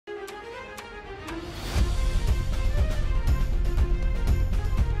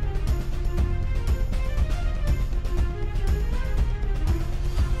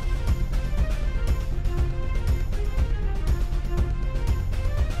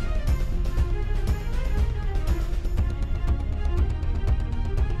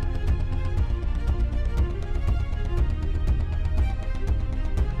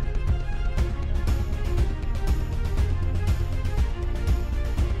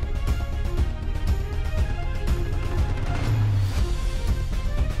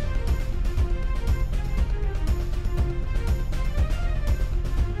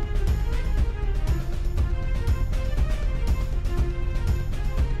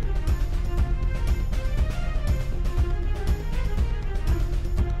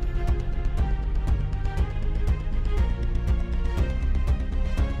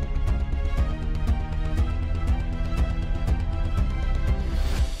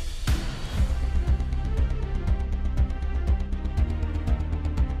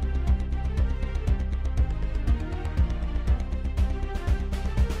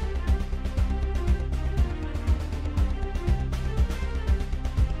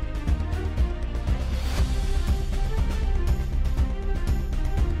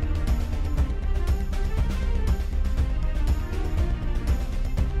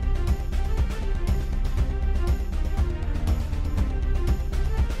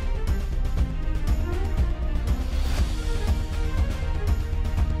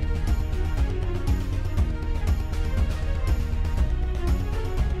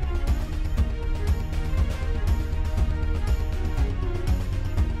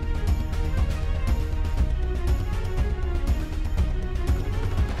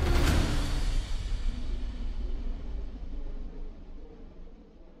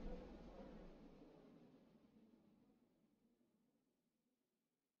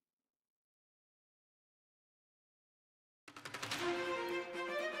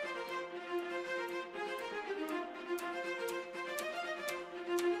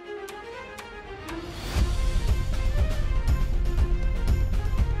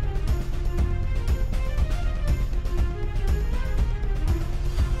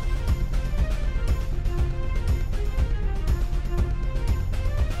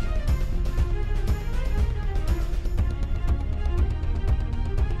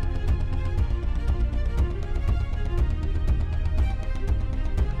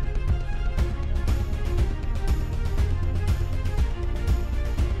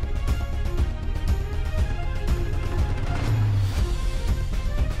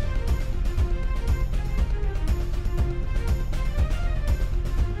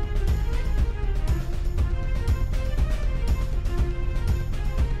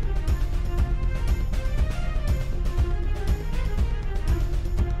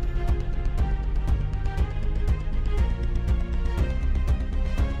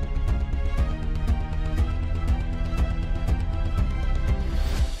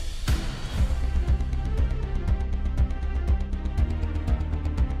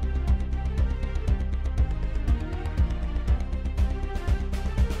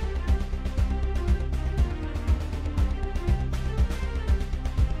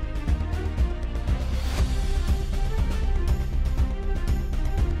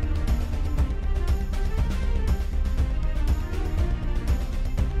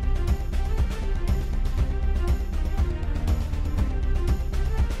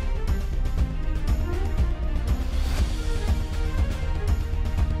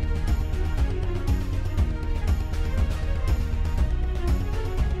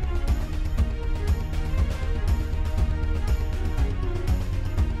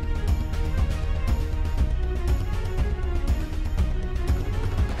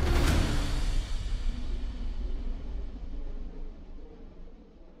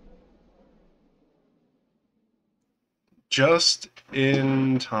Just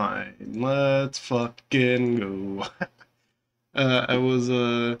in time. Let's fucking go. I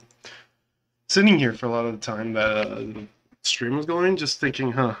was sitting here for a lot of the time that the stream was going, just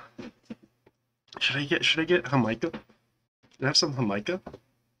thinking, huh, should I get Jamaica? Did I have some Jamaica?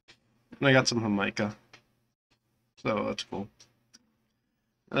 And I got some Jamaica. So that's cool.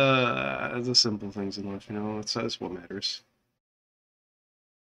 The simple things in life, that's what matters.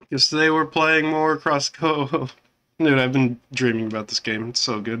 Because today we're playing more Crossco. Dude, I've been dreaming about this game. It's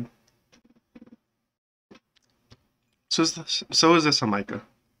so good. So is this Jamaica.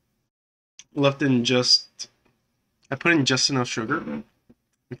 Left in just... I put in just enough sugar.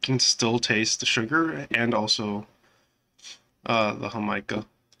 It can still taste the sugar and also the Jamaica.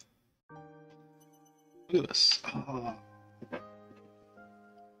 Look at this. Oh.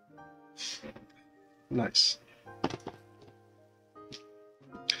 Nice.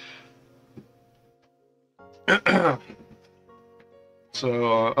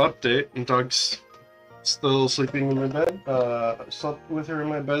 So, update. Dog's still sleeping in my bed. Slept with her in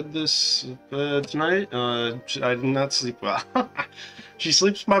my bed this tonight. I did not sleep well. She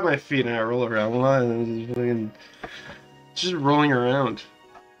sleeps by my feet and I roll around a lot and just rolling around.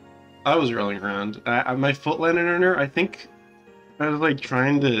 I was rolling around. My foot landed on her. I think I was like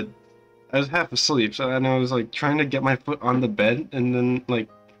trying to... I was half asleep, and I was like trying to get my foot on the bed and then like...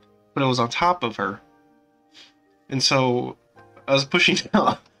 But it was on top of her. And so I was pushing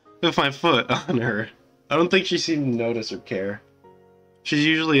down with my foot on her. I don't think she seemed to notice or care. She's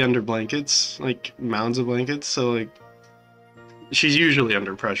usually under blankets, like mounds of blankets, so like she's usually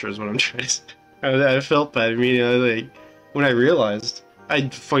under pressure is what I'm trying to say. I felt bad immediately. Like when I realized, I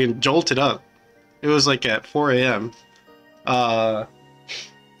fucking jolted up. It was like at 4 a.m.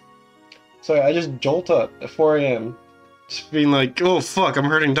 So I just jolt up at 4 a.m. Just being like, oh fuck, I'm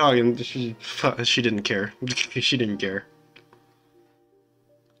hurting dog, and she didn't care. She didn't care.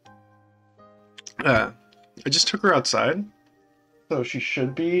 I just took her outside, so she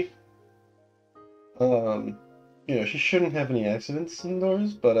should be, she shouldn't have any accidents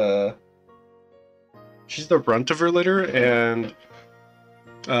indoors, but, she's the runt of her litter, and,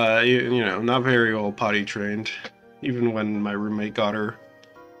 not very well potty trained, even when my roommate got her.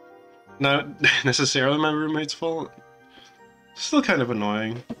 Not necessarily my roommate's fault. Still kind of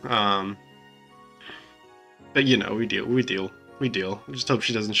annoying, but, we deal. I just hope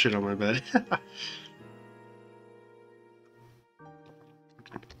she doesn't shit on my bed.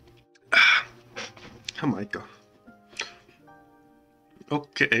 Oh my god.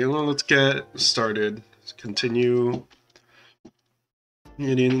 Okay, well, let's get started. Let's continue.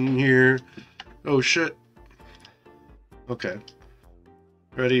 Get in here. Oh shit. Okay.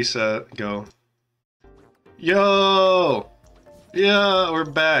 Ready, set, go. Yo! Yeah, we're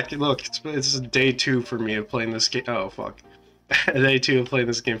back. Look, it's day 2 for me of playing this game. Oh fuck. Day 2 of playing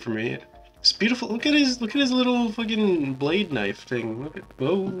this game for me. It's beautiful. Look at his little fucking blade knife thing. Look at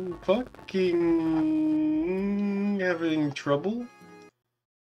fucking having trouble.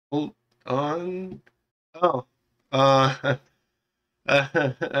 Hold on. Oh. What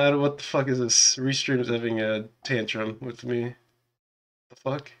the fuck is this? Restream's having a tantrum with me. The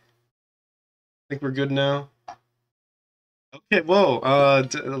fuck? Think we're good now? Okay, whoa.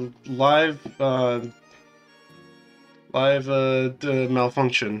 Live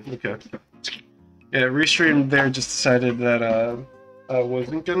malfunction. Okay. Yeah, Restream there just decided that I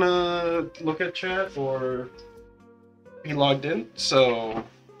wasn't gonna look at chat or be logged in, so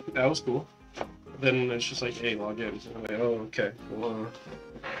that was cool. Then it's just like, hey, log in. So I'm like, oh, okay. Well,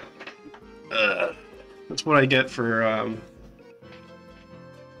 that's what I get for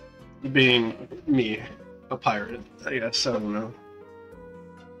being me, a pirate. I guess, I don't know.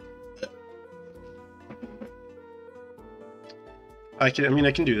 I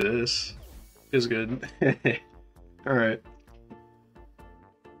can do this. It's good. Alright.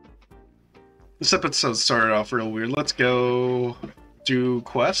 This episode started off real weird. Let's go do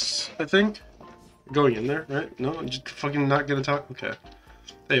quests, I think. Going in there, right? No, I'm just fucking not gonna talk? Okay.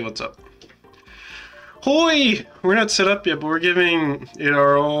 Hey, what's up? Hoi! We're not set up yet, but we're giving it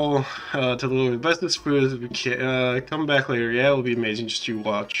our all to the bestest food we can. Come back later. Yeah, it'll be amazing. Just you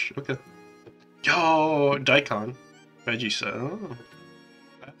watch. Okay. Yo, Daikon. Veggie set. Oh.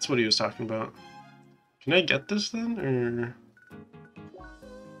 That's what he was talking about. Can I get this then, or...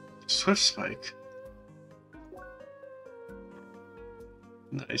 Swift Spike.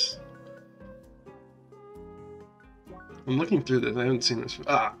 Nice. I'm looking through this. I haven't seen this.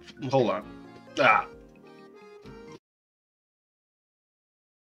 Ah, hold on. Ah.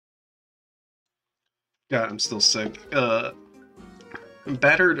 God, I'm still sick.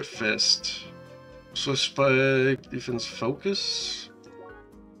 Battered Fist. So spike, defense focus.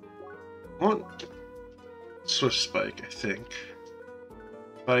 I want Swift Spike, I think.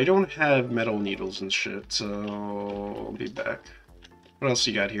 But I don't have metal needles and shit, so I'll be back. What else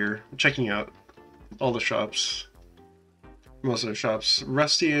you got here? I'm checking out all the shops. Most of the shops.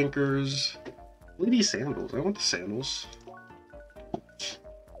 Rusty anchors. Lady sandals. I want the sandals.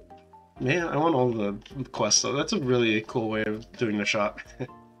 Man, I want all the quests though. That's a really cool way of doing the shop.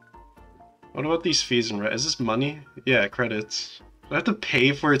 What about these fees and rent? Is this money? Yeah, credits. Do I have to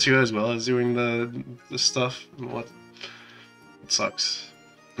pay for it too as well as doing the stuff? What? It sucks.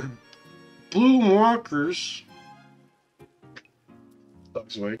 Bloom walkers.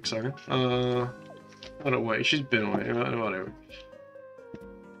 Dog's awake, sorry. Not away. She's been away. Whatever.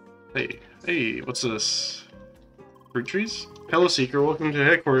 Hey, what's this? Fruit trees? Hello, Seeker. Welcome to the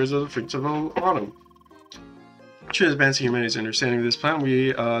headquarters of the Fruits of Autumn. To advancing humanity's understanding of this plant,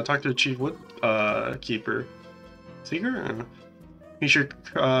 we talked to the chief wood keeper. Seeker? He should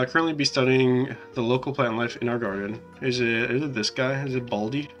currently be studying the local plant life in our garden. Is it this guy? Is it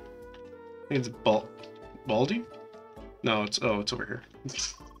Baldy? I think it's Baldy? No, it's over here.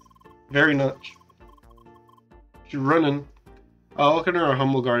 Very much. You're running. Welcome to our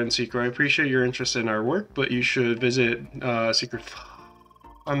humble garden, Seeker. I appreciate your interest in our work, but you should visit Secret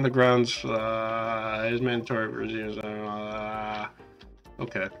on the grounds. Is mandatory for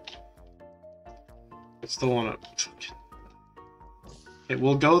okay. I still want to. Okay,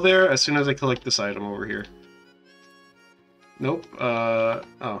 we'll go there as soon as I collect this item over here. Nope.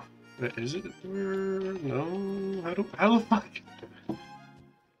 Oh, is it? No. How the fuck?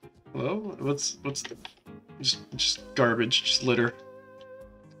 Hello? What's just garbage, just litter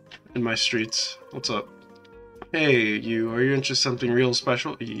in my streets. What's up? Hey, are you interested in something real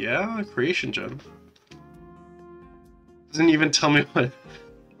special? Yeah, creation gem. Doesn't even tell me what.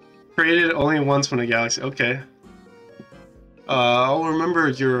 Created only once when a galaxy. Okay. I'll remember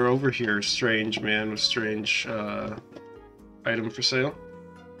you're over here, strange man with strange item for sale.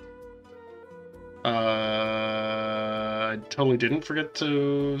 I totally didn't forget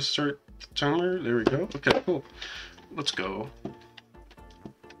to start the timer. There we go. Okay, cool. Let's go.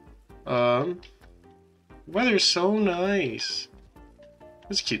 Weather's so nice.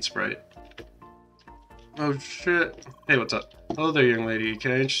 It's a cute sprite. Oh shit. Hey, what's up? Hello there, young lady.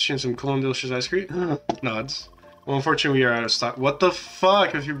 Can I interest you in some cool and delicious ice cream? Nods. Well, unfortunately, we are out of stock. What the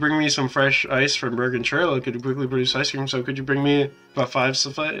fuck? If you bring me some fresh ice from Bergen Trail, it could quickly produce ice cream. So could you bring me about five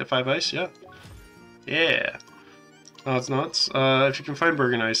ice? Yeah. Yeah. No, it's not. If you can find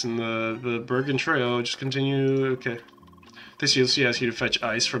Bergen ice in the Bergen Trail, just continue. Okay. This DLC asks you to fetch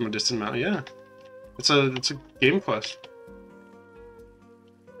ice from a distant mountain. Yeah. It's a game quest.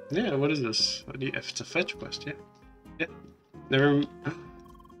 Yeah. What is this? It's a fetch quest. Yeah. Yeah. Never.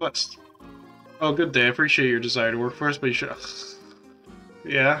 Quest. Oh, good day. I appreciate your desire to work for us, but you should.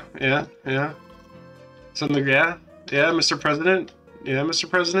 Yeah. Something. Yeah, Mr. President. Yeah, Mr.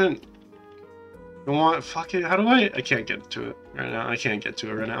 President. You want fucking? How do I can't get to it right now. I can't get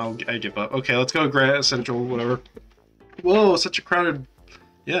to it right now. I give up. Okay, let's go. Grant Central, whatever. Whoa, such a crowded.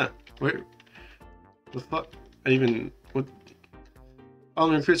 Yeah. Wait. The fuck? What? All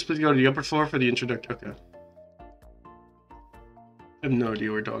the recruits, please go to the upper floor for the introduction. Okay. I have no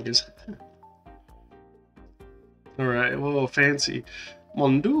idea where dog is. Alright, whoa, fancy.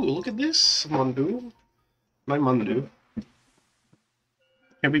 Mondu, look at this. Mondu. My Mondu.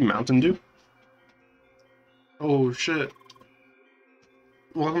 Can't be Mountain Dew. Oh shit.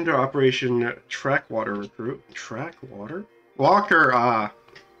 Welcome to Operation Trackwater Recruit. Trackwater? Walker,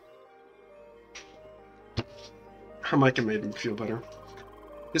 Her mic made me feel better.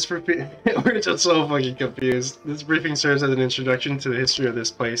 This briefing, we're just so fucking confused. This briefing serves as an introduction to the history of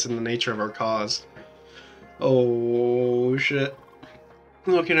this place and the nature of our cause. Oh shit.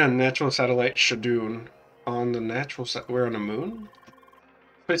 Looking at a natural satellite Shadoon. On the natural we're on a moon?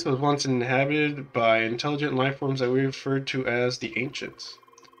 This place was once inhabited by intelligent life forms that we referred to as the Ancients.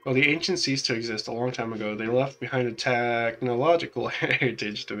 While the Ancients ceased to exist a long time ago, they left behind a technological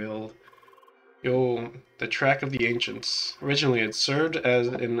heritage to build. The track of the Ancients. Originally, it served as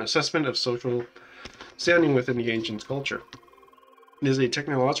an assessment of social standing within the Ancients' culture. It is a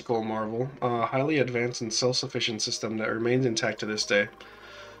technological marvel, a highly advanced and self-sufficient system that remains intact to this day.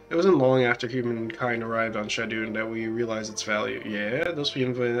 It wasn't long after humankind arrived on Shadoon that we realized its value. Yeah, those we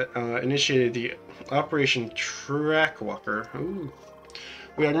initiated the Operation Trackwalker. Ooh.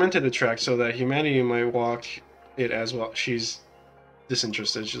 We augmented the track so that humanity might walk it as well. She's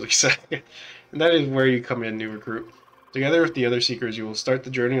disinterested, she's like saying. And that is where you come in, new recruit. Together with the other seekers, you will start the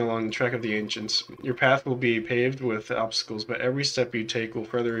journey along the track of the Ancients. Your path will be paved with obstacles, but every step you take will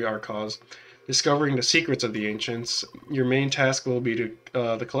further our cause. discovering the secrets of the ancients. Your main task will be to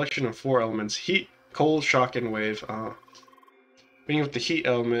the collection of 4 elements: heat, cold, shock, and wave. Beginning with the heat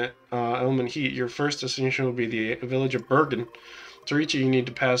element, heat, your first destination will be the village of Bergen. To reach it, you need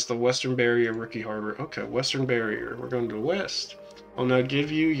to pass the western barrier of Rookie Harbor. Okay, western barrier. We're going to the west. I'll now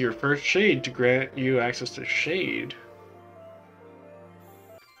give you your first shade to grant you access to shade.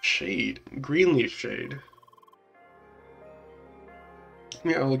 Shade. Greenleaf shade.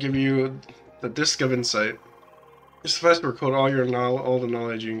 Yeah, I'll give you the Disc of Insight. Just suffice to record all the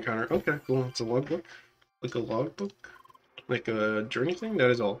knowledge you encounter. Okay, cool. It's a logbook. Like a logbook? Like a journey thing? That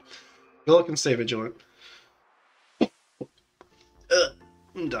is all. Good luck and stay vigilant.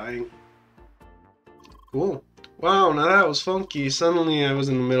 I'm dying. Cool. Wow, now that was funky. Suddenly I was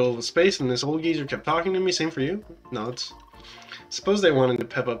in the middle of a space and this old geezer kept talking to me. Same for you? Nods. Suppose they wanted to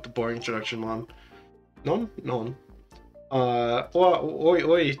pep up the boring introduction one. None? None.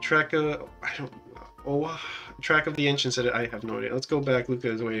 Oi, track of... I don't... Oh, track of the ancients said it. I have no idea. Let's go back.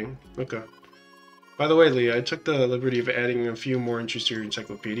 Luca is waiting. Okay. By the way, Lee, I took the liberty of adding a few more entries to your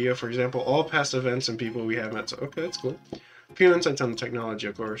encyclopedia. For example, all past events and people we have met. So, okay, that's cool. A few insights on the technology,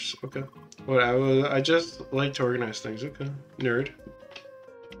 of course. Okay. Well, I just like to organize things. Okay. Nerd.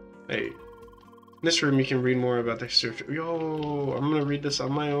 Hey. In this room, you can read more about the history. Yo, I'm gonna read this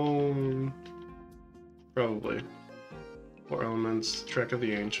on my own. Probably. 4 elements, track of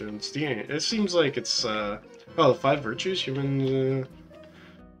the ancients. It seems like it's, oh, the 5 virtues? Human,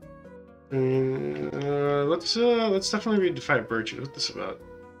 let's definitely read the 5 virtues. What's this about?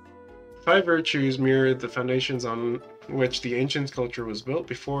 5 virtues mirror the foundations on which the ancients' culture was built.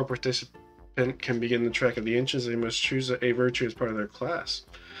 Before a participant can begin the track of the ancients, they must choose a virtue as part of their class.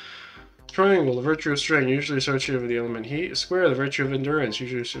 Triangle, the virtue of strength, usually associated with the element heat. Square, the virtue of endurance,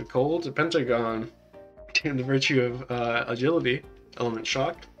 usually associated with cold. A pentagon, the virtue of agility, element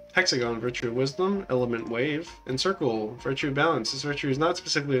shock. Hexagon, virtue of wisdom, element wave. And circle, virtue of balance. This virtue is not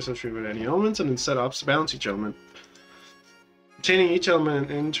specifically associated with any elements and instead opts to balance each element. Obtaining each element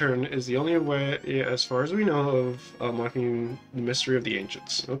in turn is the only way, as far as we know, of unlocking the mystery of the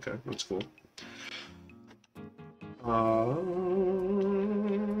ancients. Okay, that's cool.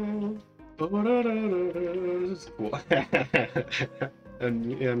 That's cool.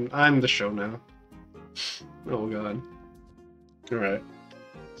 and I'm the show now. Oh god. Alright.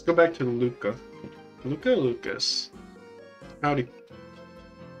 Let's go back to Luca. Lucas. Howdy.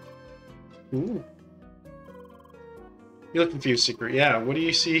 Ooh. You look confused, Secret. Yeah, what do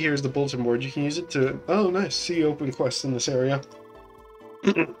you see here is the bulletin board. You can use it to... Oh, nice. See open quests in this area.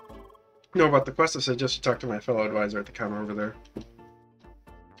 Know about the quest? I suggest you talk to my fellow advisor at the counter over there.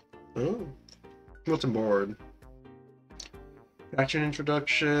 Oh. Bulletin board. Action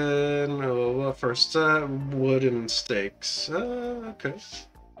introduction. Oh, first wooden stakes. Okay.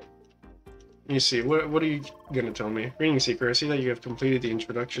 You see, what are you gonna tell me? Reading Secret, I see that you have completed the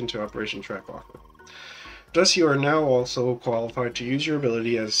introduction to Operation Trackwalker. Thus, you are now also qualified to use your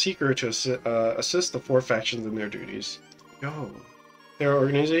ability as a Seeker to assist the 4 factions in their duties. Yo. There are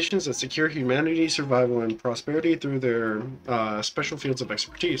organizations that secure humanity's survival and prosperity through their special fields of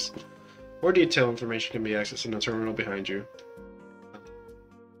expertise. More detailed information can be accessed in the terminal behind you.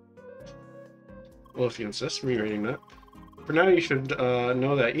 Well, if you insist, rereading that. For now, you should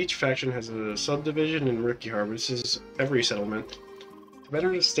know that each faction has a subdivision in Rookie Harbor. This is every settlement. To better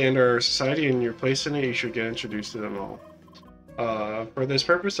understand our society and your place in it, you should get introduced to them all. For this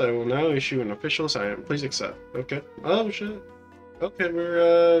purpose, I will now issue an official assignment. Please accept. Okay. Oh, shit. Okay,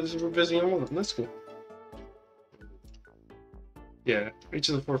 we're visiting all of them. That's cool. Yeah, each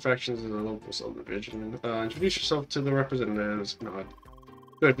of the 4 factions is a local subdivision. Introduce yourself to the representatives. Nod.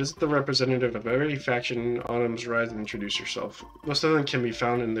 Good. Visit the representative of every faction in Autumn's Rise and introduce yourself. Most of them can be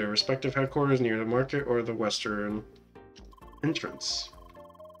found in their respective headquarters near the market or the western entrance.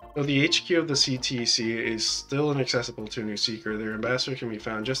 Though the HQ of the CTC is still inaccessible to a new seeker, their ambassador can be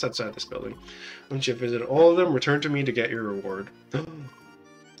found just outside this building. Once you have visited all of them, return to me to get your reward.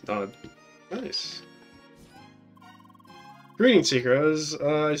 Nice. Greetings, Seeker.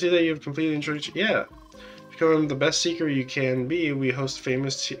 I see that you have completed the introduction. Yeah. Become the best seeker you can be. We host a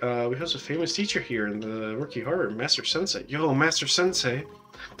famous teacher here in the Rookie Harbor, Master Sensei. Yo, Master Sensei.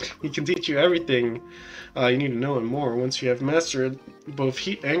 He can teach you everything you need to know and more. Once you have mastered both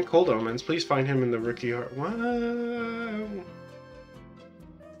heat and cold elements, please find him in the Rookie Harbor. Wow.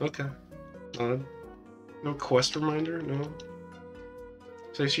 Okay. No quest reminder? No.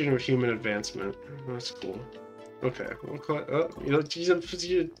 Associated with human advancement. That's cool. Okay.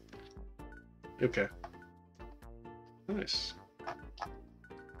 Okay. Nice.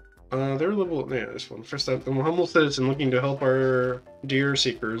 They're level... Yeah, this one. First up, I'm a humble citizen looking to help our dear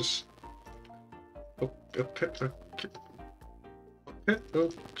seekers. Okay,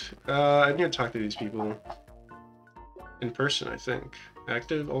 I need to talk to these people in person, I think.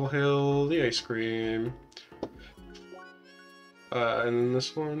 Active, all hail the ice cream. And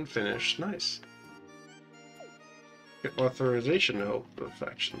this one finished. Nice. Get authorization to help the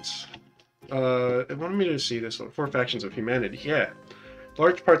factions. It wanted me to see this one. 4 factions of humanity. Yeah.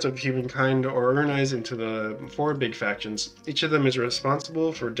 Large parts of humankind are organized into the 4 big factions. Each of them is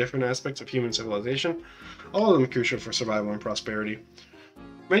responsible for different aspects of human civilization, all of them crucial for survival and prosperity.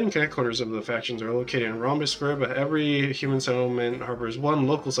 Main headquarters of the factions are located in Rhombus Square, but every human settlement harbors one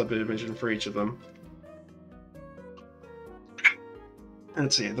local subdivision for each of them.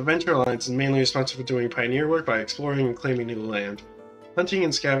 Let's see, the Venture Alliance is mainly responsible for doing pioneer work by exploring and claiming new land. Hunting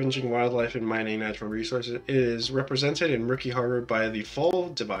and scavenging wildlife and mining natural resources is represented in Rookie Harbor by the Fall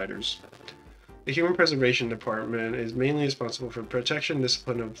Dividers. The Human Preservation Department is mainly responsible for protection and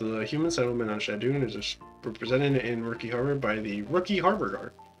discipline of the human settlement on Shadoon and is represented in Rookie Harbor by the Rookie Harbor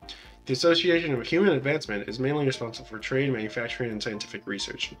Guard. The Association of Human Advancement is mainly responsible for trade, manufacturing, and scientific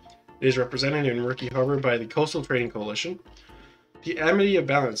research. It is represented in Rookie Harbor by the Coastal Trading Coalition. The Amity of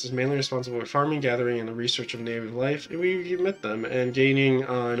Balance is mainly responsible for farming, gathering, and the research of native life. We met them and gaining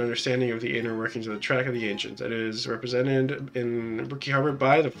an understanding of the inner workings of the Track of the Ancients. It is represented in Rookie Harbor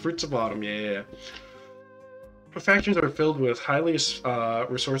by the Fruits of Autumn. Yeah. The factions are filled with highly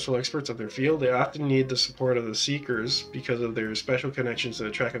resourceful experts of their field. They often need the support of the Seekers because of their special connections to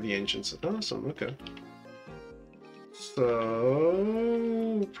the Track of the Ancients. Awesome. Okay.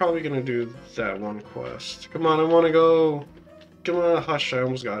 So probably gonna do that one quest. Come on, I want to go. Come on, hush, I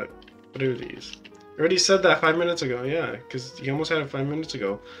almost got it. What are these? I already said that 5 minutes ago, yeah, because he almost had it 5 minutes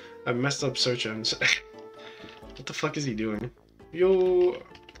ago. I messed up search engines. What the fuck is he doing? Yo,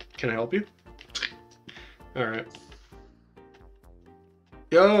 can I help you? Alright.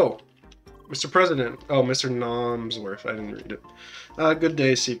 Yo! Mr. President. Oh, Mr. Nomsworth. I didn't read it. Good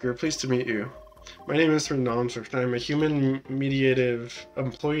day, Seeker. Pleased to meet you. My name is Mr. Nomsworth. I'm a human mediative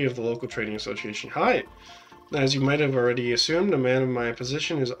employee of the local trading association. Hi! As you might have already assumed, a man of my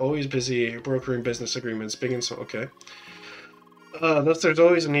position is always busy brokering business agreements, big and small. Okay. Thus, there's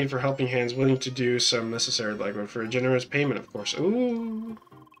always a need for helping hands willing to do some necessary legwork for a generous payment, of course. Ooh.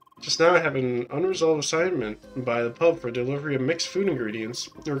 Just now I have an unresolved assignment by the pub for delivery of mixed food ingredients.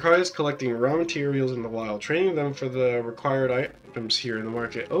 It requires collecting raw materials in the wild, training them for the required items here in the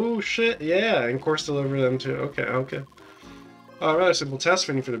market. Oh shit, yeah, and of course deliver them to... Okay. Rather simple task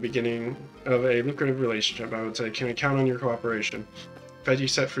fitting for the beginning of a lucrative relationship, I would say. Can I count on your cooperation? Veggie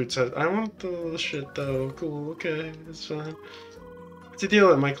set fruit says, I want the shit though. Cool, okay, it's fine. It's a deal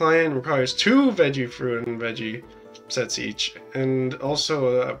that my client requires 2 veggie fruit and veggie sets each, and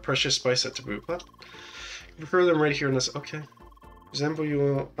also a precious spice set to boot. What? Prefer them right here in this. Okay. For example, you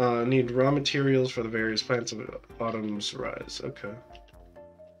will need raw materials for the various plants of autumn's rise. Okay.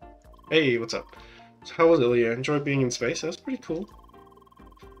 Hey, what's up? So how was Ilya? Enjoyed being in space? That's pretty cool.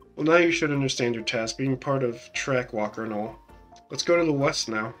 Well, now you should understand your task, being part of Track Walker and all. Let's go to the west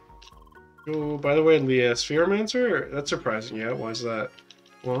now. Oh, by the way, Leah, Spheromancer? That's surprising, yeah? Why is that?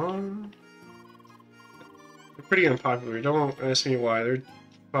 What? They're pretty unpopular. Don't ask me why. They're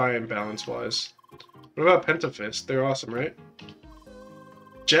fine balance-wise. What about Pentafist? They're awesome, right?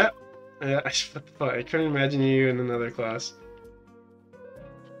 Jet? Yeah, what the fuck? I couldn't imagine you in another class.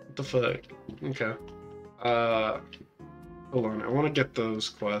 What the fuck? Okay. Hold on. I want to get those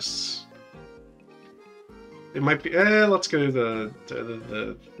quests. It might be. Let's go to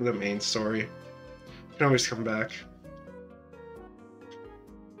the main story. You can always come back.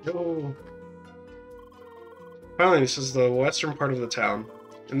 Yo. Finally, this is the western part of the town.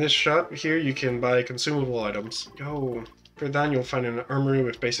 In this shop here, you can buy consumable items. Yo. For that, you'll find an armory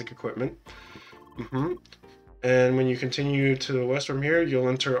with basic equipment. And when you continue to the west from here, you'll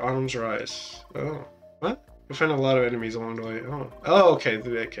enter Autumn's Rise. Oh. What? You'll find a lot of enemies along the way. Oh, okay.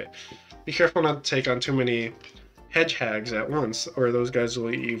 Be careful not to take on too many hedgehogs at once, or those guys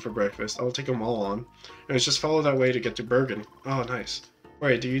will eat you for breakfast. I'll take them all on. And it's just follow that way to get to Bergen. Oh, nice.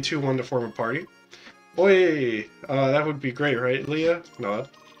 Wait, do you two want to form a party? Boy, that would be great, right, Leah? Nod.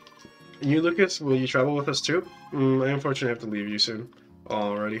 And you, Lucas, will you travel with us too? I unfortunately have to leave you soon.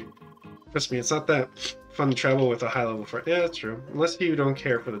 Alrighty. Trust me, it's not that fun to travel with a high-level friend. Yeah, that's true. Unless you don't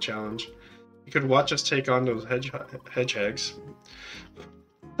care for the challenge. You could watch us take on those hedgehogs.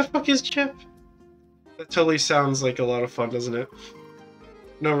 What the fuck is Chip? That totally sounds like a lot of fun, doesn't it?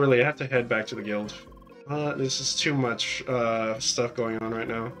 No, really, I have to head back to the guild. This is too much stuff going on right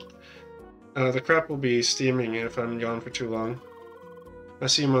now. The crap will be steaming if I'm gone for too long. I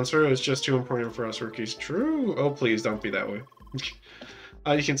see Monsura is just too important for us rookies. True? Oh, please, don't be that way.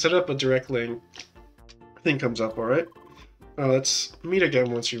 You can set up a direct link thing comes up, alright? Let's meet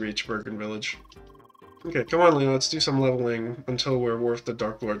again once you reach Bergen Village. Okay, come on, Leo, let's do some leveling until we're worth the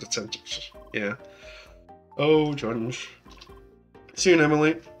Dark Lord's attention. Yeah. Oh, Junge. See you,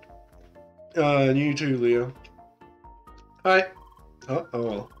 Emilie. You too, Leo. Hi.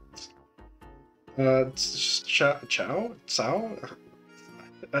 Oh. Chow? Cao?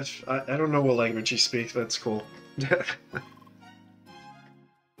 I don't know what language he speaks, but it's cool.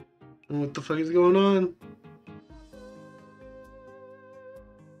 What the fuck is going on?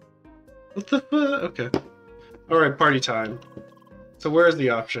 What the fuck? Okay. Alright, party time. So where's the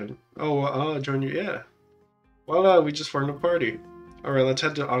option? Oh, I'll join you. Yeah. Voila, we just formed a party. Alright, let's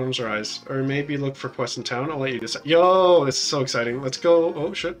head to Autumn's Rise. Or maybe look for quests in town. I'll let you decide. Yo, this is so exciting. Let's go.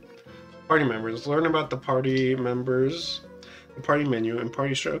 Oh, shit. Party members. Learn about the party members, the party menu, and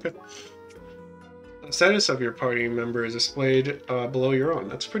party structure. Okay. The status of your party member is displayed below your own.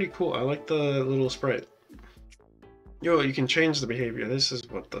 That's pretty cool. I like the little sprite. Yo, you can change the behavior. This is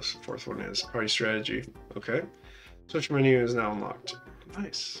what the fourth one is. Party strategy. Okay. Switch menu is now unlocked.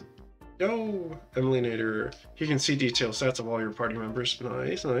 Nice. Yo, Emilie Nader. You can see detailed stats of all your party members.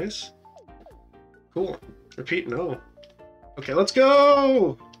 Nice, nice. Cool. Repeat, no. Okay, let's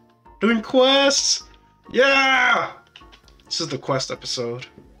go! Doing quests! Yeah! This is the quest episode.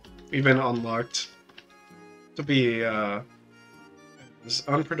 We've been unlocked to be as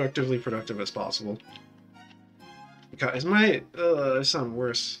unproductively productive as possible. God, I sound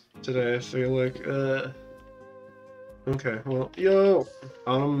worse today, I feel like, Okay, well, yo!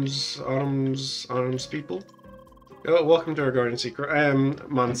 Autumn's people. Yo, welcome to our garden secret. I am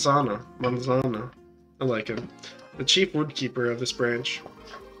Manzana. I like him. The chief woodkeeper of this branch.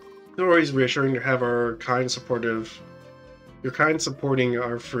 It's always reassuring to have your kind supporting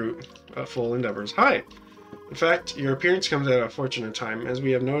our fruitful endeavors. Hi! In fact, your appearance comes at a fortunate time, as we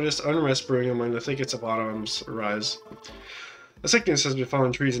have noticed unrest brewing among the thickets of Autumn's Rise. A sickness has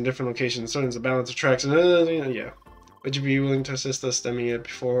befallen trees in different locations, so the balance of tracks and yeah. Would you be willing to assist us stemming it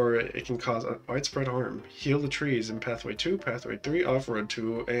before it can cause widespread harm? Heal the trees in Pathway 2, Pathway 3, Off-Road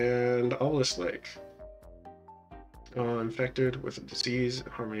 2, and Obelisk Lake. Infected with a disease,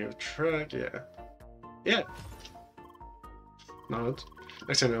 harmony of track, yeah. Yeah. Not.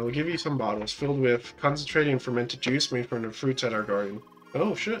 Next time, I will give you some bottles filled with concentrated and fermented juice made from the fruits at our garden.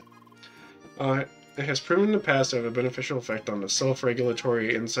 Oh, shit. It has proven in the past to have a beneficial effect on the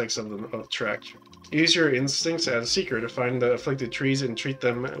self-regulatory insects of the track. Use your instincts as a seeker to find the afflicted trees and treat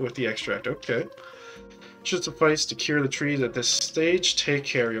them with the extract. Okay. Should suffice to cure the trees at this stage. Take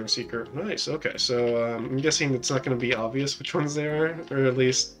care, young seeker. Nice, okay. So, I'm guessing it's not going to be obvious which ones they are, or at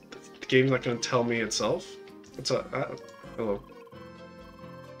least the game's not going to tell me itself. What's up? Hello.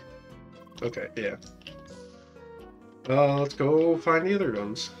 Okay, yeah. Let's go find the other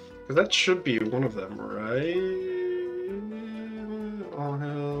ones. Because that should be one of them, right? All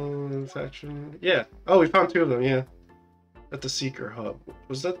hell, infection. Yeah. Oh, we found two of them, yeah. At the Seeker Hub.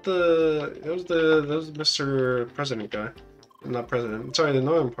 Was that the... That was Mr. President guy. Not President. Sorry, the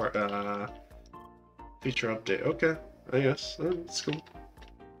northern part. Feature update. Okay. I guess. That's cool.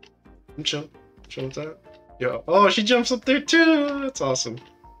 I'm chill. Chill with that. Yo. Oh, she jumps up there too! That's awesome.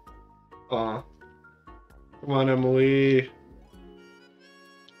 Aw. Come on, Emilie.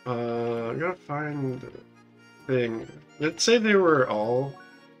 I gotta find the thing. Did it say they were all,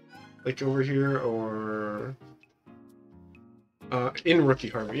 like, over here, or... in Rookie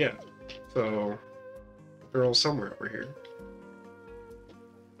Harbor, yeah. So, they're all somewhere over here.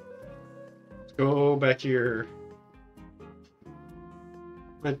 Let's go back here.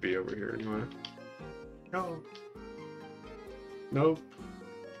 Might be over here, anyway. No. Nope.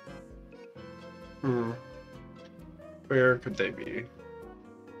 Where could they be?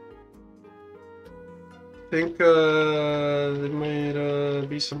 I think they might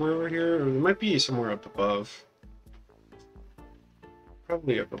be somewhere over here, or they might be somewhere up above.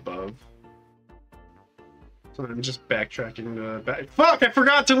 Probably up above. So I'm just backtracking the back. Fuck! I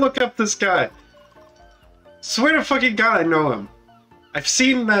forgot to look up this guy. Swear to fucking God, I know him. I've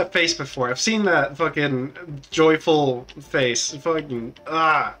seen that face before. I've seen that fucking joyful face. Fucking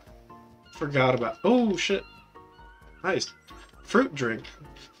forgot about. Oh shit! Nice fruit drink.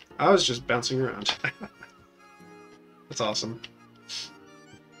 I was just bouncing around. That's awesome.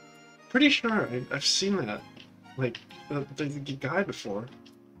 Pretty sure I've seen that, like, the guy before.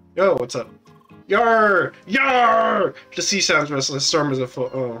 Yo, what's up? Yarr! Yarr! The sea sounds restless. Storm is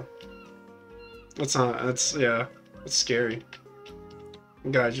afoot. Oh. That's not, yeah. That's scary.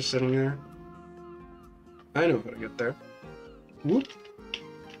 Guy just sitting there. I know how to get there. Whoop.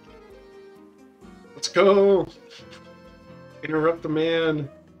 Let's go! Interrupt the man.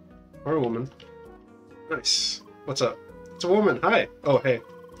 Or woman. Nice. What's up? It's a woman. Hi. Oh, hey.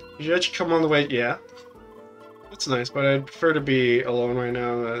 Did you actually come all the way? Yeah. That's nice, but I'd prefer to be alone right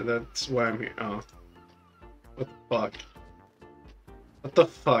now. That's why I'm here. Oh. What the fuck? What the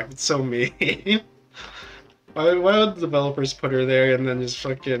fuck? It's so mean. Why would the developers put her there and then just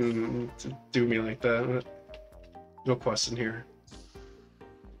fucking do me like that? No question here.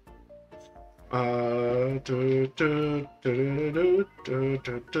 Dude,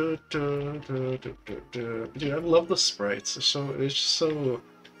 I love the sprites. It's just so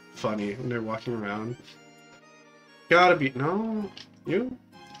funny when they're walking around. Gotta be no you.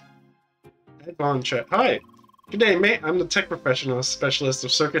 Headphone chat. Hi. Good day, mate. I'm the tech professional specialist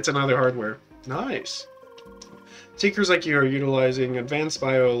of circuits and other hardware. Nice. Seekers like you are utilizing advanced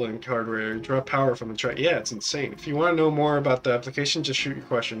BioLink hardware to draw power from the track. Yeah, it's insane. If you want to know more about the application, just shoot your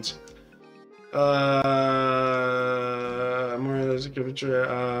questions. Irons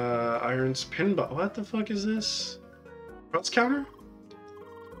pinball. What the fuck is this? Cross counter?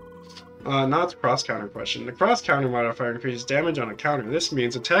 Not the cross counter question. The cross counter modifier increases damage on a counter. This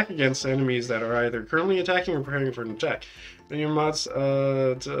means attack against enemies that are either currently attacking or preparing for an attack. And your mods,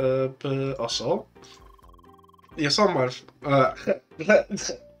 assault? The assault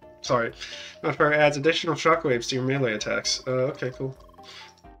sorry. Modifier adds additional shockwaves to your melee attacks. Okay, cool.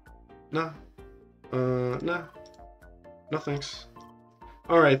 Nah. Nah. No thanks.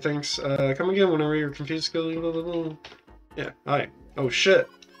 Alright, thanks. Come again whenever your computer skill. Yeah, hi. Oh shit.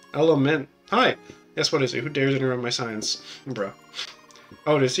 Element. Hi! Guess what is it? Who dares interrupt my science? Bruh.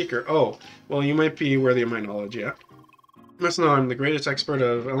 Oh, the Seeker. Oh, well, you might be worthy of my knowledge, yeah. You must know I'm the greatest expert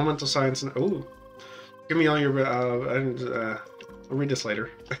of elemental science and. Ooh. Give me all your. I'll read this later.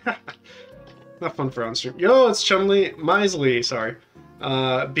 Not fun for on stream. Yo, it's Chumley. Misley, sorry.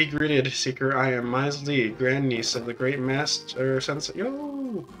 Be greeted, Seeker. I am Misley, grandniece of the great master sensei.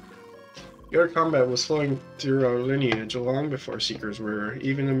 Yo! Your combat was flowing through our lineage long before Seekers were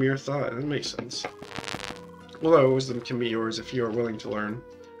even a mere thought. That makes sense. Although wisdom can be yours if you are willing to learn.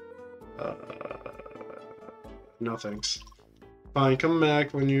 No thanks. Fine, come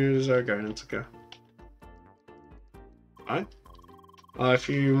back when you use our guidance, okay. Alright. If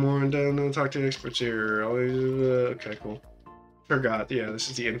you more down, talk to the experts here. Always, okay, cool. Forgot, yeah, this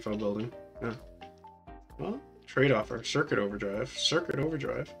is the info building. Yeah. Well, trade offer. Circuit overdrive. Circuit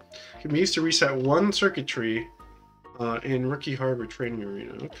overdrive. Can be used to reset one circuitry in Rookie Harbor Training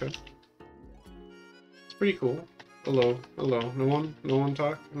Arena. Okay. It's pretty cool. Hello. Hello. No one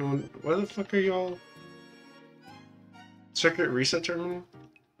talk? No one. Why the fuck are y'all? Circuit reset terminal?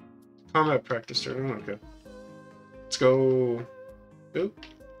 Combat practice terminal. Okay. Let's go. Oop.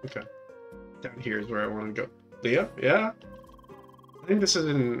 Okay. Down here is where I want to go. Leah? Yeah? I think this is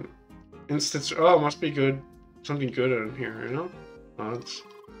an instance. Oh, it must be good. Something good in here, you know? It's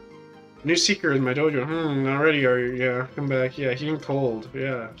new Seeker in my dojo. Already are you? Yeah, come back. Yeah, heating cold.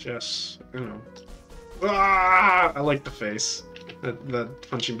 Yeah, yes. You know. Ah! I like the face that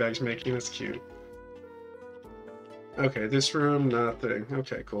punching bag's making. That's cute. Okay, this room, nothing.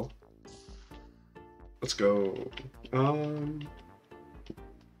 Okay, cool. Let's go.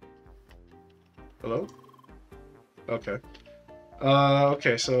 Hello? Okay.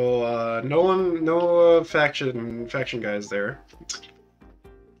 Okay, so, no faction guys there.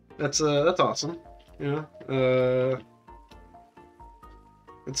 That's awesome. Yeah.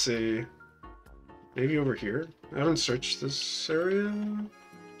 Let's see. Maybe over here? I haven't searched this area.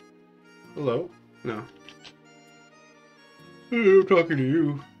 Hello? No. I'm talking to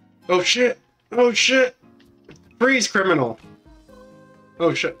you. Oh shit! Oh shit! Freeze, criminal!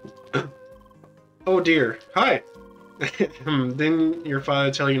 Oh shit. Oh dear. Hi! Didn't your father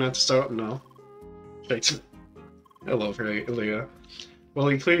tell you not to start? No. Thanks. Hello, Leah. Well,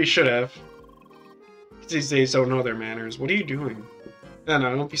 he clearly should have. These days don't know their manners. What are you doing? No,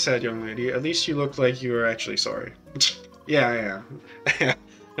 don't be sad, young lady. At least you look like you are actually sorry. Yeah, I am.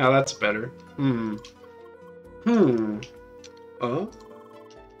 Now that's better. I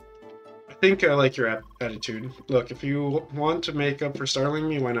think I like your attitude. Look, if you want to make up for startling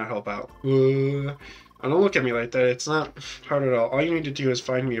me, why not help out? Don't look at me like that. It's not hard at all. All you need to do is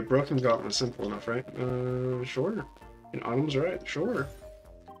find me a broken gauntlet. Simple enough, right? Sure. And Autumn's right. Sure.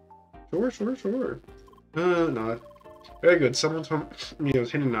 Sure. No. Very good. Someone told me it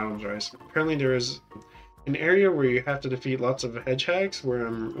was hidden in Autumn's Rise. Apparently there is an area where you have to defeat lots of hedgehogs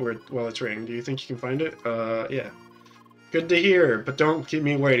while it's raining. Do you think you can find it? Yeah. Good to hear, but don't keep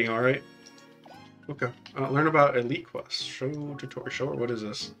me waiting, alright? Okay. Learn about Elite Quests. Show tutorial. Sure, what is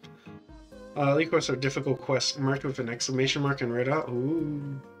this? Elite Quests are difficult quests marked with an exclamation mark and red out.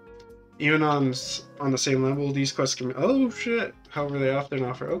 Ooh. Even on the same level, these quests can be— oh shit! However, they often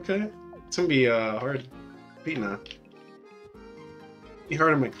offer— okay. It's gonna be hard. Pina. He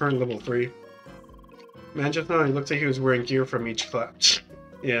hard on my current level 3. Man, just now he looked like he was wearing gear from each class.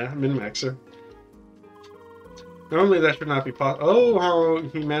 Yeah, min-maxer. Normally that should not be possible. Oh, how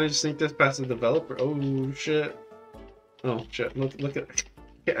he managed to sneak this past the developer. Oh, shit. Oh, shit. Look at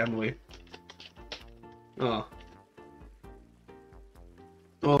Emilie. Oh.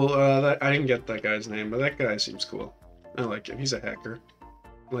 Well, I didn't get that guy's name, but that guy seems cool. I like him. He's a hacker.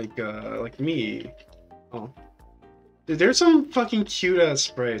 Like me. Oh. Dude, there's some fucking cute-ass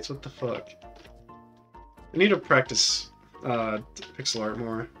sprites. What the fuck? I need to practice pixel art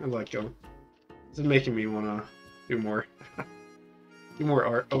more. I like them. It's making me wanna do more. Do more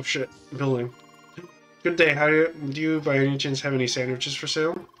art. Oh shit. Building. Good day. How do you by any chance have any sandwiches for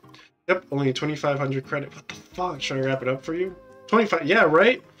sale? Yep, only 2,500 credit. What the fuck? Should I wrap it up for you? 25. Yeah,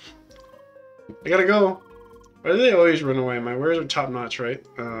 right? I gotta go. Why do they always run away? My wares are top notch, right?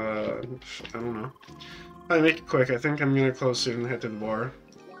 I don't know. I make it quick. I think I'm gonna close soon and head to the bar.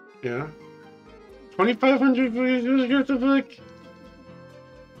 Yeah. 2,500, what the fuck?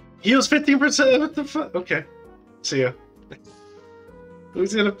 Heals 15%, what the fuck? Okay. See ya.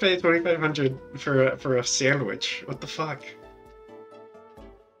 Who's gonna pay 2,500 for a sandwich? What the fuck?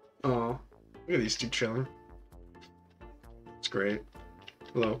 Oh. Look at these two chilling. It's great.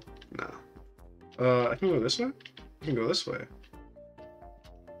 Hello? No. I can go this way? I can go this way.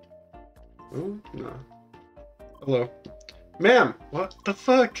 Oh, no. Hello. Ma'am! What the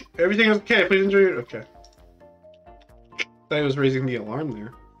fuck? Everything is okay, please enjoy your... Okay. Thought I was raising the alarm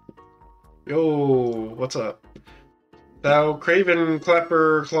there. Yo, what's up? Thou craven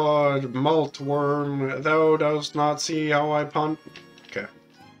clapper clawed malt worm, thou dost not see how I punt... Okay.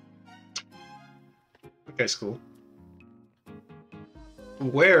 Okay, cool.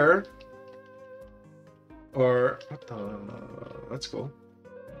 Where... Or... What the... That's cool.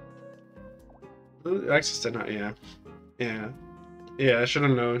 Access did not... Yeah. Yeah. Yeah, I should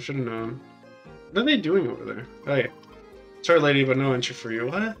have known. What are they doing over there? Hey. Sorry, lady, but no entry for you.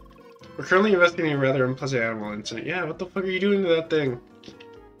 What? We're currently investigating a rather unpleasant animal incident. Yeah, what the fuck are you doing to that thing?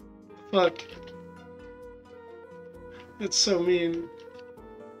 Fuck. It's so mean.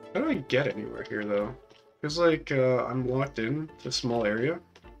 How do I get anywhere here, though? Feels like, I'm locked in to a small area.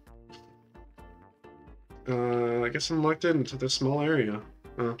 I guess I'm locked into this small area.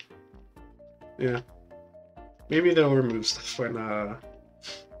 Yeah. Maybe they'll remove stuff when, it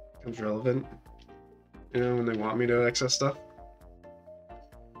becomes relevant. You know, when they want me to access stuff.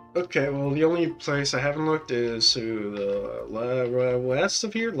 Okay, well, the only place I haven't looked is to the west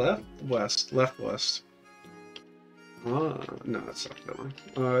of here? Left west. No, that's not that one.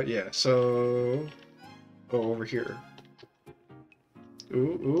 Yeah, so... Oh, over here.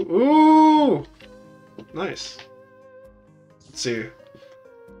 Ooh! Nice. Let's see.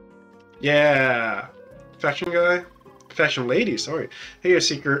 Yeah! Fashion guy? Fashion lady, sorry. Hey, a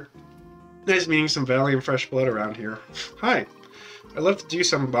secret. Nice meeting some valiant fresh blood around here. Hi. I'd love to do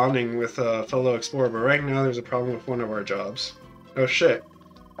some bonding with a fellow explorer, but right now there's a problem with one of our jobs. Oh shit.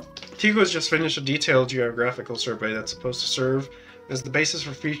 Tico's just finished a detailed geographical survey that's supposed to serve as the basis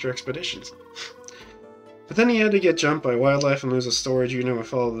for future expeditions. But then he had to get jumped by wildlife and lose a storage unit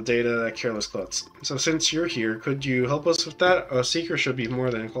with all the data that careless klutz. So since you're here, could you help us with that? A seeker should be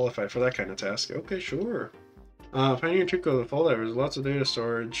more than qualified for that kind of task. Okay, sure. Finding Tico, the fall diver, has lots of data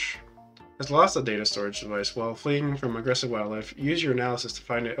storage. Has lost a data storage device while fleeing from aggressive wildlife. Use your analysis to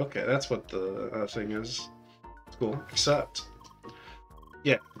find it. Okay, that's what the thing is. Cool. Accept.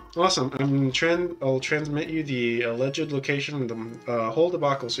 Yeah. Awesome. I'll transmit you the alleged location of the whole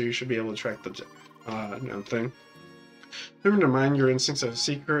debacle, so you should be able to track the thing. Remember to mind your instincts as a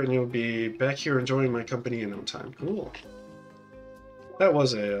seeker, and you'll be back here enjoying my company in no time. Cool. That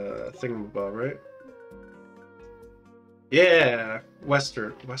was a thingamabob, right? Yeah!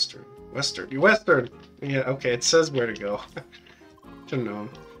 Western. Yeah, okay, it says where to go. Should've known.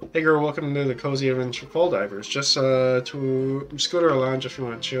 Hey girl, welcome to the Cozy Adventure Fall Divers. Just go to our lounge if you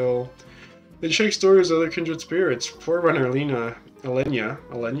want to chill. Then shake stories of other kindred spirits. Forerunner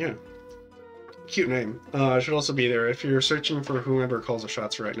Alenia. Cute name. Should also be there if you're searching for whomever calls the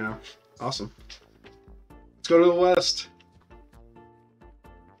shots right now. Awesome. Let's go to the west.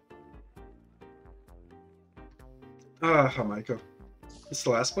 Jamaica. It's the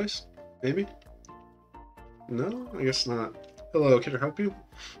last place? Maybe? No? I guess not. Hello, can I help you?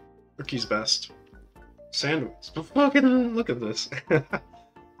 Rookie's best. Sandwich. Oh, fucking look at this.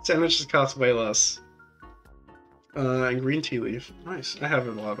 Sandwiches cost way less. And green tea leaf. Nice. I have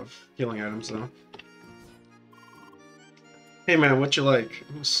a lot of healing items though. Hey man, what you like?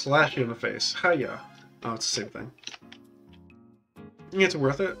 I'm gonna slash you in the face. Hiya. Oh, it's the same thing. You think it's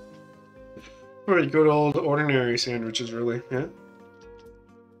worth it? Pretty good old ordinary sandwiches, really. Yeah.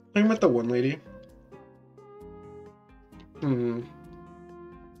 I met the one lady. Nah,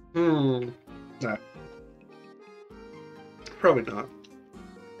 probably not.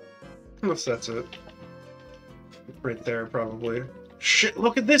 Unless that's it. Right there, probably. Shit,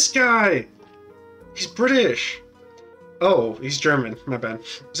 look at this guy! He's British! Oh, he's German. My bad.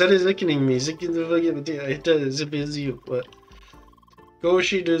 That is sickening me. But go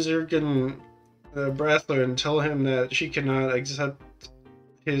she to Zerkin Brathler and tell him that she cannot accept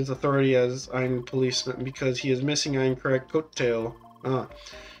his authority as ein policeman because he is missing ein correct coattail.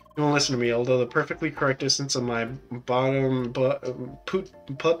 He won't listen to me, although the perfectly correct distance of my bottom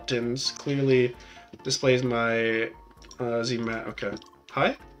puttons clearly displays my Z-mat. Okay.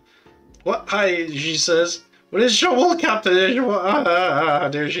 Hi? What? Hi, she says. What is your captain?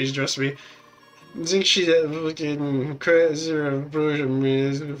 There she's dressed me. I think she's fucking crazy version me.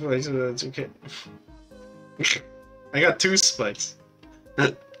 It's okay. I got 2 spikes. We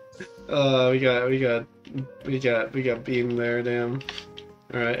got Beam there, damn.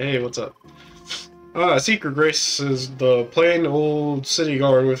 Alright, hey, what's up? Seeker graces the plain old city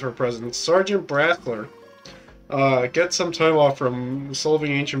guard with her presence. Sergeant Brathler. Get some time off from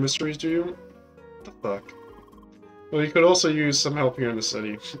solving ancient mysteries, do you? What the fuck? Well, you could also use some help here in the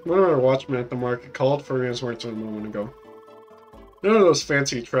city. One of our watchmen at the market called for reinforcements a moment ago. None of those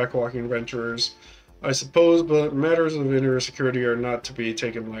fancy track-walking adventurers, I suppose, but matters of inner security are not to be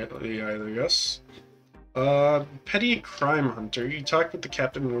taken lightly either, yes? Petty crime hunter. You talked with the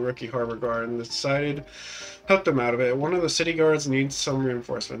captain of the rookie harbor guard and decided help them out of it. One of the city guards needs some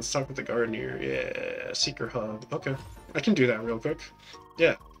reinforcements. Talk with the guardian. Yeah, seeker hub. Okay, I can do that real quick.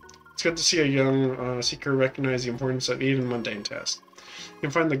 Yeah, it's good to see a young seeker recognize the importance of even mundane tasks. You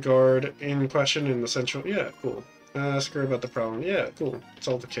can find the guard in question in the central. Yeah, cool. Ask her about the problem. Yeah, cool.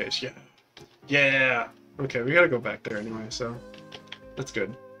 Solve the case. Yeah. Yeah. Okay, we gotta go back there anyway, so that's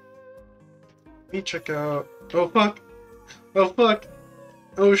good. Let me check out. Oh fuck! Oh fuck!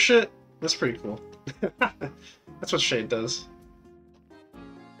 Oh shit! That's pretty cool. That's what Shade does.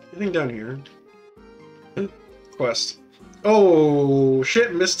 Anything down here? Quest. Oh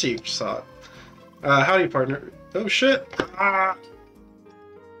shit! Mistype saw it. Howdy, partner. Oh shit! Ah!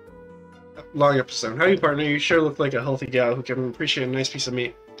 Long episode. Howdy, partner. You sure look like a healthy gal who can appreciate a nice piece of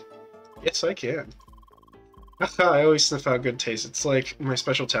meat. Yes, I can. I always sniff out good taste. It's like my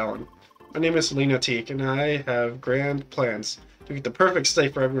special talent. My name is Lena Teak, and I have grand plans to get the perfect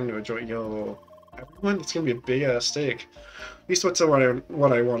steak for everyone to enjoy. Yo, everyone? It's gonna be a big-ass steak. At least what's what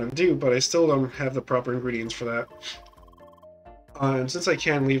I want to do, but I still don't have the proper ingredients for that. And since I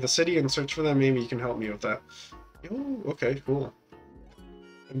can leave the city and search for them, maybe you can help me with that. Oh, okay, cool.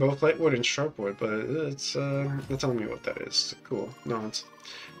 And both light wood and sharp wood, but it's not telling me what that is. Cool. No, it's...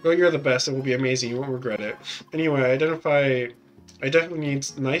 Well, you're the best. It will be amazing. You won't regret it. Anyway, I definitely need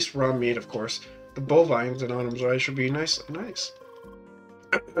nice raw meat, of course. The bovines and autumn's eyes should be nice.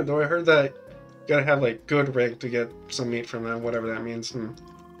 Though I heard that you gotta have, like, good rank to get some meat from them, whatever that means.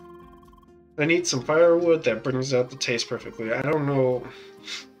 I need some firewood that brings out the taste perfectly. I don't know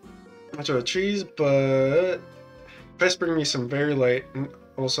much of the trees, but best bring me some very light and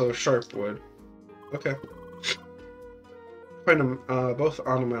also sharp wood. Okay. Find them both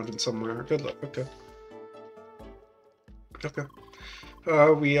on the mountain somewhere. Good luck. Okay. Okay.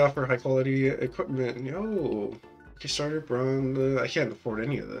 We offer high quality equipment. Yo, Kickstarter, Braun. I can't afford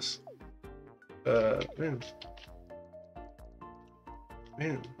any of this. Man.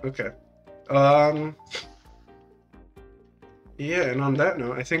 Okay. Yeah, and on that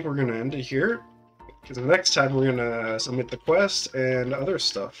note, I think we're gonna end it here. Because next time we're gonna submit the quest and other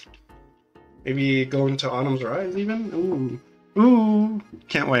stuff. Maybe go into Autumn's Rise even? Ooh.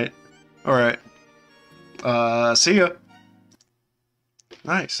 Can't wait. Alright. See ya.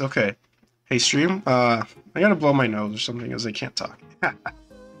 Nice, okay. Hey, stream, I gotta blow my nose or something because I can't talk.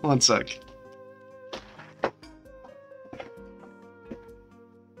 1 sec.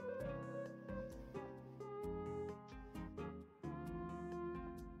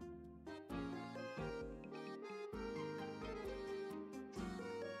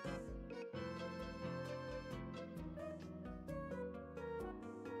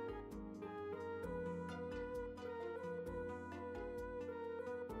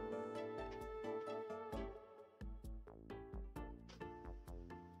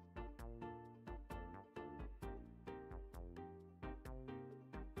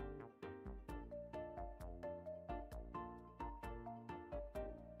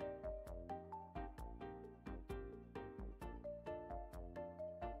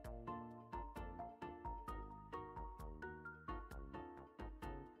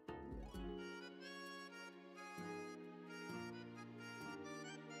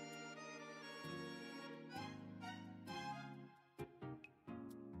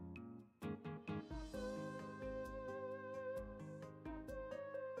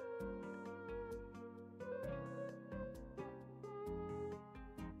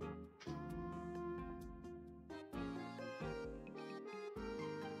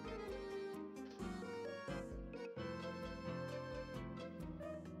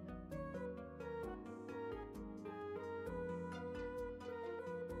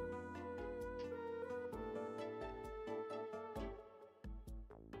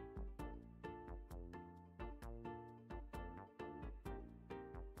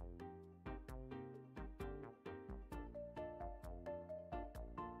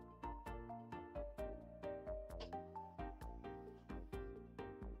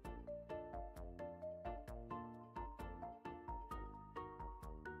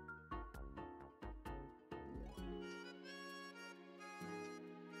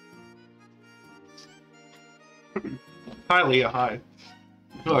 Hi, Leah. Hi.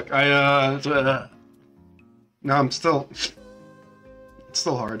 Look, no, I'm still. It's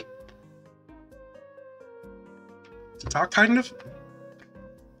still hard to talk, kind of.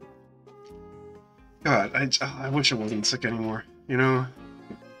 God, I wish I wasn't sick anymore. You know.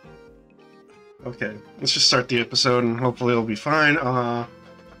 Okay, let's just start the episode, and hopefully it'll be fine.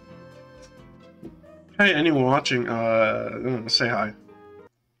 Hey, anyone watching? Say hi.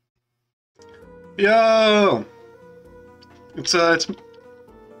 Yo. It's.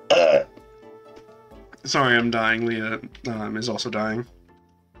 Sorry, I'm dying. Leah is also dying.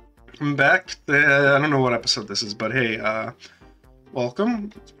 I'm back. I don't know what episode this is, but hey,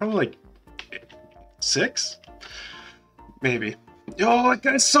 welcome. It's probably like 6? Maybe. Yo, that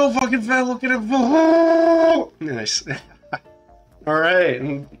guy's so fucking fat. Look at him. Oh! Nice.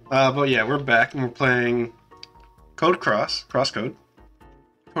 Alright. But yeah, we're back and we're playing Crosscode.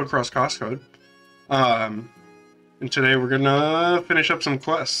 Crosscode. And today we're gonna finish up some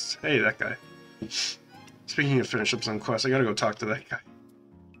quests. Hey, that guy. Speaking of finish up some quests, I gotta go talk to that guy.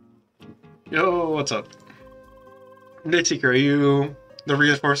 Yo, what's up? Dayseeker, are you the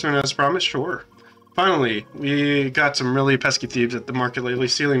reinforcement as promised? Sure. Finally, we got some really pesky thieves at the market lately,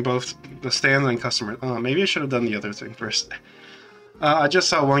 stealing both the stands and customers. Maybe I should have done the other thing first. I just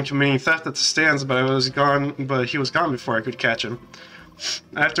saw one committing theft at the stands, but he was gone before I could catch him.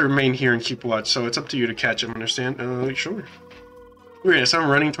 I have to remain here and keep watch, so it's up to you to catch him, understand? Sure. Yes, I'm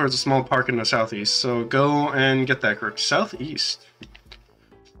running towards a small park in the southeast, so go and get that correct. Southeast?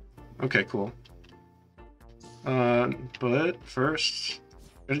 Okay, cool. But first,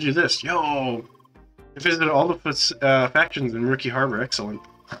 gotta do this. Yo! I visited all the factions in Rookie Harbor. Excellent.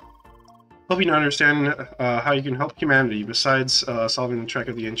 Hope you understand how you can help humanity besides solving the trek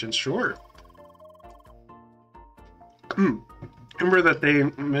of the ancients. Sure. Remember that they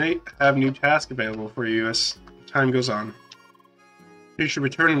may have new tasks available for you as time goes on. You should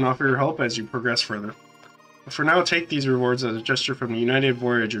return and offer your help as you progress further. But for now, take these rewards as a gesture from the United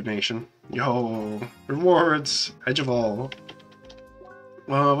Voyager Nation. Yo! Rewards! Edge of all.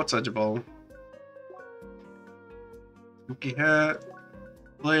 Well, what's Edge of all? Spooky hat.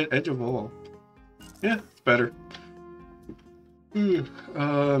 Light Edge of all. Yeah, it's better.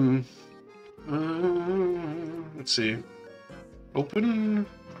 Let's see. Open.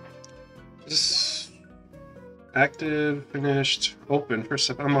 This active, finished, open. First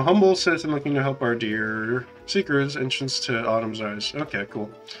step. I'm a humble citizen looking to help our dear seekers. Entrance to Autumn's Eyes. Okay,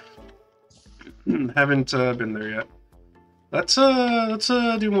 cool. Haven't been there yet. Let's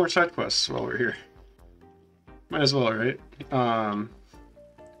do more side quests while we're here. Might as well, right?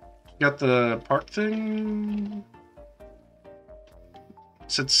 Got the park thing.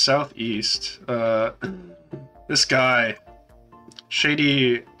 It said southeast. This guy,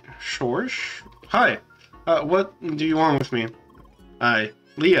 Shady Shorsh. Hi. What do you want with me? Hi,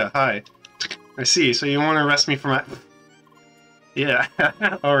 Leah. Hi. I see. So you want to arrest me for my? Yeah.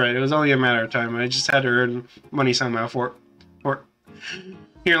 All right. It was only a matter of time. I just had to earn money somehow for.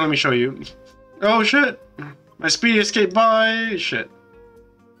 Here, let me show you. Oh shit! My speedy escape by shit.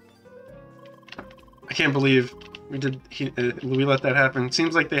 I can't believe we let that happen.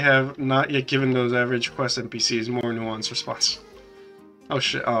 Seems like they have not yet given those average quest NPCs more nuanced response. Oh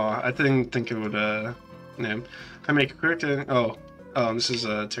shit! Oh, I didn't think it would name. I make a correct. This is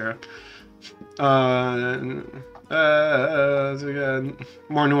Terra.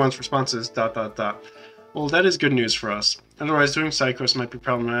 More nuanced responses. ... Well, that is good news for us. Otherwise, doing side quests might be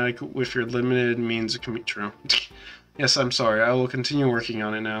problematic with your limited means of commute. True. Yes, I'm sorry. I will continue working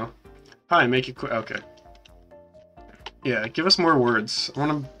on it now. Hi, make it quick. Okay. Yeah, give us more words. I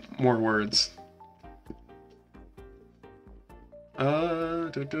want more words.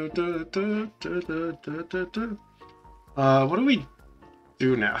 What do we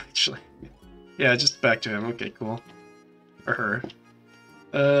do now, actually? Yeah, just back to him. Okay, cool. Or her.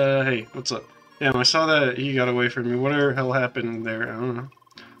 Hey, what's up? Damn, I saw that he got away from me. Whatever hell happened there, I don't know.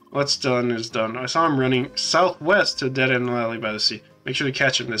 What's done is done. I saw him running southwest to a dead-end alley by the sea. Make sure to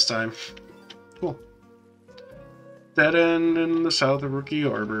catch him this time. Cool. Dead end in the south of Rookie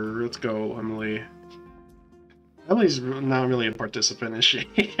Harbor. Let's go, Emilie. Emily's not really a participant, is she?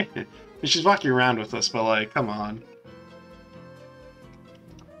 She's walking around with us, but like, come on.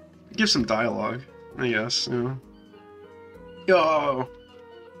 Give some dialogue, I guess, you know. Yo!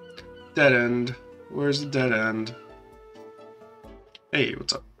 Dead end. Where's the dead end? Hey,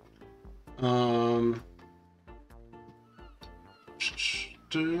 what's up?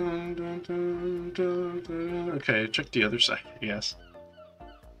 Okay, check the other side, I guess.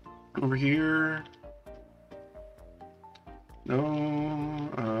 Over here. No.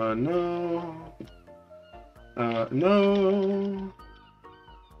 No. No.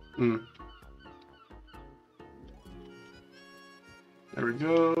 There we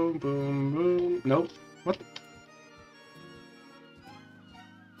go. Boom, boom. Nope. What?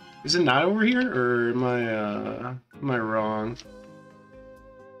 Is it not over here, or am I wrong?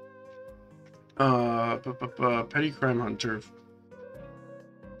 Petty crime hunter.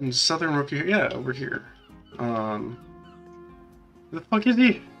 Southern rookie. Yeah, over here. Where the fuck is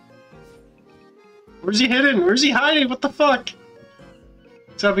he? Where's he hidden? Where's he hiding? What the fuck?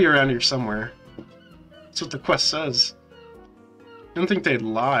 He's gotta be around here somewhere. That's what the quest says. I don't think they'd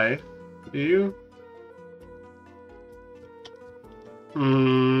lie. Do you?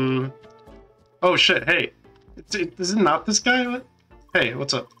 Oh shit, hey. Is it not this guy? What? Hey,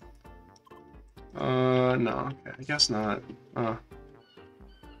 what's up? No, okay, I guess not.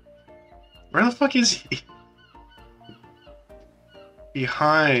 Where the fuck is he?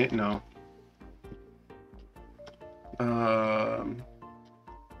 Behind, no.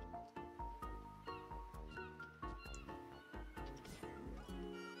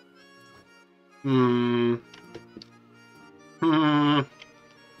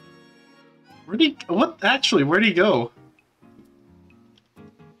 Where'd he, what, actually, where'd he go?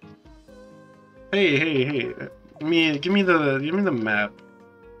 Hey, give me the map.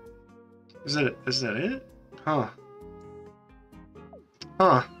 Is that it? Huh.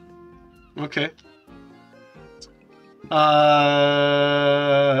 Okay.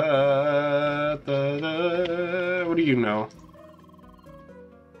 What do you know?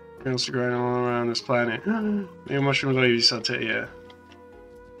 Girls are growing all around this planet. Maybe mushrooms will use saute, yeah.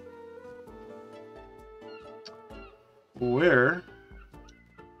 Where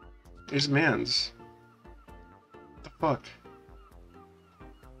is Mans? What the fuck?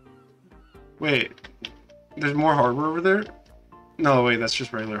 Wait, there's more harbor over there? No, wait, that's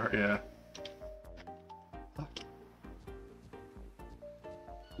just regular, yeah.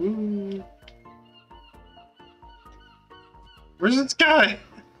 Ooh. Where's this guy?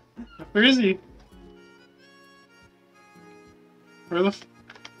 Where is he? Where'd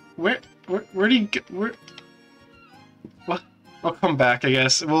he go? What? I'll come back, I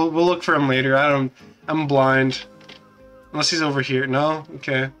guess. We'll look for him later. I'm blind. Unless he's over here. No?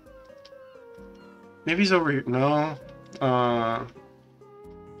 Okay. Maybe he's over here. No.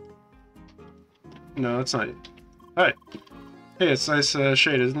 No, it's not. Hi. Hey, it's nice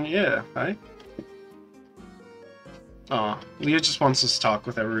shade, isn't it? Yeah. Hi. Aw, Leah just wants us to talk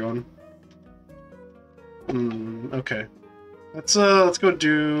with everyone. Okay. Let's go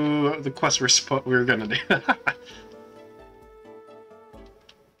do the quest we're gonna do. I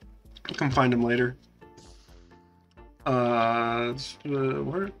can find him later.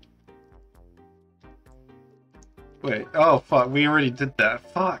 Where? Wait, oh fuck, we already did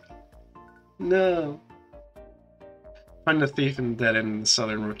that. Fuck. No. Find the thief in the dead end in the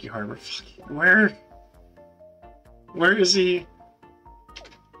southern rookie harbor. Fuck. Where? Where is he?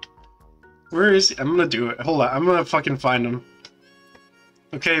 Where is he? I'm gonna do it. Hold on, I'm gonna fucking find him.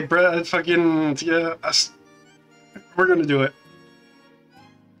 Okay, Brett, fucking, yeah, we're gonna do it.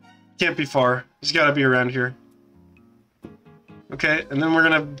 Can't be far. He's gotta be around here. Okay, and then we're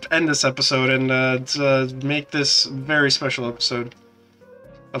gonna end this episode and make this very special episode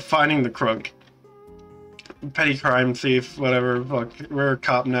of finding the crunk. Petty crime thief, whatever, fuck, we're a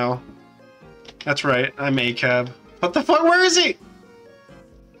cop now. That's right, I'm ACAB. What the fuck, where is he?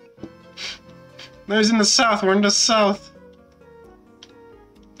 No, he's in the south, we're in the south.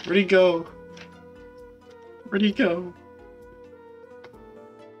 Where'd he go? Where'd he go?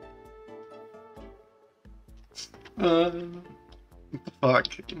 Fuck.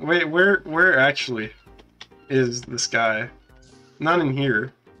 Wait, where actually is this guy? Not in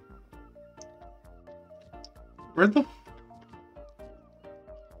here. Where the...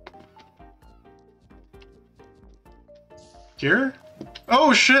 Here?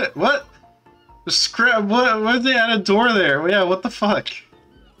 Oh shit, what? The scrap, what they add a door there? Yeah, what the fuck?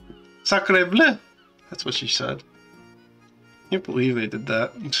 Sacre bleu. That's what she said. Can't believe they did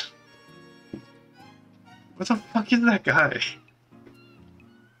that. What the fuck is that guy?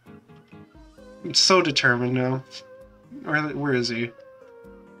 I'm so determined now. Where is he?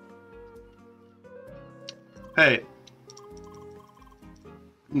 Hey.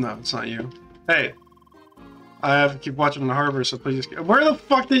 No, it's not you. Hey. I have to keep watching the harbor, so please. Where the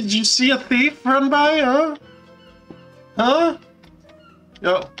fuck did you see a thief run by, huh? Huh?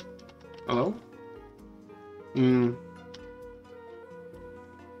 Yo. Hello?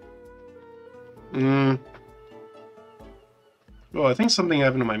 Oh, I think something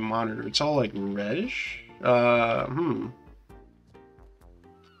happened to my monitor. It's all like reddish. Oh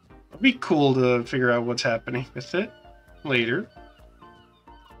It'd be cool to figure out what's happening with it later.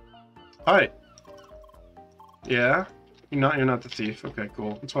 Hi. Yeah? You're not the thief. Okay,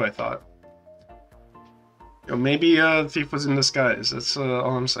 cool. That's what I thought. Yo, maybe the thief was in disguise. That's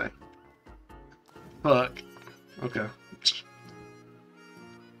all I'm saying. Fuck. Okay.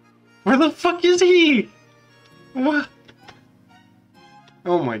 Where the fuck is he? What?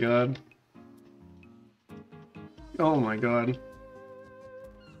 Oh my god. Oh my god.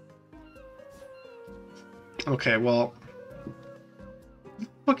 Okay, well... What the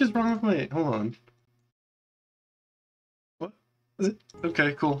fuck is wrong with my... Hold on. What? Is it?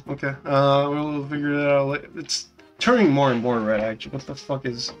 Okay, cool. Okay. We'll figure it out later. It's turning more and more red, actually. What the fuck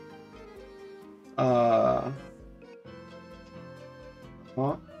is... Huh?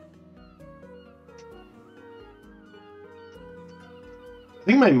 I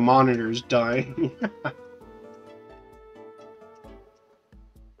think my monitor's dying.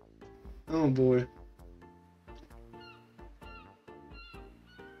 Oh boy.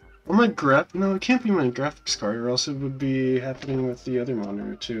 Or my no, it can't be my graphics card, or else it would be happening with the other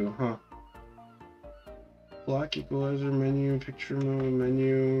monitor too, huh? Block equalizer menu, picture mode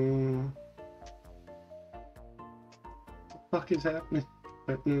menu. What the fuck is happening?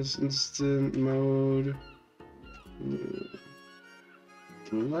 Fitness instant mode.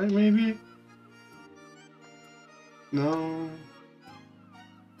 Blue light maybe? No.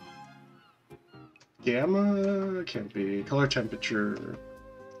 Gamma? Can't be. Color temperature.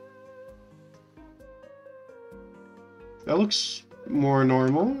 That looks more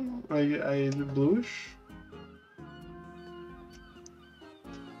normal. Bluish.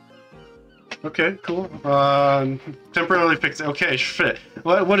 Okay, cool. Temporarily fixed. Okay, shit.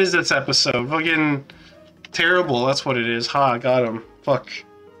 What is this episode? Fucking terrible. That's what it is. Ha, got him. Fuck.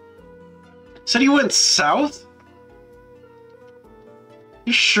 Said he went south?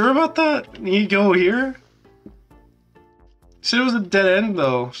 You sure about that? You go here? Said it was a dead end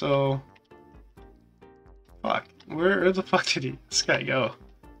though, so... Fuck. Where the fuck did this guy go?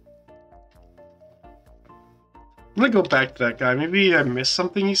 I'm gonna go back to that guy. Maybe I missed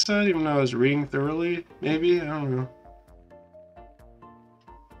something he said, even though I was reading thoroughly. Maybe? I don't know.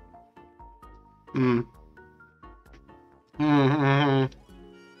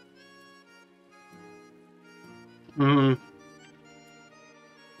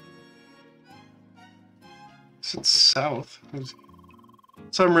 It's south.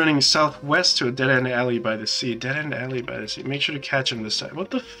 So I'm running southwest to a dead-end alley by the sea. Dead-end alley by the sea. Make sure to catch him this time.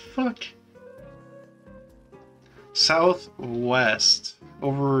 What the fuck? Southwest.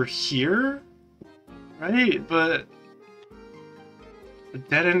 Over here? Right, but... a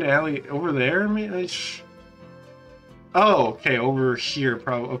dead-end alley over there? Oh, okay, over here,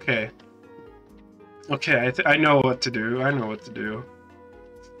 probably. Okay. Okay, I know what to do. I know what to do.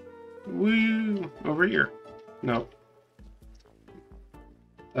 Woo! Over here. No.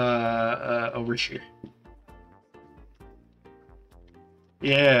 Over here.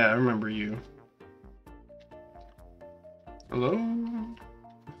 Yeah, I remember you. Hello?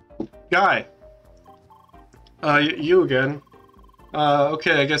 Guy! You again.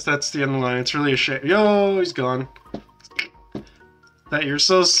 Okay, I guess that's the end of the line. It's really a shame. Yo, he's gone. That you're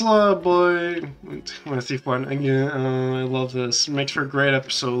so slow, boy. When a thief one again. I love this. Makes for a great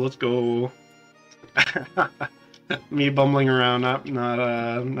episode. Let's go. Me bumbling around, not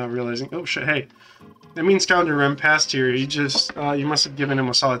realizing. Oh shit! Hey, that mean scoundrel ran past here. You just, you must have given him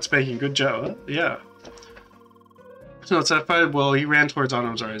a solid spanking. Good job. Yeah. So it's that fight. Well, he ran towards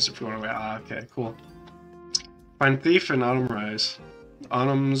Autumn's Rise. If you want to. Okay, cool. Find thief and Autumn Rise.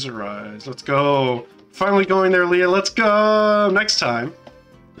 Autumn's Rise. Let's go. Finally going there, Leah. Let's go next time.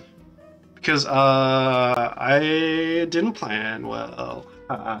 Because I didn't plan well.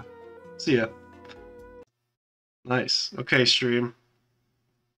 See ya. Nice. Okay, stream.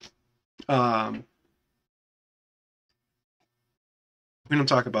 We don't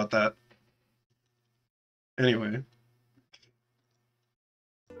talk about that. Anyway.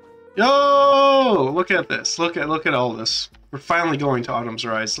 Yo! Look at this. Look at all this. We're finally going to Autumn's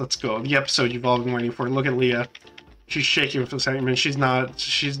Rise. Let's go. The episode you've all been waiting for. Look at Leah. She's shaking with excitement. She's not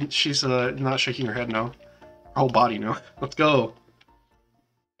shaking her head no. Her whole body no. Let's go.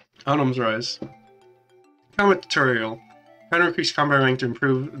 Autumn's Rise. Combat tutorial. How to increase combat rank to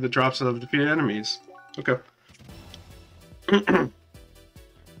improve the drops of defeated enemies. Okay.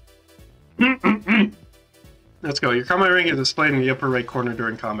 Let's go. Your combat rank is displayed in the upper right corner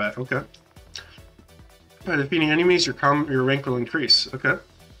during combat. Okay. By defeating enemies, your rank will increase. Okay.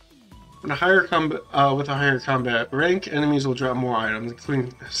 With a higher combat rank, enemies will drop more items,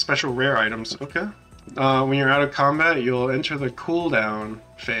 including special rare items. Okay. When you're out of combat, you'll enter the cooldown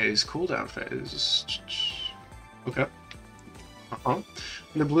phase. Cooldown phase. Okay. Uh-huh.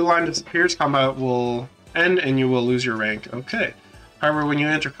 When the blue line disappears, combat will end and you will lose your rank. Okay. However, when you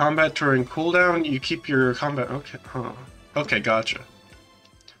enter combat during cooldown, you keep your combat... Okay, huh. Okay, gotcha.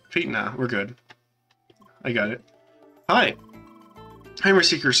 Feet, nah, we're good. I got it. Hi! Heimer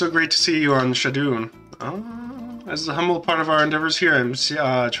Seeker, so great to see you on Shadoon. As a humble part of our endeavors here, I'm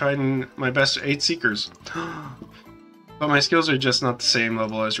trying my best to aid Seekers. But my skills are just not the same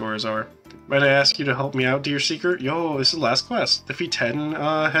level as yours are. Might I ask you to help me out, dear Seeker? Yo, this is the last quest. Defeat 10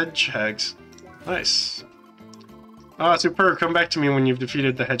 hedgehogs. Nice. Superb. Come back to me when you've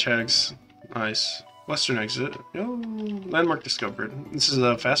defeated the hedgehogs. Nice. Western exit. Yo, landmark discovered. This is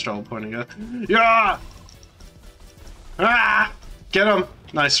a fast travel point, I guess. Yeah! Ah! Get him!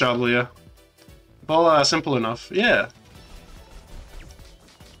 Nice job, Leah. Well, simple enough. Yeah.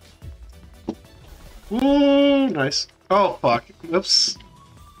 Ooh, nice. Oh, fuck. Oops.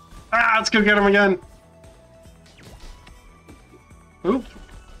 Ah, let's go get him again. Oop.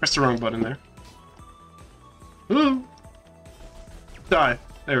 Pressed the wrong button there. Ooh. Die.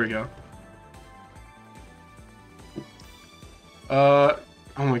 There we go. Oh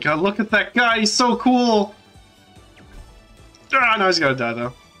my god, look at that guy. He's so cool. Ah, no, he's gotta die,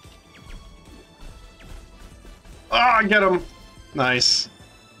 though. Ah, get him. Nice.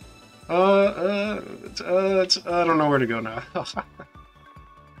 I don't know where to go now.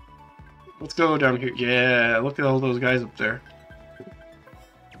 Let's go down here. Yeah, look at all those guys up there.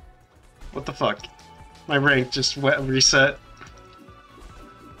 What the fuck? My rank just reset.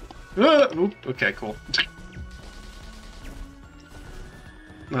 Oop, okay, cool.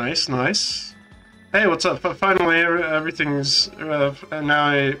 Nice, nice. Hey, what's up? Finally, everything's... now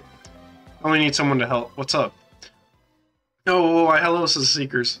I only need someone to help. What's up? Oh, hello, this is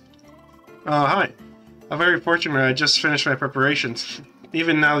Seekers. Hi. I'm very fortunate. I just finished my preparations.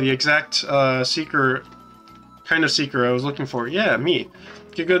 Even now, the exact kind of seeker I was looking for. Yeah, me.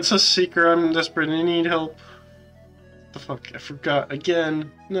 Get good, Seeker. I'm desperate and I need help. What the fuck? I forgot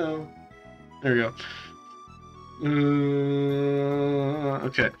again. No. There we go.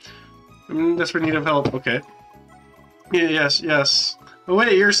 Okay. I'm in desperate need of help. Okay. Yeah, yes. Oh,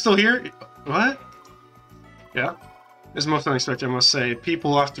 wait, you're still here? What? Yeah. It's most unexpected, I must say.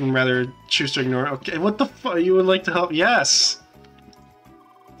 People often rather choose to ignore. Okay, what the fuck? You would like to help? Yes!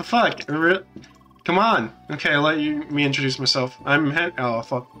 The fuck? Come on! Okay, I'll let me introduce myself. I'm oh,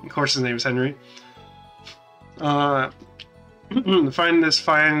 fuck. Of course his name is Henry. Find this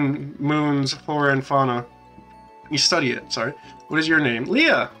fine moon's flora and fauna. You study it, sorry. What is your name?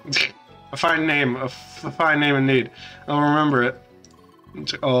 Leah! A fine name indeed. I'll remember it.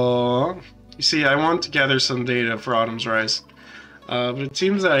 Oh. You see, I want to gather some data for Autumn's Rise, but it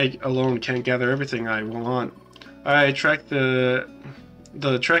seems that I alone can't gather everything I want. I track the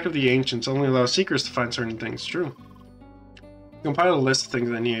track of the ancients only allows seekers to find certain things. True. Compile a list of things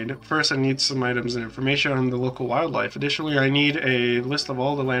I need. First, I need some items and information on the local wildlife. Additionally, I need a list of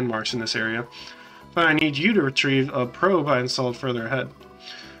all the landmarks in this area. But I need you to retrieve a probe I installed further ahead.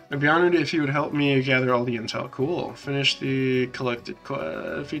 I'd be honored if you would help me gather all the intel. Cool. Finish the collected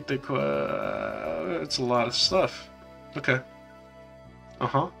defeat the it's a lot of stuff. Okay.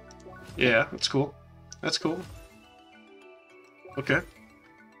 Uh-huh. Yeah, that's cool. That's cool. Okay.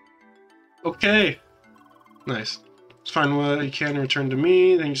 Okay. Nice. Let's find what you can return to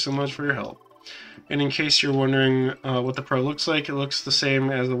me. Thank you so much for your help. And in case you're wondering what the pro looks like, it looks the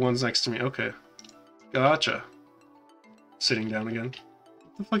same as the ones next to me. Okay. Gotcha. Sitting down again.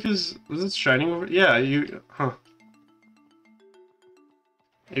 What the fuck was it shining over? Yeah, huh.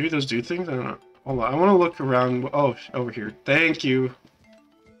 Maybe those do things? I don't know. Hold on, I want to look around. Oh, over here. Thank you.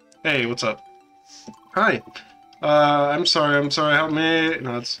 Hey, what's up? Hi. I'm sorry, help me.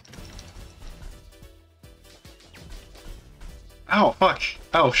 No, it's... Ow, fuck.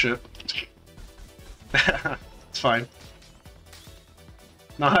 Oh, shit. It's fine.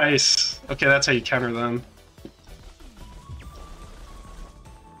 Nice. Okay, that's how you counter them.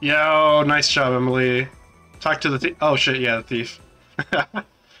 Yo, nice job, Emily. Talk to the thief. Oh shit, yeah, the thief.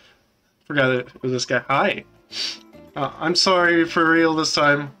 Forgot it was this guy. Hi. I'm sorry for real this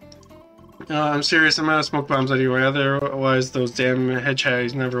time. I'm serious. I'm out of smoke bombs anyway. Otherwise, those damn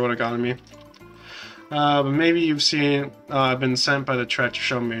hedgehogs never would have gotten me. But maybe you've seen I've been sent by the track to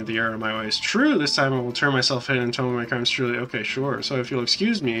show me the error of my ways. True. This time I will turn myself in and tell me my crimes truly. Okay, sure. So if you'll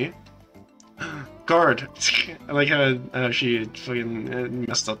excuse me. Guard. I like how she fucking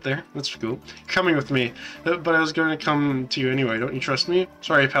messed up there. That's cool. Coming with me. But I was going to come to you anyway. Don't you trust me?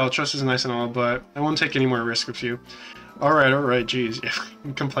 Sorry, pal. Trust is nice and all, but I won't take any more risk with you. Alright, jeez.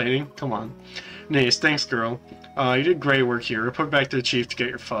 I'm complaining. Come on. Nice, thanks, girl. You did great work here. Report back to the chief to get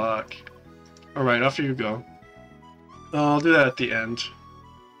your fuck. Alright, off you go. I'll do that at the end.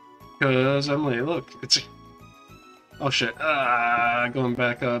 Because, Emily, look, it's... Oh shit. Going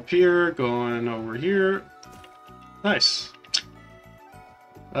back up here, going over here. Nice.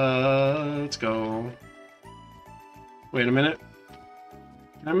 Let's go. Wait a minute.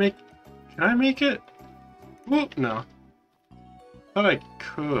 Can I make it? Whoop, no. Thought I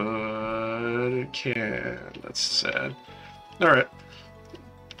can't. That's sad. Alright.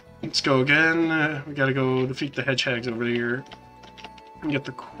 Let's go again. We gotta go defeat the hedgehogs over here. And get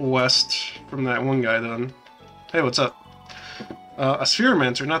the quest from that one guy done. Hey, what's up? A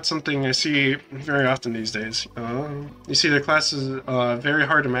spheromancer, not something I see very often these days. You see, the class is very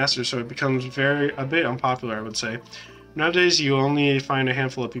hard to master, so it becomes a bit unpopular, I would say. Nowadays, you only find a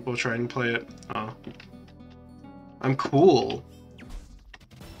handful of people trying to play it. I'm cool.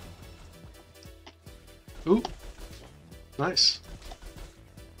 Ooh. Nice.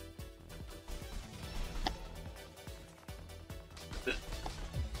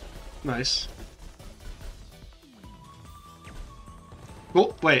 Nice.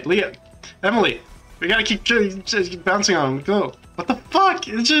 Oh, wait, Leah. Emily! We gotta keep bouncing on them. Go. What the fuck?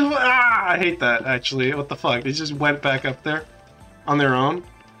 It's just... I hate that, actually. What the fuck? They just went back up there on their own.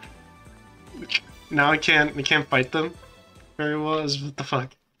 Now I can't fight them very well. What the fuck?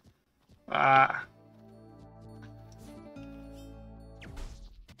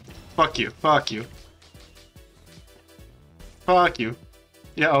 Fuck you. Fuck you. Fuck you.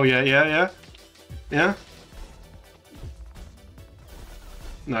 Yeah, oh yeah, yeah, yeah. Yeah?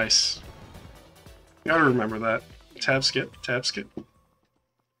 Nice. Gotta remember that. Tab skip, tab skip.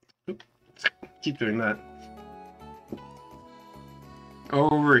 Oop. Keep doing that.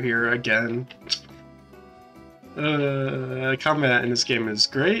 Over here again. Combat in this game is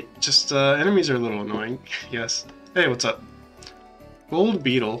great, just enemies are a little annoying. Yes. Hey, what's up? Gold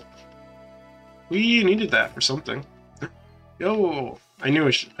beetle. We needed that for something. Yo! I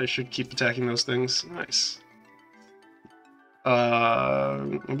knew I should keep attacking those things. Nice.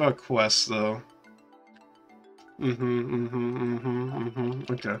 What about quests, though?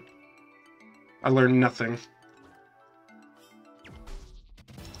 Okay. I learned nothing.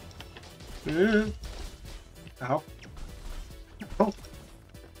 Ow. Oh.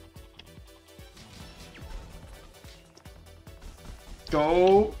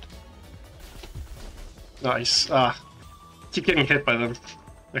 Go! Nice. Keep getting hit by them.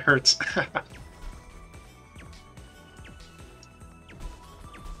 It hurts.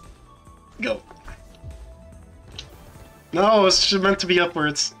 Go. No, it's meant to be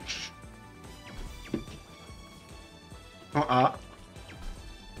upwards.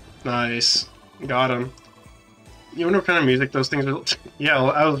 Nice. Got him. You wonder what kind of music those things are... Yeah,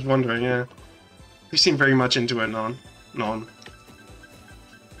 I was wondering, yeah. You seem very much into it, Non.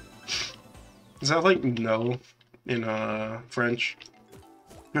 Is that like no in French?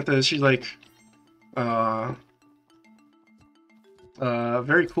 Not that she's like very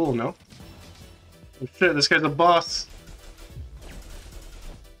cool, no? Oh, shit, this guy's a boss.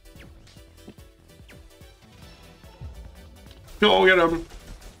 Go get him.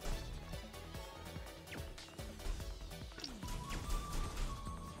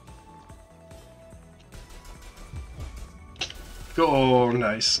 Oh,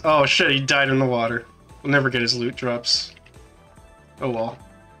 nice. Oh shit, he died in the water. We'll never get his loot drops. Oh well.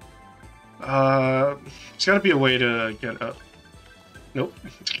 There's gotta be a way to get up. Nope.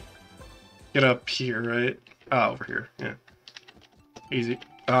 Get up here, right? Over here, yeah. Easy.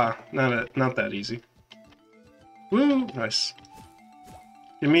 Not that easy. Woo! Nice.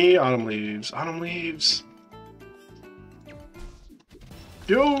 Give me autumn leaves. Autumn leaves!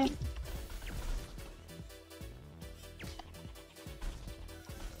 Yo!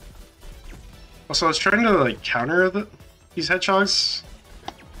 Also, I was trying to, like, counter these hedgehogs.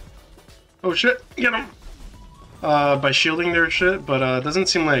 Oh shit, get them! By shielding their shit, but it doesn't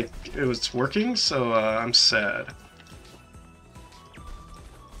seem like it was working, so I'm sad.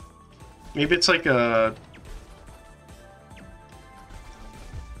 Maybe it's like a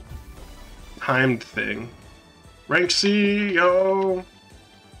timed thing. Rank C, yo!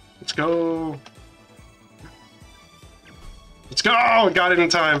 Let's go! Let's go! Got it in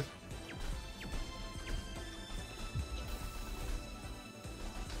time!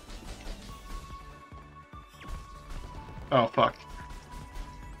 Oh, fuck.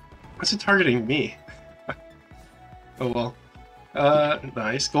 What's it targeting me? Oh well.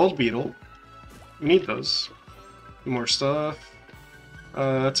 Nice. Gold beetle. We need those. More stuff.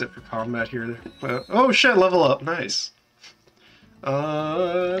 That's it for combat here. Oh shit, level up. Nice.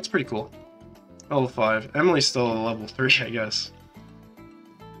 That's pretty cool. Level 5. Emily's still a level 3, I guess.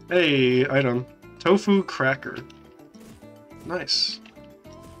 Hey, item. Tofu cracker. Nice.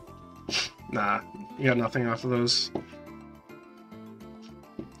 Nah, you got nothing off of those.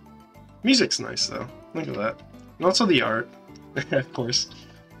 Music's nice, though. Look at that. And also the art. Of course.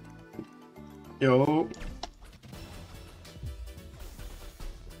 Yo.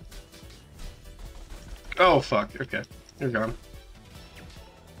 Oh, fuck. Okay. You're gone.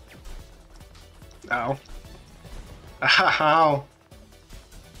 Ow. Ow.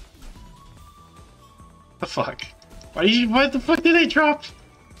 The fuck? Why the fuck did they drop?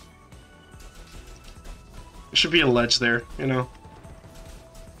 There should be a ledge there, you know?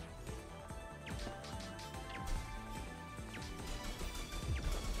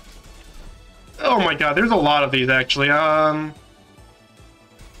 Oh my god, there's a lot of these actually. I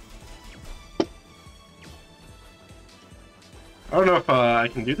don't know if I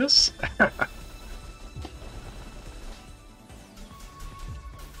can do this.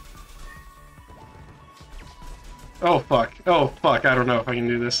 Oh fuck. Oh fuck, I don't know if I can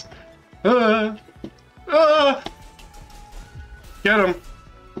do this. Get him.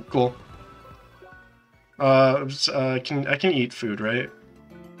 Cool. I can eat food, right?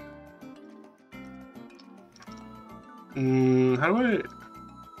 How do I...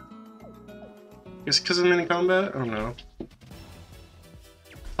 Guess because I'm in combat? I don't know.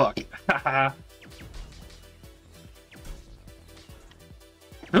 Fuck. Haha.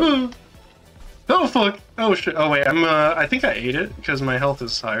 Oh fuck! Oh shit! Oh wait, I think I ate it because my health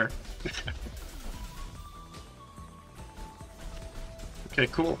is higher. Okay,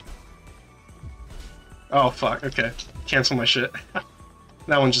 cool. Oh fuck! Okay, cancel my shit.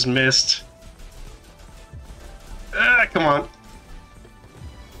 That one just missed. Ah, come on.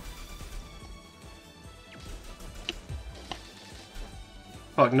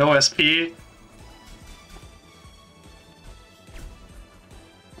 Fuck, no SP.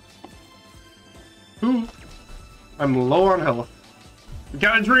 Ooh. I'm low on health.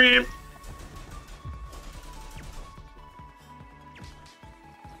 Got a dream!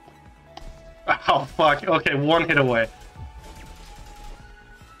 Oh fuck, okay, one hit away.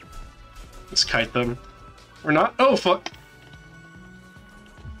 Let's kite them. Or not? Oh fuck!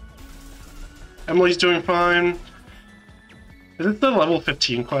 Emily's doing fine. Is it the level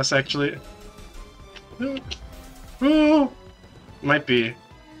 15 quest actually? Ooh. Might be.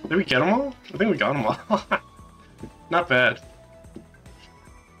 Did we get them all? I think we got them all. Not bad.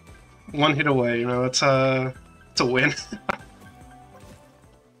 One hit away, you know, it's a win.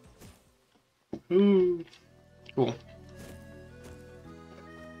 Ooh. Cool.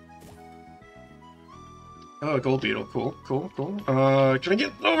 Oh, gold beetle. Cool, cool, cool. Can I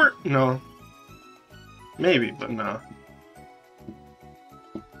get over? No. Maybe, but no.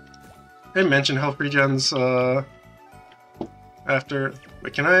 I mentioned health regens, after...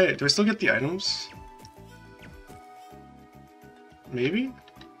 Wait, do I still get the items? Maybe?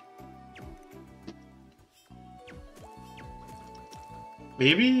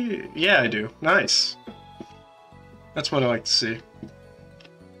 Maybe? Yeah, I do. Nice. That's what I like to see.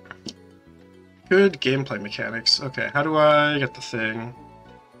 Good gameplay mechanics. Okay, how do I get the thing?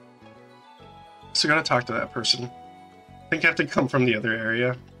 So I gotta talk to that person. I think I have to come from the other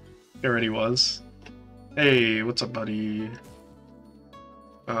area. It already was. Hey, what's up, buddy?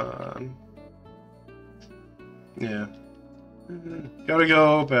 Yeah. Gotta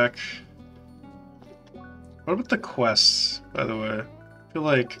go back. What about the quests, by the way? I feel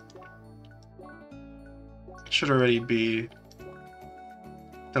like it should already be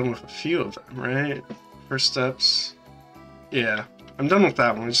done with a few of them, right? First steps. Yeah, I'm done with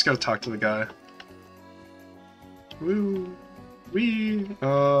that one. We just gotta talk to the guy. Woo! Wee!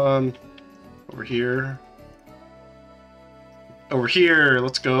 Over here. Over here!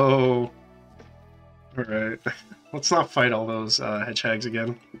 Let's go! Alright. Let's not fight all those hedgehogs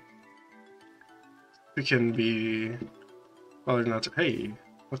again. We can be... Well, they're not... Hey!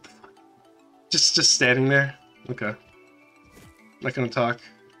 What the fuck? Just standing there? Okay. Not gonna talk.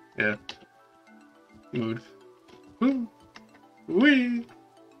 Yeah. Mood. Woo! Wee!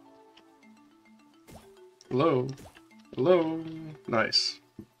 Hello. Hello. Nice.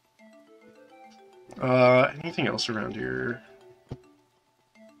 Anything else around here?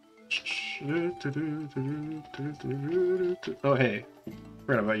 Oh, hey.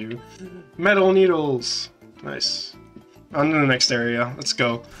 Forgot about you. Metal needles! Nice. On to the next area. Let's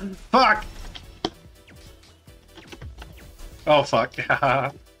go. Fuck! Oh, fuck.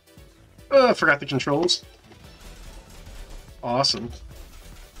 I forgot the controls. Awesome.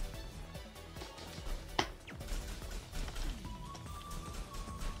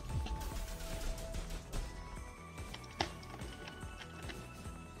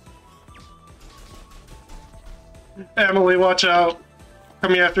 Emilie, watch out!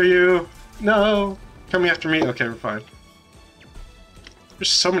 Coming after you! No! Coming after me? Okay, we're fine. There's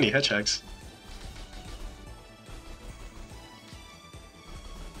so many hedgehogs.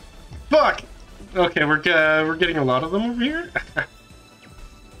 Fuck! Okay, we're getting a lot of them over here.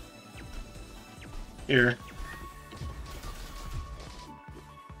 Here.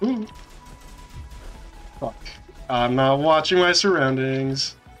 Ooh. Fuck. I'm not watching my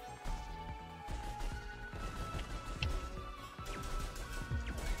surroundings.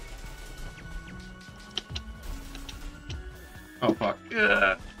 Oh fuck.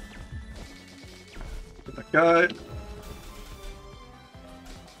 Yeah. Get that guy.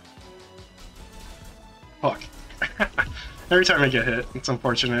 Fuck. Every time I get hit, it's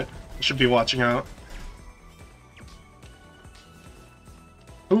unfortunate. I should be watching out.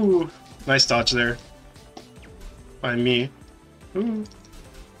 Ooh, nice dodge there. By me. Ooh.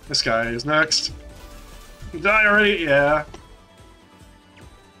 This guy is next. Die already? Yeah.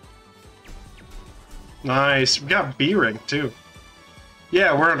 Nice. We got B rank too.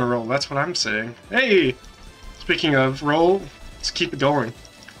 Yeah, we're on a roll. That's what I'm saying. Hey! Speaking of roll, let's keep it going.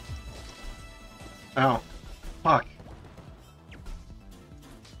 Ow. Fuck.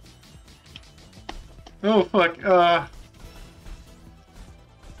 Oh, fuck.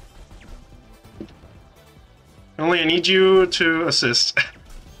 Only I need you to assist.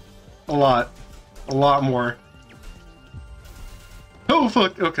 A lot. A lot more. Oh,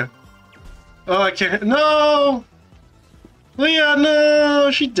 fuck. Okay. Oh, I can't. No! Leah, no!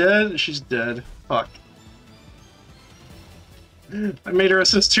 She's dead. She's dead. Fuck. I made her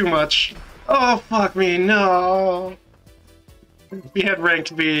assist too much. Oh, fuck me. No! We had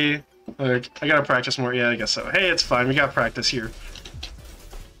ranked B. Like, I gotta practice more. Yeah, I guess so. Hey, it's fine. We got practice here.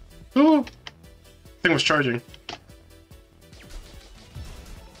 Ooh! Thing was charging.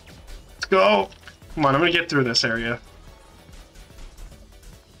 Let's go! Come on, I'm gonna get through this area.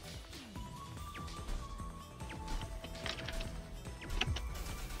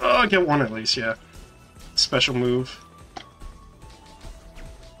 Oh, I get one at least, yeah. Special move.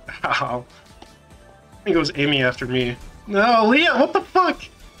 Ow. I think it was Amy after me. No, Leah, what the fuck?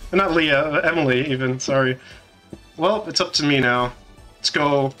 Not Leah, Emilie, even, sorry. Well, it's up to me now. Let's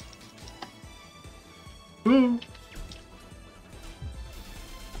go. Woo.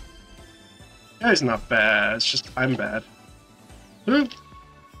 Guy's not bad, it's just I'm bad. Woo.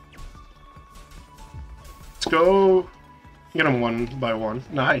 Let's go. Get him one by one.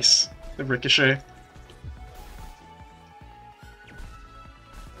 Nice. The ricochet.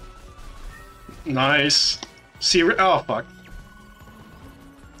 Nice. See, oh fuck.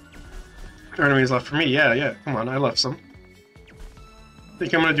 There are enemies left for me. Yeah, yeah. Come on, I left some.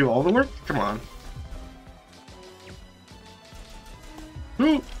 Think I'm gonna do all the work? Come on.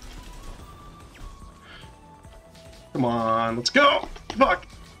 Woo! Come on, let's go! Fuck!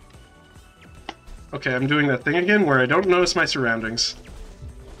 Okay, I'm doing that thing again where I don't notice my surroundings.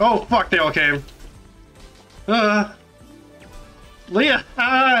 Oh, fuck, they all came. Leah!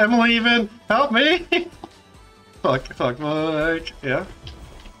 Ah, I'm leaving! Help me! Fuck, fuck, fuck. Yeah.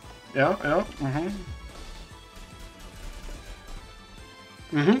 Yeah, yeah,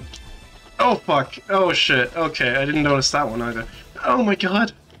 Oh, fuck. Oh, shit. Okay, I didn't notice that one either. Oh my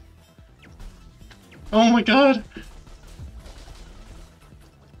god! Oh my god!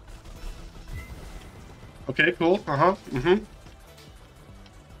 Okay, cool.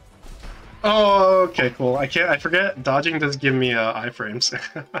 Oh, okay, cool. I forget. Dodging does give me iframes.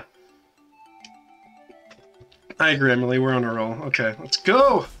 I agree, Emilie. We're on a roll. Okay, let's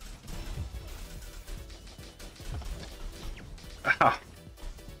go! Ow.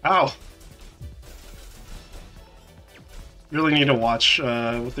 Ow! Really need to watch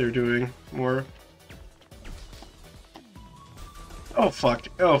what they're doing more. Oh, fuck.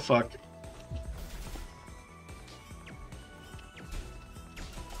 Oh, fuck.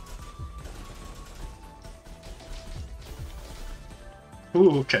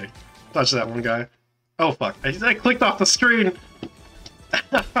 Ooh, okay. Dodge that one guy. Oh, fuck. I clicked off the screen!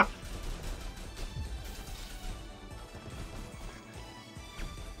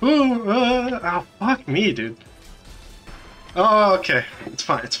 Ooh, oh, fuck me, dude. Oh, okay. It's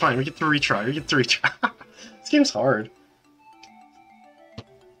fine, it's fine. We get to retry. We get to retry. This game's hard.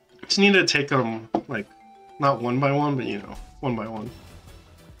 Just need to take them, like, not one by one, but, you know, one by one.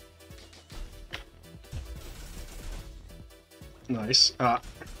 Nice.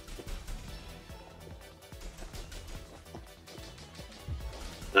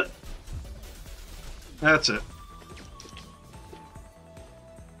 That's it.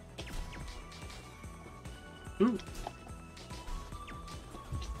 Ooh.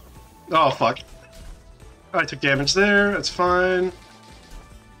 Oh, fuck. I took damage there, that's fine.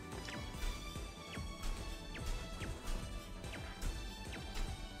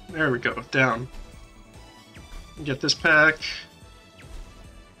 There we go, down. Get this pack.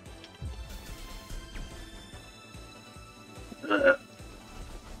 Oh,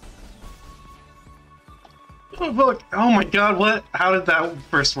 fuck. Oh my god, what? How did that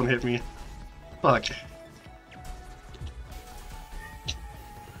first one hit me? Fuck.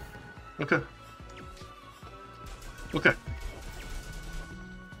 Okay. Okay.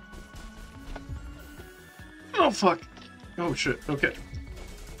 Oh, fuck. Oh, shit. Okay.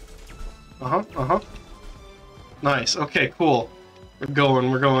 Uh-huh, uh-huh. Nice. Okay, cool. We're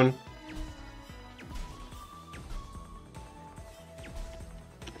going, we're going.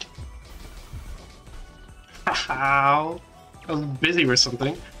 How? I was busy with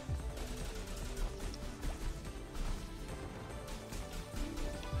something.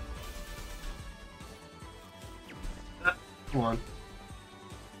 Come on.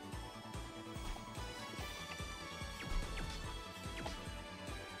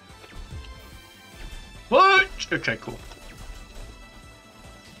 What? Okay, cool.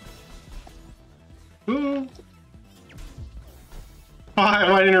 Ooh.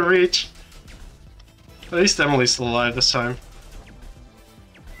 Why didn't it reach? At least Emilie's still alive this time.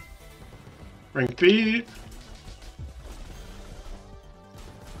 Rank B.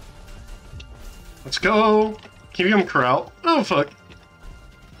 Let's go. Can you become Corral? Oh, fuck.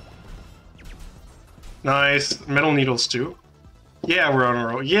 Nice. Metal needles, too. Yeah, we're on a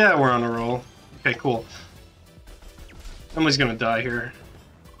roll. Yeah, we're on a roll. Okay, cool. Emily's gonna die here.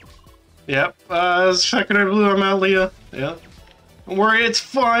 Yep. Second I blew, I'm out, Leah. Yeah. Don't worry, it's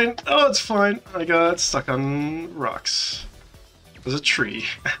fine. Oh, it's fine. I got stuck on rocks. There's a tree.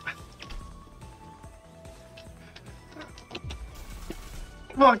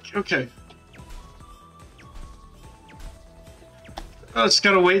 Fuck, okay. I just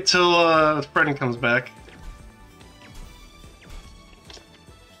gotta wait till Brendan comes back.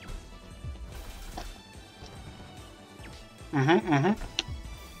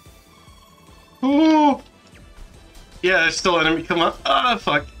 Ooh! Yeah, there's still an enemy come up. Ah,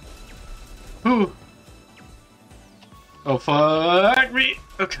 fuck. Ooh. Oh, fuck me.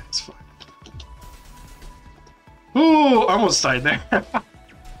 Okay, it's fine. Ooh, almost died there.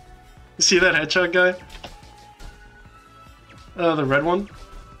 You see that headshot guy? The red one?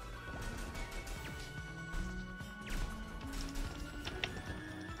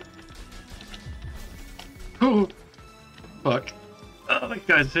 Ooh. Fuck. Oh, that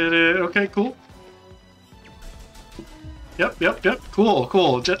guy did it. Okay, cool. Yep.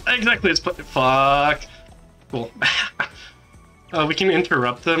 Cool. Just, exactly. It's fuck. Cool. We can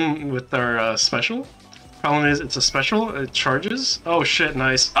interrupt them with our special. Problem is, it's a special. It charges. Oh shit!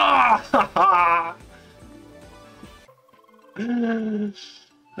 Nice. Ah!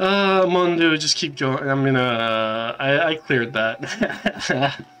 Mondo, just keep going. I'm gonna. I cleared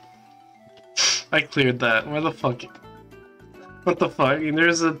that. I cleared that. Where the fuck? What the fuck?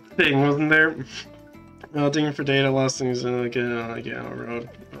 There's a thing, wasn't there? Digging for data, lost things again on the road.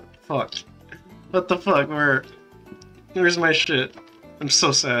 Fuck. What the fuck? Where's my shit? I'm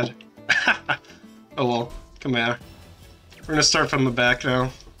so sad. Oh well. Come here. We're gonna start from the back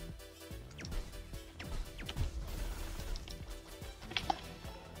now.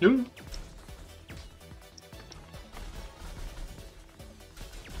 Ooh.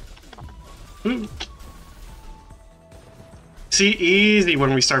 Ooh. See, easy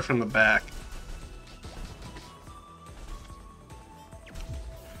when we start from the back.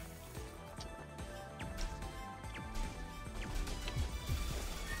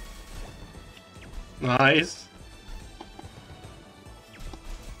 Nice.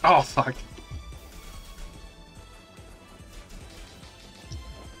 Oh, fuck.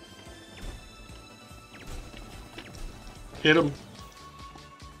 Hit him.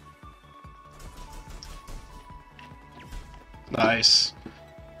 Nice.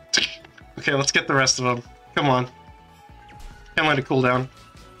 Okay, let's get the rest of them. Come on. Can't let it cool down.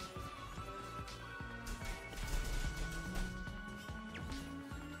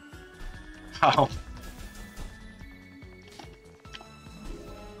 Ow.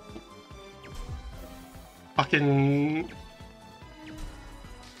 Fucking...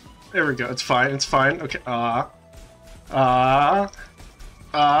 There we go, it's fine, it's fine. Okay,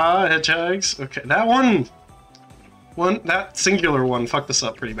 hedgehogs. Okay, that one! That singular one fucked us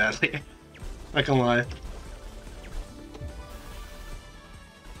up pretty badly. Not gonna lie.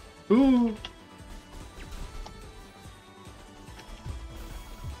 Ooh.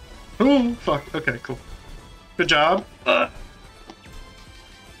 Ooh, fuck. Okay, cool. Good job.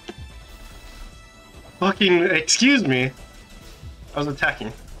 Fuck fucking excuse me. I was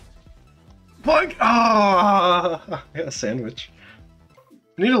attacking. Fuck! Ah! I got a sandwich.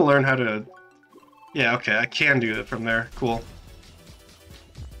 I need to learn how to... Yeah, okay, I can do it from there. Cool.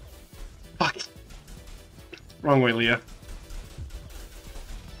 Fuck. Wrong way, Leah.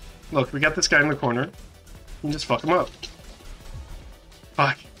 Look, we got this guy in the corner. We can just fuck him up.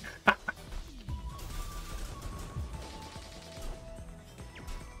 Fuck.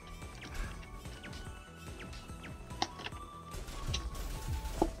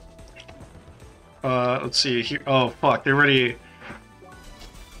 Let's see here. Oh, fuck, they already...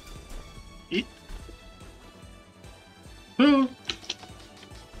 Eat. Ooh.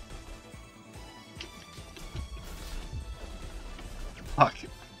 Fuck.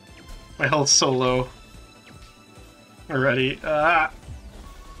 My health's so low. Already. Ah!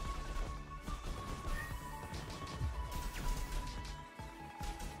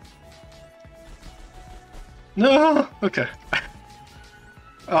 No! Okay.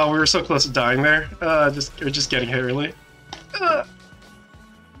 Oh, we were so close to dying there. We're just getting hit early.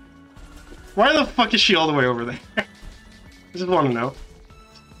 Why the fuck is she all the way over there? I just want to know.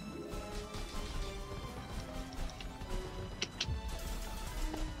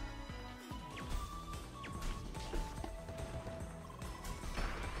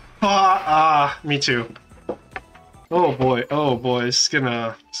 Me too. Oh boy, it's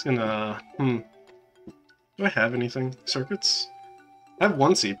gonna, Do I have anything? Circuits? I have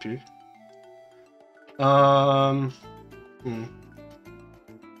one CP.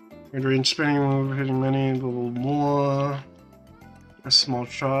 Mid-range spinning move, hitting many, a little more. Small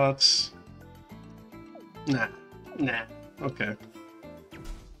shots. Nah. Okay.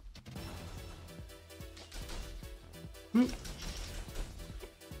 Oop.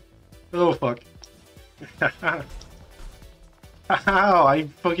 Oh fuck. Ow, I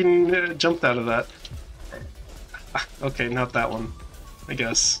fucking jumped out of that. Okay, not that one, I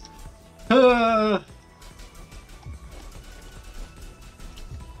guess.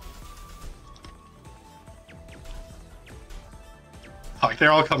 Fuck,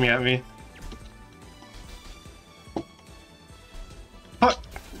 they're all coming at me. Fuck!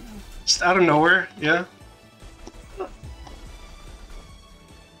 Just out of nowhere, yeah.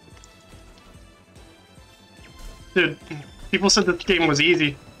 Dude, people said this game was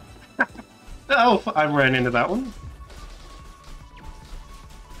easy. Oh, I ran into that one.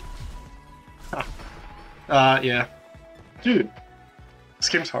 Yeah. Dude, this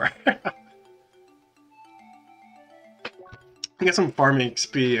game's hard. I get some farming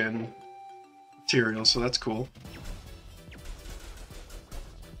XP and materials, so that's cool.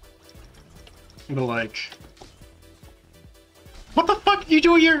 But like... What the fuck are you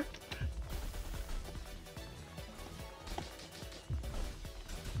doing here?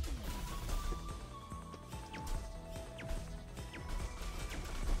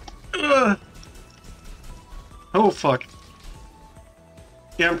 Oh fuck.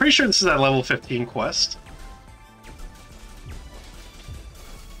 Yeah, I'm pretty sure this is that level 15 quest.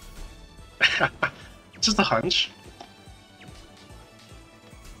 Just a hunch.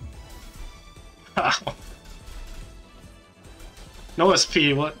 Ow. No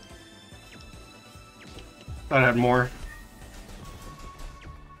SP, what? Thought I had more.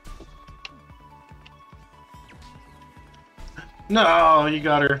 No, you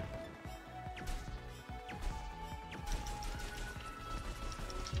got her.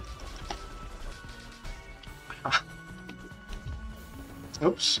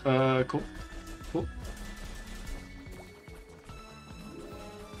 Oops, cool. Cool.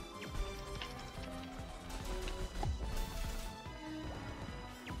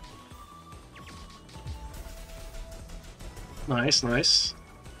 Nice, nice.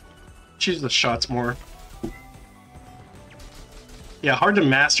 Choose the shots more. Yeah, hard to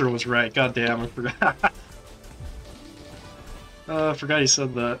master was right. God damn, I forgot. I forgot you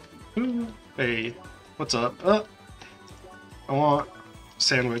said that. Ooh, hey, what's up? I want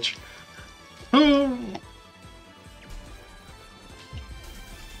sandwich. Ooh.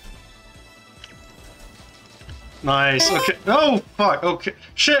 Nice. Okay. Oh fuck. Okay.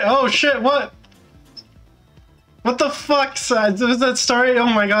 Shit. Oh shit. What? What the fuck? Is that story? Oh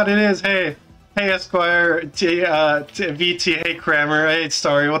my god, it is. Hey. Hey, Esquire. VT. Hey, Kramer. Hey,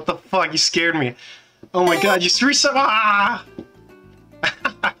 story. What the fuck? You scared me. Oh my god. You reset. Ah!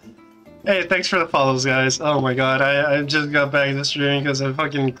 Hey, thanks for the follows, guys. Oh my god, I just got back to the stream because I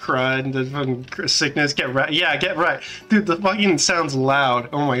fucking cried. The fucking sickness. Get right. Yeah, get right. Dude, the fucking sound's loud.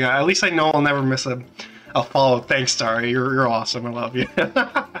 Oh my god. At least I know I'll never miss a follow. Thanks, Starry. You're awesome. I love you.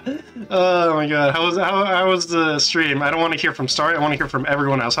 Oh my god. How was the stream? I don't want to hear from Starry. I want to hear from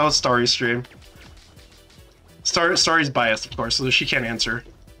everyone else. How was Starry's stream? Starry's biased, of course, so she can't answer.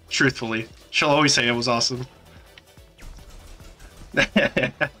 Truthfully. She'll always say it was awesome.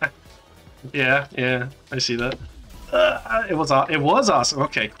 Yeah, I see that. It was awesome.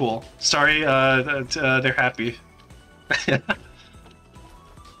 Okay, cool. Starry, they're happy.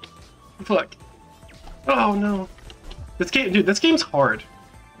 Fuck. Oh no. This game's hard.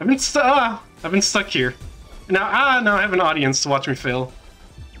 I've been stuck here. Now I have an audience to watch me fail.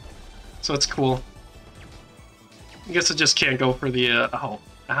 So it's cool. I guess I just can't go for the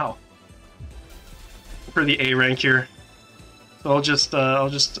ow. For the A rank here. So I'll just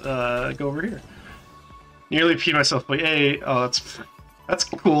go over here. Nearly peed myself, but hey, oh that's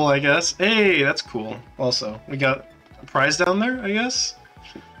cool, I guess. Hey, that's cool. Also, we got a prize down there, I guess.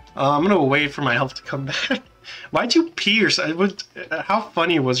 I'm gonna wait for my health to come back. Why'd you pee yourself? How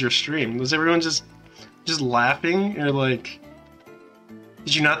funny was your stream? Was everyone just laughing? Or like,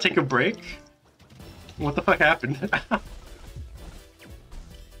 did you not take a break? What the fuck happened?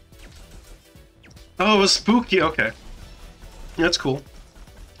 Oh, it was spooky. Okay, that's cool.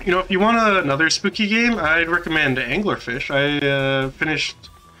 You know, if you want another spooky game, I'd recommend Anglerfish. I finished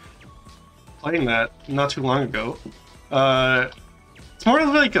playing that not too long ago. It's more of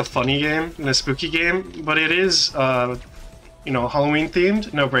like a funny game than a spooky game, but it is, you know, Halloween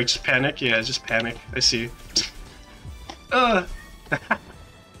themed. No break, just panic. Yeah, just panic. I see.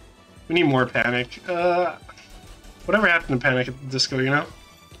 We need more panic. Whatever happened to Panic at the Disco, you know?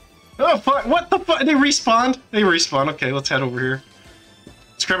 Oh fuck! What the fuck? They respawned. They respawned. Okay, let's head over here.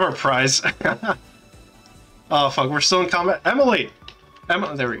 Let's grab our prize. Oh fuck, we're still in combat. Emilie!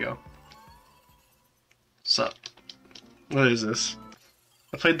 There we go. Sup? What is this?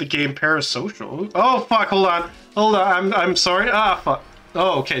 I played the game Parasocial. Oh fuck, hold on. I'm sorry. Ah fuck.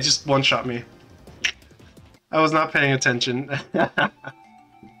 Oh, okay, just one-shot me. I was not paying attention.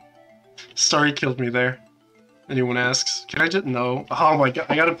 Starry killed me there. Anyone asks. Can I just... No. Oh my god,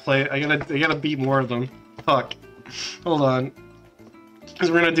 I gotta play... I gotta beat more of them. Fuck. Hold on.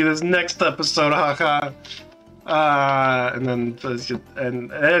 Because we're gonna do this next episode, haha. And then...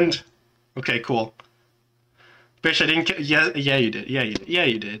 And... Okay, cool. Bitch, I didn't... Yeah, you did. Yeah, you did. Yeah,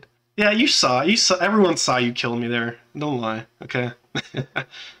 you did. Yeah, you saw. Everyone saw you kill me there. Don't lie, okay?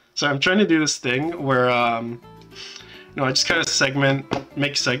 So I'm trying to do this thing where, you know, I just kind of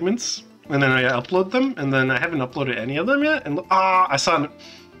make segments, and then I upload them, and then I haven't uploaded any of them yet, and I saw...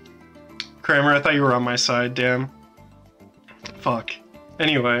 Kramer, I thought you were on my side, damn. Fuck.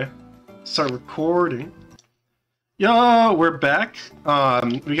 Anyway, start recording. Yo, we're back.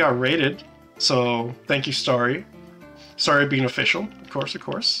 We got raided, so thank you, Starry. Starry being official, of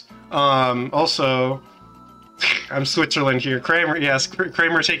course. Also, I'm Switzerland here. Kramer, yes,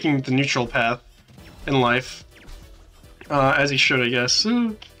 Kramer taking the neutral path in life. As he should, I guess.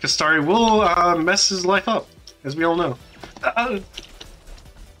 Because Starry will mess his life up, as we all know.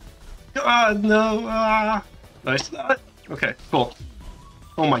 No. Nice. Okay, cool.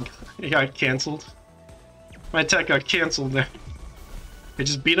 Oh my god, it got cancelled. My attack got cancelled there. I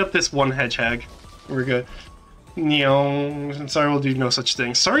just beat up this one hedgehog. We're good. No, Sorry will do no such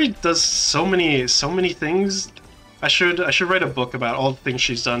thing. Sorry does so many things. I should write a book about all the things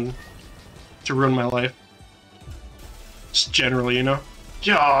she's done to ruin my life. Just generally, you know?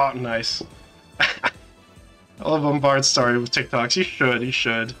 Yeah, nice. I'll bombard Starry with TikToks. You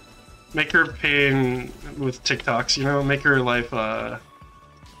should. Make her pain with TikToks, you know? Make her life,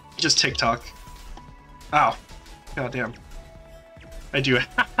 just TikTok. Ow. God damn. I do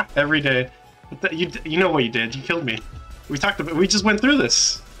every day. You know what you did. You killed me. We just went through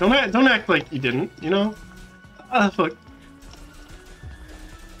this. Don't act like you didn't, you know? Fuck.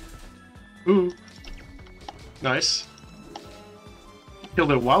 Ooh. Nice.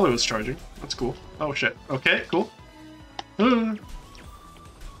 Killed it while it was charging. That's cool. Oh shit. Okay, cool. Shoot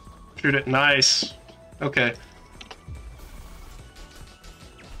it. Nice. Okay.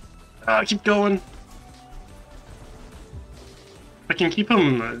 Keep going. I can keep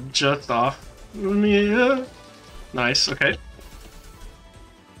him just off. Nice. Okay.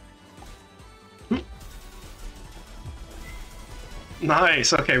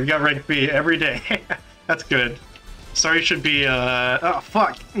 Nice. Okay, we got rank B every day. That's good. Sorry should be, oh,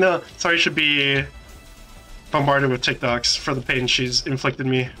 fuck. No, Sorry should be bombarded with TikToks for the pain she's inflicted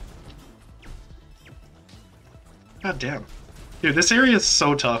me. God damn. Dude, this area is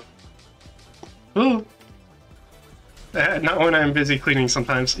so tough. Ooh. Not when I'm busy cleaning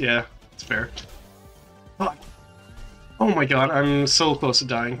sometimes. Yeah, it's fair. Fuck. Oh my god, I'm so close to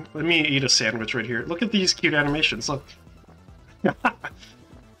dying. Let me eat a sandwich right here. Look at these cute animations, look.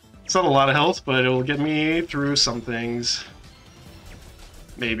 It's not a lot of health, but it'll get me through some things.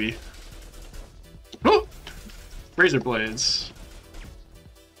 Maybe. Oh! Razor blades.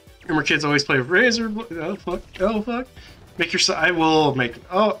 Remember, kids always play razor blades. Oh fuck! Oh fuck! Make your. I will make.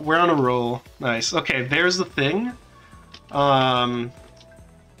 Oh, we're on a roll. Nice. Okay, there's the thing. I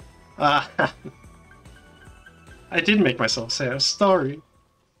did make myself sad. Sorry.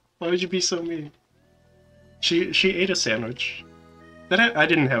 Why would you be so mean? She ate a sandwich. I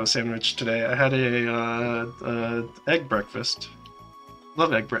didn't have a sandwich today. I had a egg breakfast.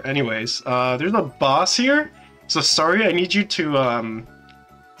 Love egg breakfast. Anyways, there's a boss here. So sorry, I need you to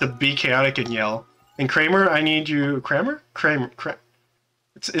be chaotic and yell. And Kramer, I need you. Kramer? Kramer.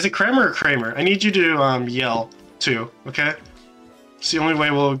 Is it Kramer or Kramer? I need you to yell too. Okay. It's the only way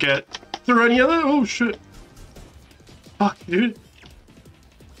we'll get through any other. Oh shit. Fuck, dude.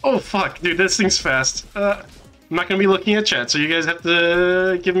 Oh fuck, dude, this thing's fast. I'm not gonna be looking at chat, so you guys have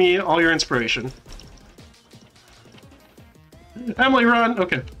to give me all your inspiration. Emilie, run!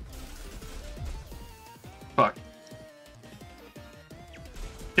 Okay. Fuck.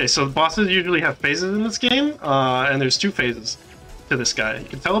 Okay, so bosses usually have phases in this game, and there's 2 phases to this guy. You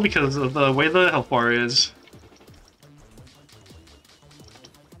can tell because of the way the health bar is.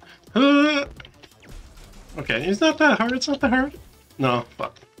 Okay, it's not that hard, it's not that hard. No,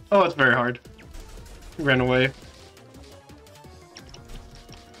 fuck. Oh, it's very hard. He ran away.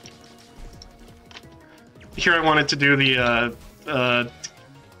 Here I wanted to do the,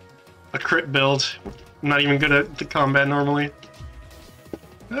 a crit build. I'm not even good at the combat normally.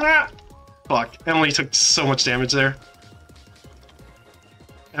 Ah! Fuck. Emilie took so much damage there.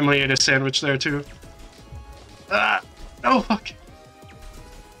 Emilie ate a sandwich there too. Ah! Oh, fuck.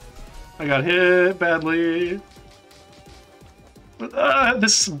 I got hit badly.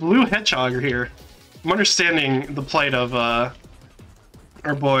 This blue hedgehog here. I'm understanding the plight of our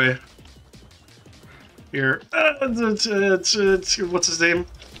boy here. What's his name?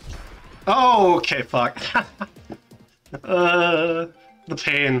 Oh, okay, fuck. The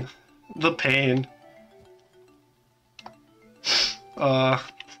pain. The pain. I'm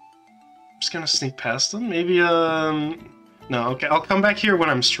just gonna sneak past them. Maybe, no, okay, I'll come back here when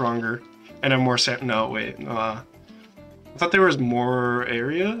I'm stronger. And I'm more no, wait, I thought there was more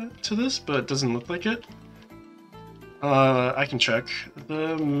area to this, but it doesn't look like it. I can check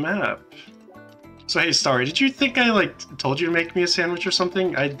the map. So hey, Starry, did you think I, like, told you to make me a sandwich or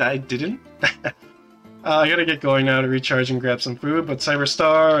something? I didn't. I gotta get going now to recharge and grab some food, but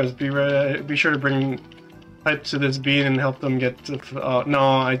Cyberstar, be sure to bring pipe to this bean and help them get to, no,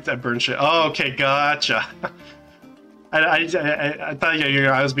 I burned shit. Oh, okay, gotcha. I thought I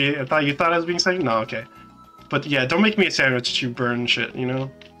thought you thought I was being psychic? No, okay. But yeah, don't make me a sandwich that you burn shit, you know?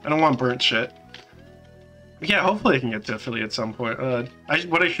 I don't want burnt shit. Yeah, hopefully I can get to affiliate at some point.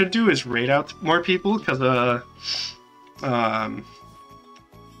 What I should do is raid out more people, because, I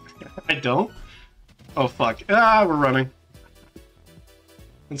don't. Oh, fuck. Ah, we're running.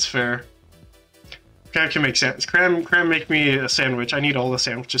 That's fair. Cram can make sandwich. Cram make me a sandwich. I need all the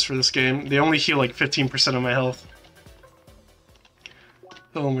sandwiches for this game. They only heal like 15% of my health.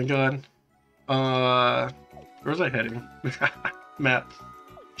 Oh my god. Where was I heading? Map.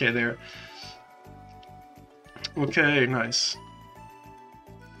 Okay, there. Okay, nice.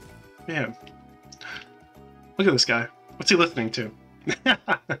 Man. Look at this guy. What's he listening to?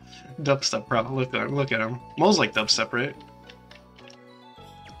 Dubstep, probably. Look at him. Moles like dubstep, right?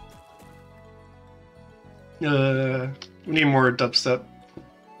 We need more dubstep.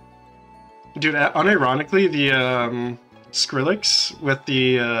 Dude, unironically, the, Skrillex with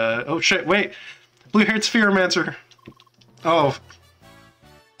the, oh shit, wait! Blue-haired Spheromancer! Oh.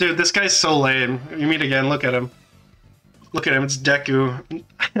 Dude, this guy's so lame. You meet again, look at him. Look at him, it's Deku.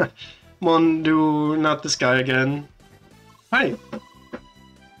 Mondu, not this guy again. Hi!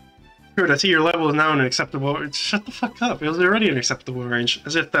 Good, I see your level is now an acceptable... Shut the fuck up, it was already an acceptable range.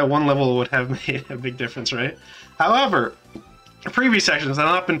 As if that one level would have made a big difference, right? However, previous sections have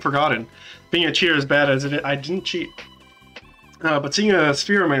not been forgotten. Being a cheater as bad as it is, I didn't cheat. But seeing a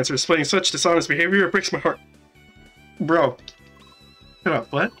Spheromancer displaying such dishonest behavior breaks my heart. Bro. Shut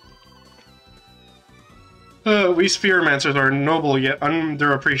up, what? We Spheromancers are a noble yet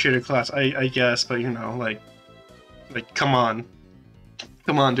underappreciated class, I guess, but you know, like, come on.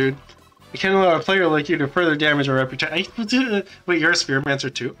 Come on, dude. I can't allow a player like you to further damage our reputation. Wait, you're a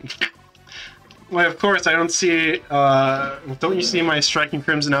Spheromancer too? Well, of course, I don't see, don't you see my striking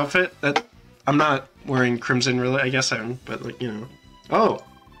crimson outfit? I'm not wearing crimson, really. I guess I am, but, like, you know. Oh!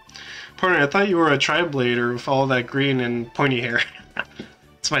 Partner, I thought you were a tri-blader with all that green and pointy hair.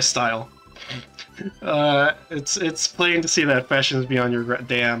 It's my style. It's plain to see that fashion is beyond your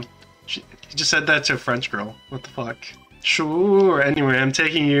damn. You just said that to a French girl. What the fuck? Sure, anyway, I'm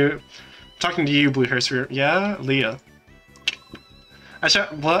taking you talking to you, Blue Hair Sphere. Yeah, Leah.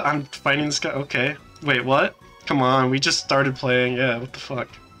 What? I'm fighting this guy? Okay. Wait, what? Come on, we just started playing. Yeah, what the fuck?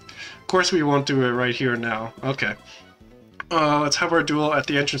 Of course we won't do it right here now. Okay. Let's have our duel at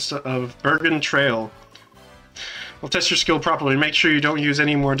the entrance of Bergen Trail. We'll test your skill properly. Make sure you don't use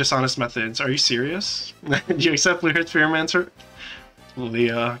any more dishonest methods. Are you serious? Do you accept Blue Hair Spearmancer?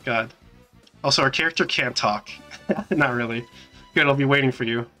 Leah, God. Also, our character can't talk. Not really. Good, I'll be waiting for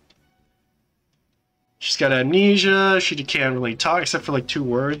you. She's got amnesia. She can't really talk except for like 2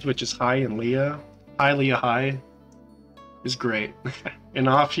 words, which is hi and Leah. Hi, Leah, hi. Is great. And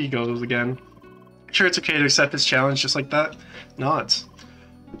off he goes again. Sure, it's okay to accept this challenge just like that? Nods.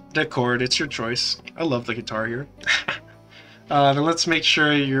 The chord, it's your choice. I love the guitar here. Then let's make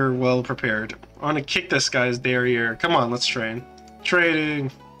sure you're well prepared. I want to kick this guy's derriere. Come on, let's train.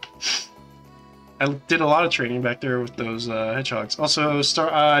 Training. I did a lot of training back there with those hedgehogs. Also,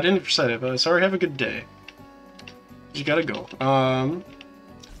 I didn't say it, but sorry, have a good day. You gotta go.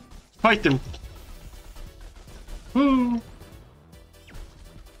 Fight them. Woo.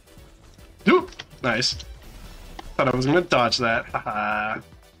 Oop. Nice. Thought I was gonna dodge that. Haha.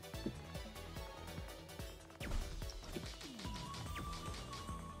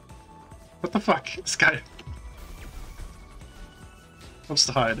 What the fuck? This guy wants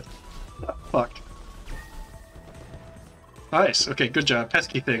to hide. Oh, fuck. Nice. Okay, good job.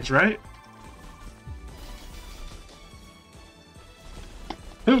 Pesky things, right?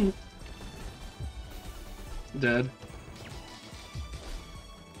 Ooh. Dead.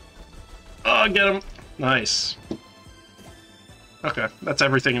 Oh, get him! Nice. Okay, that's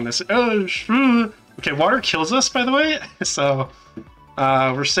everything in this. Okay, water kills us, by the way, so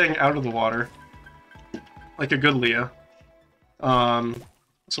we're staying out of the water, like a good Leah.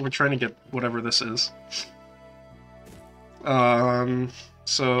 So we're trying to get whatever this is. So I'm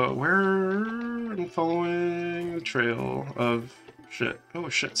following the trail of shit. Oh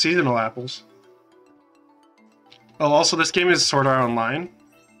shit, seasonal apples. Oh, also this game is Sword Art Online.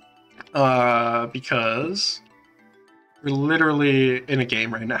 Because we're literally in a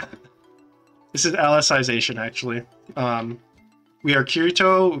game right now. This is Alicization, actually. We are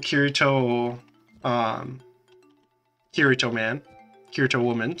Kirito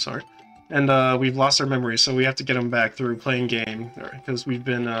woman, sorry. And we've lost our memories, so we have to get them back through playing game. Because we've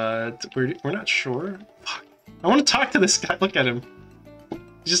been, we're not sure. Fuck. I want to talk to this guy, look at him.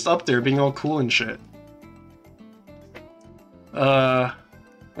 He's just up there being all cool and shit.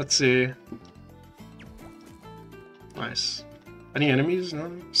 Let's see. Nice. Any enemies?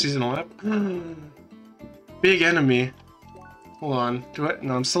 No? Seasonal app? Big enemy. Hold on.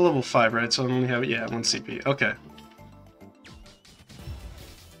 No, I'm still level 5, right? So I only have, yeah, 1 CP. Okay.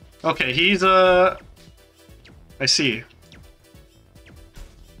 Okay, he's, I see.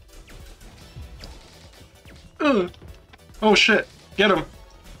 Oh shit. Get him.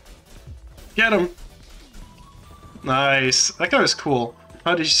 Get him. Nice. That guy was cool.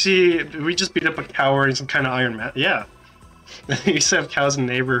 How did you see? We just beat up a cow wearing some kind of Iron Man. Yeah. I used to have cows in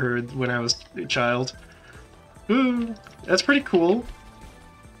the neighborhood when I was a child. Ooh, that's pretty cool.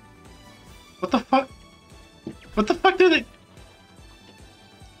 What the fuck? What the fuck did it?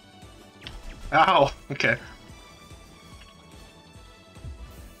 Ow. Okay.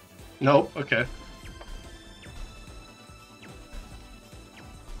 Nope. Okay.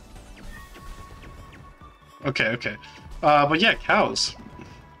 Okay. But yeah, cows.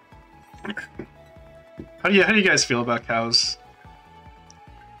 How do you guys feel about cows?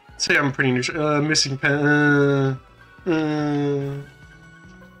 Say I'm pretty neutral. Missing pen.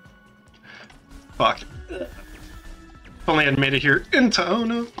 Fuck. If only I'd made it here in time. Oh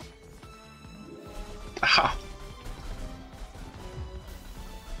no. Ow.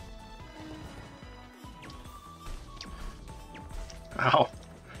 Ow.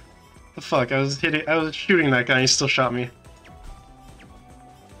 The fuck? I was shooting that guy and he still shot me.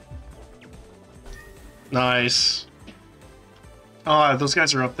 Nice. Oh, those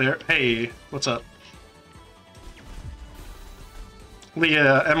guys are up there. Hey, what's up?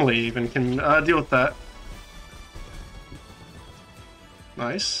 Leah, Emilie even can deal with that.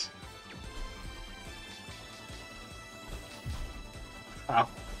 Nice. Wow.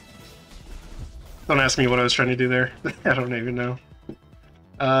 Don't ask me what I was trying to do there. I don't even know.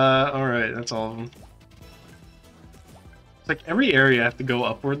 Alright, that's all of them. It's like every area I have to go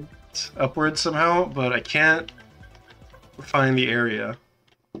upwards somehow, but I can't find the area.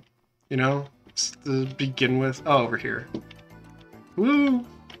 You know? It's to begin with. Oh, over here. Woo!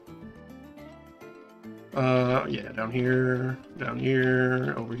 Yeah, down here,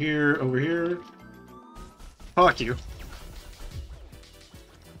 over here. Fuck you.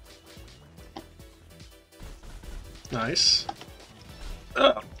 Nice.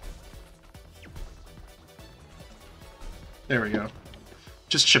 Oh. There we go.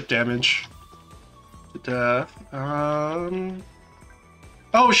 Just chip damage.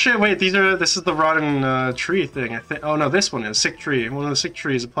 Oh shit! Wait, this is the rotten tree thing. I think. Oh no, this one is sick tree. One of the sick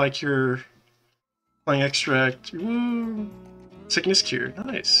trees. Apply cure. Applying extract. Woo. Sickness cure.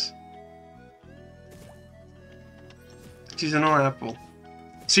 Nice. Seasonal apple.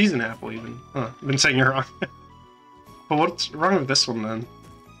 Season apple even. Huh? I've been saying it wrong. But what's wrong with this one then?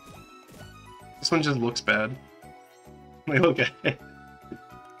 This one just looks bad. Wait, look at it.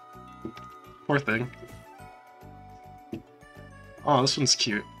 Poor thing. Oh, this one's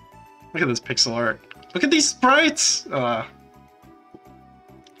cute. Look at this pixel art. Look at these sprites! Oh,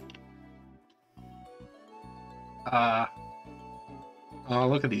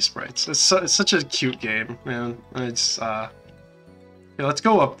 look at these sprites. It's such a cute game, man. It's, yeah, let's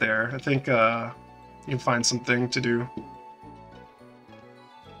go up there. I think, you can find something to do.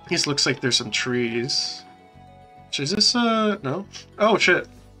 This looks like there's some trees. Is this, no? Oh, shit.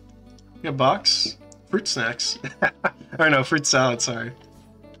 You got a box? Fruit snacks. Or no, fruit salad, sorry.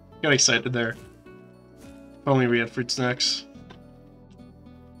 Got excited there. If only we had fruit snacks.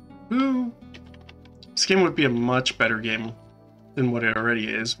 Ooh. This game would be a much better game than what it already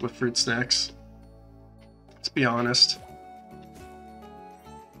is with fruit snacks. Let's be honest.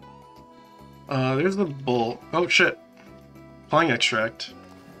 There's the bull. Oh shit. Applying extract.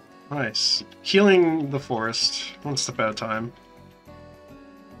 Nice. Healing the forest. One step at a time.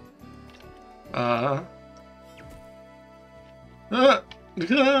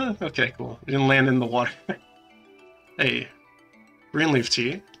 Okay, cool. We didn't land in the water. Hey. Green leaf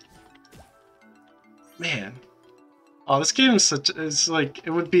tea. Man. Oh, this game is like, it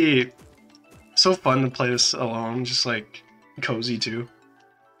would be so fun to play this alone, just like cozy too.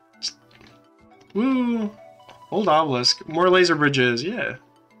 Woo! Old obelisk. More laser bridges, yeah.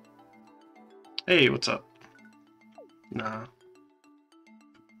 Hey, what's up? Nah.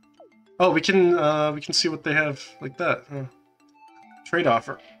 Oh, we can see what they have like that. Huh. Trade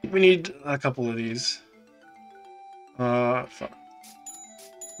offer. We need a couple of these. Fuck.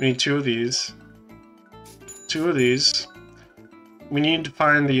 We need 2 of these. 2 of these. We need to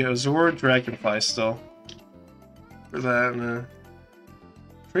find the Azure Dragonfly still. For that,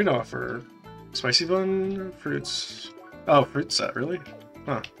 trade offer. Spicy bun, fruits. Oh, fruit set, really?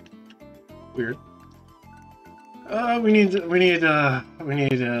 Huh. Weird. We need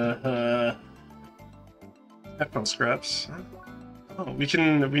headphone scraps. Oh, we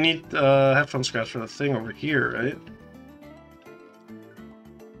need headphone scraps for the thing over here, right?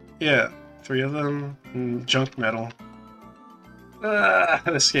 Yeah, 3 of them, and junk metal.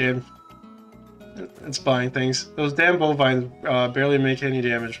 This game. It's buying things. Those damn bovines barely make any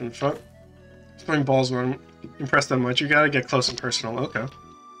damage from the front. Throwing balls won't impress that much. You gotta get close and personal. Okay.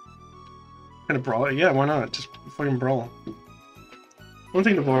 Gonna brawl? Yeah, why not? Just fucking brawl. One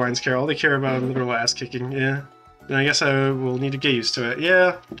thing the bovines care. All they care about is literal ass kicking. Yeah. And I guess I will need to get used to it.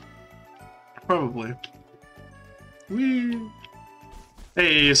 Yeah. Probably. Whee.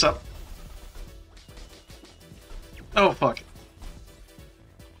 Hey, what's up? Oh, fuck.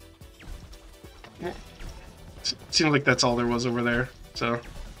 Seems like that's all there was over there, so.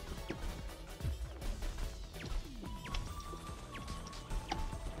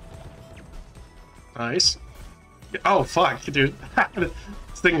 Nice. Oh, fuck, dude. This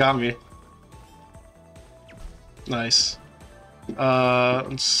thing got me. Nice.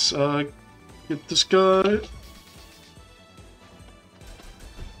 Let's, get this guy.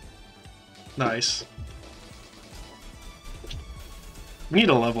 Nice. We need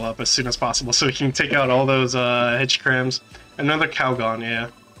to level up as soon as possible so we can take out all those hedge crams. Another cow gone, yeah.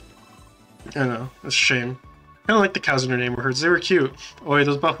 I know, that's a shame. Kind of like the cows in our neighborhoods. They were cute. Oh wait,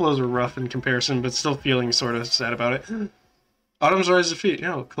 those buffaloes were rough in comparison, but still feeling sort of sad about it. Autumn's rise to feed.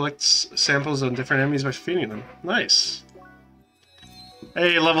 Yeah, collect samples on different enemies by feeding them. Nice.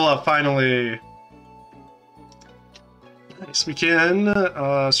 Hey, level up finally. Nice. We can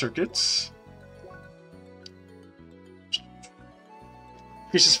circuits.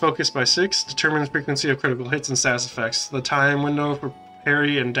 Increases focus by 6, determines frequency of critical hits and status effects, the time window for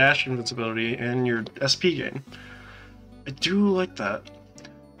parry and dash invincibility, and your SP gain. I do like that.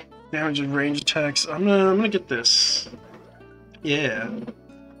 Damage and range attacks. I'm gonna get this. Yeah.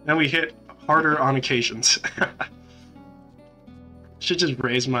 Now we hit harder on occasions. Should just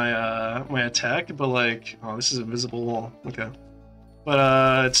raise my my attack, but like, oh, this is a visible wall. Okay.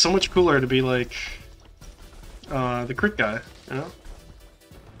 But it's so much cooler to be like the crit guy, you know?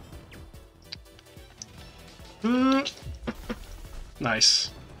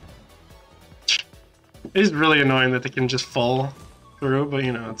 Nice. It is really annoying that they can just fall through, but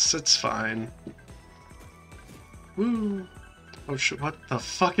you know, it's fine. Woo! Oh shit, what the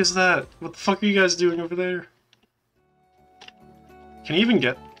fuck is that? What the fuck are you guys doing over there? Can you even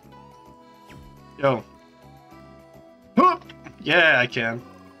get... Yo. Oh! Yeah, I can.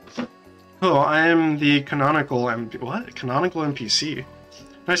 Oh, I am the canonical what? Canonical NPC.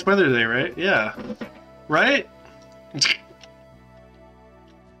 Nice weather today, right? Yeah. Right?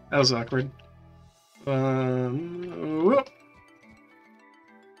 That was awkward. Whoop. I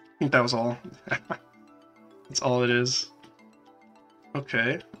think that was all. That's all it is.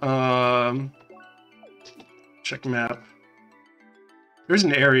 Okay. Check map. There's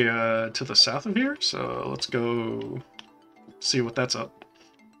an area to the south of here, so let's go see what that's up.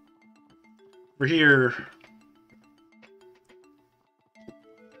 We're here.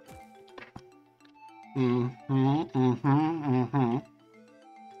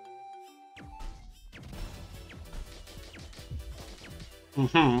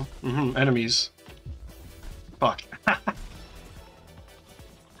 Enemies. Fuck.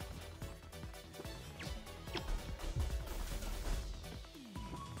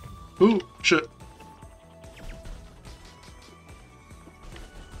 Ooh, shit.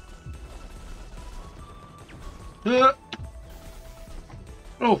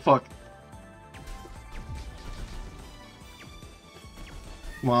 Oh, fuck.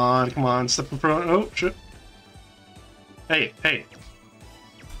 Come on, step in front. Oh, shit. Hey, hey.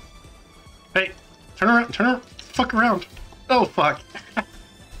 Hey, turn around, fuck around. Oh, fuck.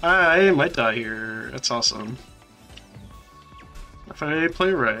 I might die here. That's awesome. If I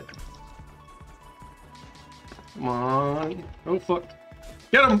play right. Come on. Oh, fuck.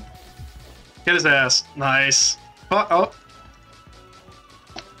 Get him! Get his ass. Nice. Oh.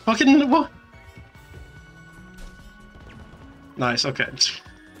 Fucking what? Nice, okay.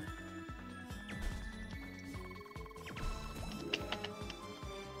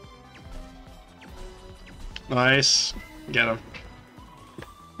 Nice. Get him.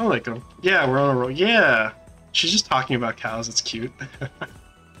 I like him. Yeah, we're on a roll. Yeah! She's just talking about cows. It's cute.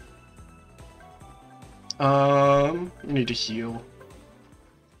 We need to heal.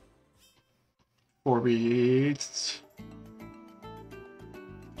 4 beats.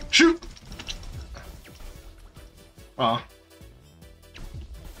 Shoot! Aw.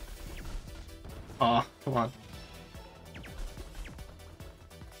 Aw, come on.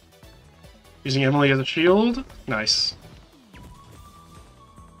 Using Emilie as a shield? Nice.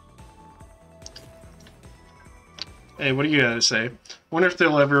 Hey, what do you gotta say? Wonder if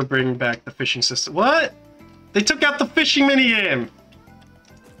they'll ever bring back the fishing system. What? They took out the fishing minigame!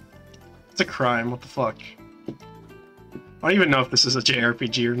 It's a crime, what the fuck? I don't even know if this is a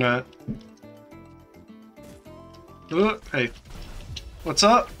JRPG or not. Hey. What's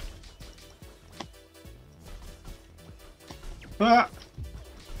up? Ah!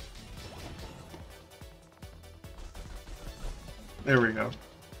 There we go.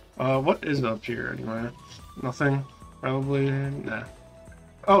 What is up here anyway? Nothing? Probably? Nah.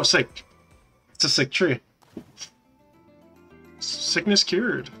 Oh, sick. It's a sick tree. Sickness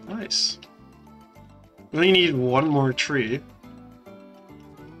cured. Nice. We only need one more tree.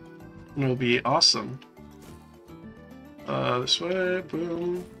 And it'll be awesome. This way,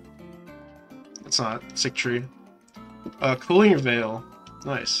 boom. That's not sick tree. Cooling veil.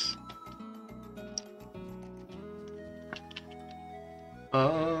 Nice.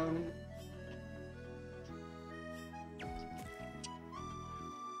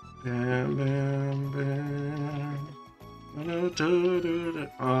 Bam, bam, bam.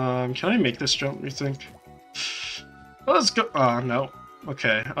 Can I make this jump, you think? Let's go. No.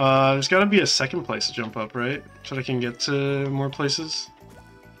 Okay. There's gotta be a second place to jump up, right? So I can get to more places?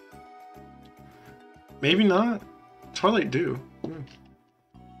 Maybe not. Twilight Dew.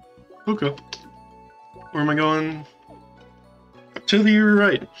 Okay. Where am I going? To the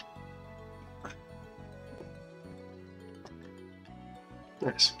right.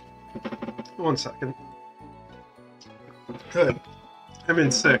 Nice. 1 second. Good. I've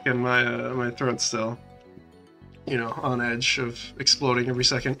been sick and my throat's still, you know, on edge of exploding every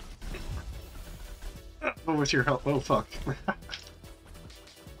second. But with your help, oh fuck.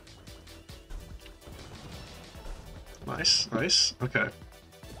 Nice, nice. Okay.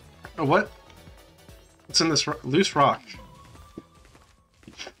 Oh, what? What's in this loose rock?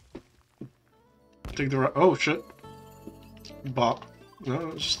 Dig the rock. Oh shit. Bop.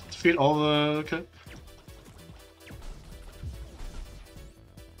 No, just defeat all the. Okay.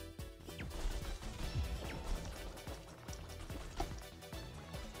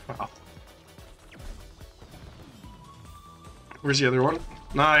 Wow. Where's the other one?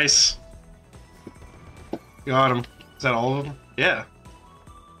 Nice. Got him. Is that all of them? Yeah.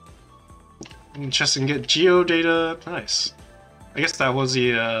 Chest and get geo data. Nice. I guess that was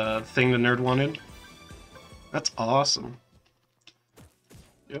the thing the nerd wanted. That's awesome.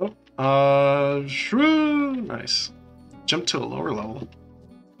 Yep. Shrew. Nice. Jump to a lower level.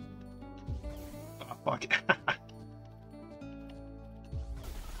 Oh, fuck.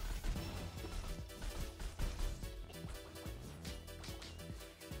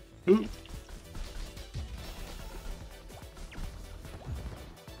 Ooh.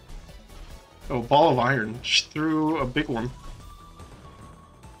 Oh, ball of iron. She threw a big one.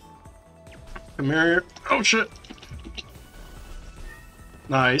 Come here. Oh, shit.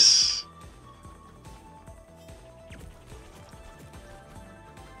 Nice.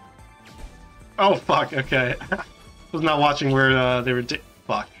 Oh, fuck. Okay. I was not watching where they were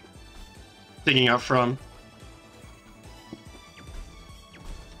digging out from.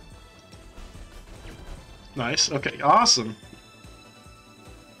 Nice. Okay, awesome.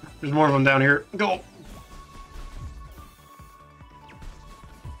 There's more of them down here. Go!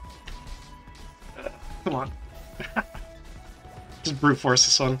 Come on. Just brute force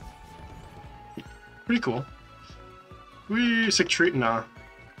this one. Pretty cool. Wee, sick tree? Nah.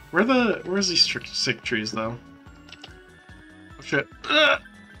 Where's these sick trees, though? Oh, shit.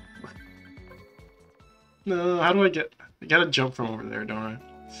 No, how do I get... I gotta jump from over there, don't I?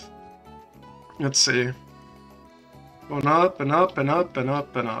 Let's see. Going up and up and up and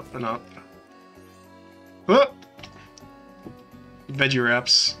up and up and up. Whoop! Veggie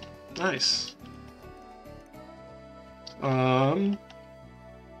wraps. Nice.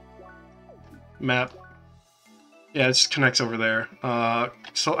 Map. Yeah, it just connects over there.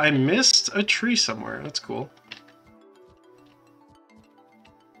 So I missed a tree somewhere. That's cool.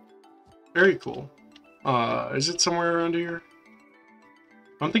 Very cool. Is it somewhere around here?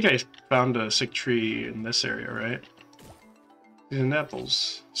 I don't think I found a sick tree in this area, right? Seasoned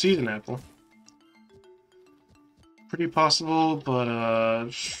apples. Seasoned apple. Pretty possible, but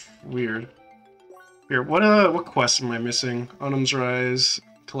weird. Here, what quests am I missing? Autumn's Rise,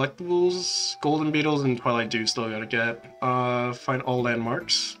 collectibles, Golden Beetles, and Twilight Dew still gotta get. Find all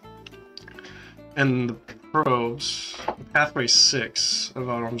landmarks. And the probes. Pathway 6 of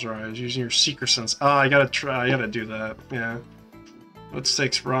Autumn's Rise, using your Seeker Sense. Oh, I gotta do that, yeah. What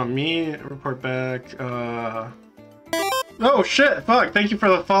stakes raw meat? Report back. Oh shit! Fuck! Thank you for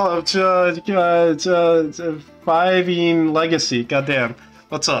the follow to 5-ine Legacy. Goddamn.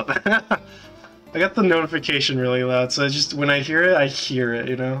 What's up? I got the notification really loud, so when I hear it,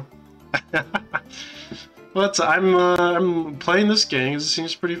 you know. But I'm playing this game. It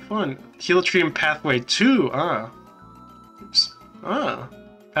seems pretty fun. Heal Tree and Pathway 2. Ah. Oops. Ah.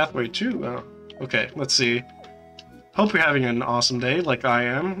 Pathway 2. Oh. Okay. Let's see. Hope you're having an awesome day, like I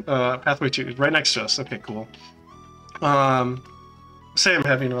am. Pathway 2 right next to us. Okay, cool. Say I'm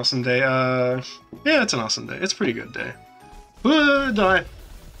having an awesome day. Yeah, it's an awesome day. It's a pretty good day. Die.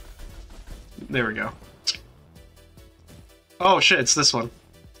 There we go. Oh shit, it's this one.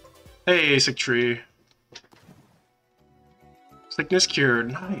 Hey, sick tree. Sickness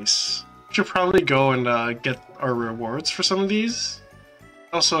cured. Nice. Should probably go and get our rewards for some of these.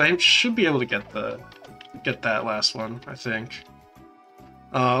 Also, I should be able to get that last one, I think.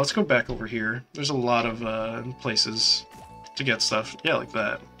 Let's go back over here. There's a lot of places to get stuff. Yeah, like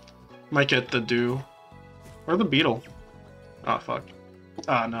that. Might get the dew. Or the beetle. Ah, fuck.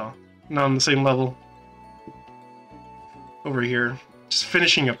 Ah, no. Not on the same level. Over here. Just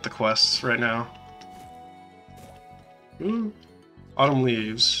finishing up the quests right now. Ooh. Autumn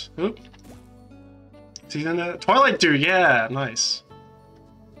leaves. Oop. Season Twilight Dew, yeah! Nice.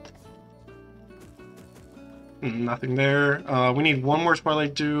 Nothing there. We need one more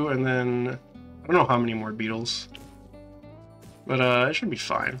Twilight Dew, and then... I don't know how many more beetles. But, it should be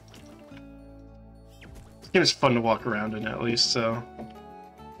fine. This game is fun to walk around in, at least, so...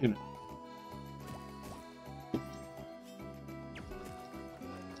 You know.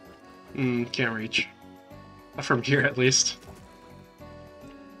 Can't reach. Not from here, at least.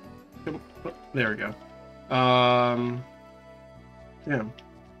 There we go. Damn.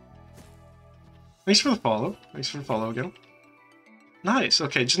 Thanks for the follow. Thanks for the follow again. Nice.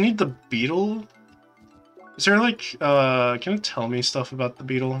 Okay, just need the beetle. Is there like, can it tell me stuff about the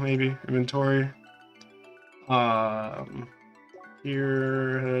beetle, maybe? Inventory.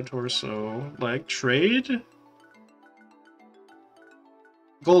 Here, head, torso, leg, trade?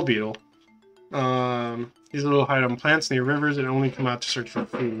 Gold beetle. These little hide on plants near rivers and only come out to search for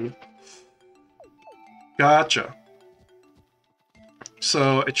food. Gotcha.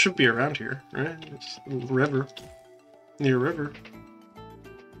 So it should be around here, right? It's a river. Near a river.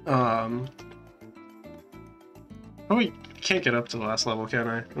 Oh, wait, can't get up to the last level, can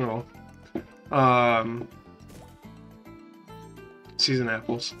I? No. Season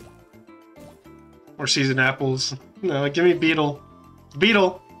apples. Or season apples. No, give me beetle.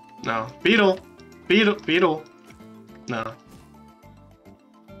 Beetle! No. Beetle! Beetle! Beetle! No.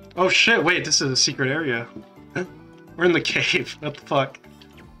 Oh shit, wait, this is a secret area. We're in the cave. What the fuck?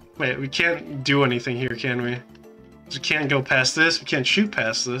 Wait, we can't do anything here, can we? We can't go past this. We can't shoot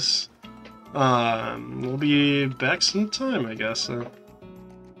past this. We'll be back sometime, I guess.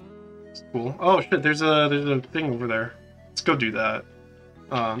 It's cool. Oh shit, there's a thing over there. Let's go do that.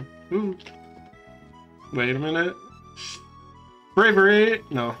 Ooh. Wait a minute. Bravery!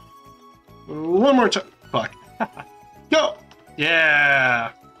 No. One more time. Fuck. Go!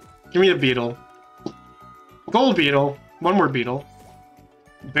 Yeah! Give me a beetle. Gold beetle. One more beetle.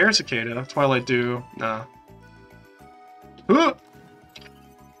 Bear cicada. Twilight dew. Nah.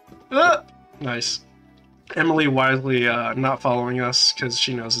 Nice. Emilie wisely not following us because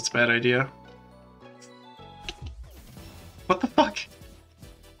she knows it's a bad idea. What the fuck?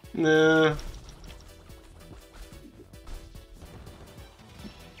 Nah.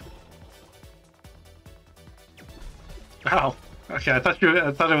 Ow. Okay, I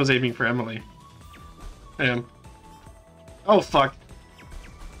thought I was aiming for Emilie. Damn. Oh fuck.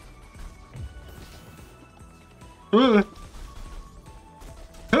 Go,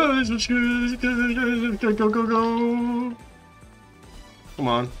 go, go, go. Come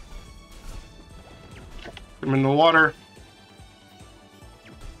on. I'm in the water.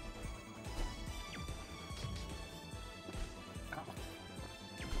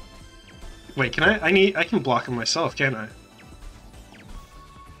 Wait, can I can block him myself, can't I?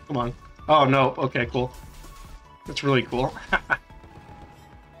 Come on. Oh no, okay, cool. That's really cool.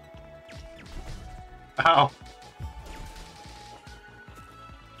 Ow.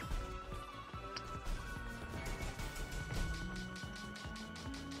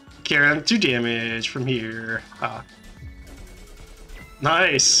 Karen, 2 damage from here. Ah.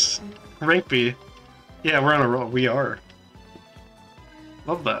 Nice! Rank B. Yeah, we're on a roll. We are.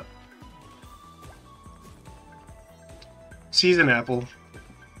 Love that. Season apple.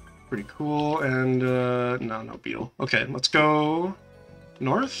 Pretty cool. And, no beetle. Okay, let's go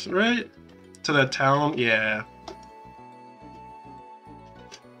north, right? To that town? Yeah.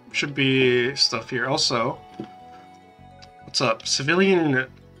 Should be stuff here. Also, what's up? Civilian...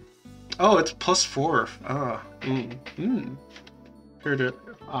 Oh, it's +4. Ah. Here to...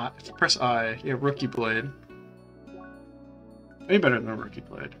 press I. Yeah, rookie blade. Way better than a rookie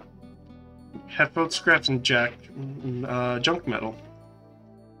blade. Headphone scraps and junk metal.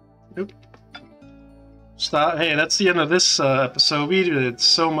 Nope. Stop. Hey, that's the end of this episode. We did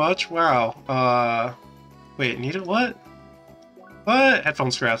so much. Wow. Wait, needed what? What? Headphone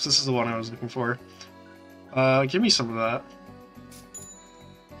scraps. This is the one I was looking for. Give me some of that.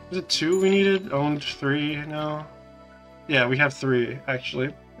 Was it 2 we needed? Owned 3 now? Yeah, we have 3,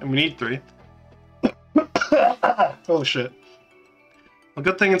 actually. And we need 3. Oh shit. Well,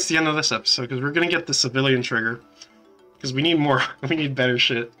 good thing it's the end of this episode, because we're gonna get the civilian trigger. Because we need more. We need better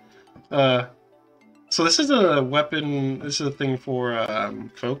shit. So this is a weapon, this is a thing for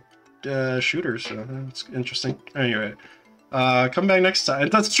folk shooters, so that's interesting. Anyway, come back next time.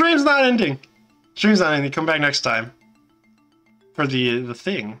 The stream's not ending! Stream's not ending, come back next time. For the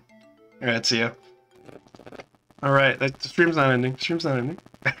thing. Alright, see ya. Alright, the stream's not ending. Stream's not ending.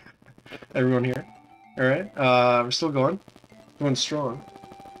 Everyone here. Alright, we're still going. Going strong.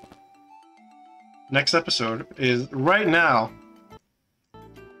 Next episode is right now.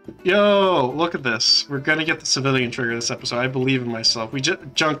 Yo, look at this. We're gonna get the civilian trigger this episode. I believe in myself. We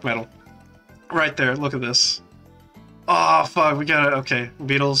junk metal. Right there, look at this. Oh, fuck, we got it. Okay,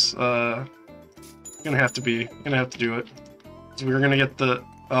 Beatles, gonna have to do it. So we're gonna get the...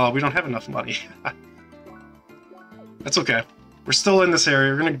 Oh, we don't have enough money. That's okay. We're still in this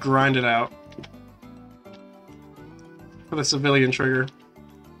area. We're gonna grind it out. For the civilian trigger.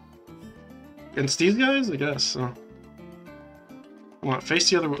 Against these guys, I guess. So. Come on, face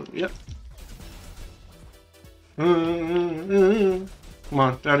the other way. Yep. Come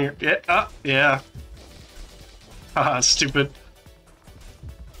on, down here. Yeah, yeah. Haha, stupid.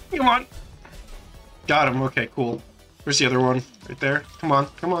 Come on. Got him. Okay, cool. Where's the other one? Right there. Come on,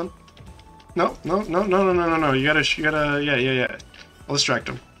 come on. No. You gotta, yeah. I'll distract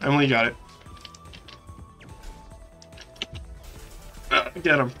him. Emilie got it.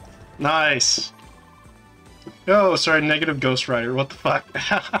 Get him. Nice. Oh, sorry, negative Ghost Rider. What the fuck?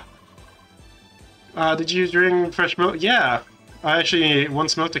 Did you drink fresh milk? Yeah. I actually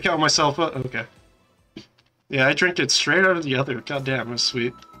once smoked to count myself up. Okay. Yeah, I drank it straight out of the other. God damn, it was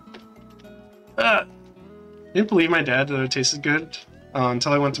sweet. Didn't believe my dad that it tasted good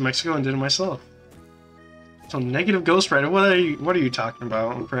until I went to Mexico and did it myself. So negative Ghost Rider. What are you talking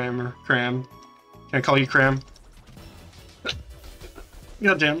about, Cram or Cram? Can I call you Cram?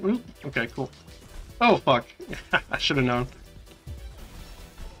 Goddamn. Ooh. Okay, cool. Oh fuck! I should have known.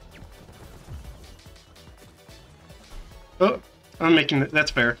 Oh, I'm making it. That's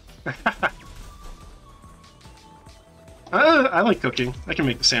fair. I like cooking. I can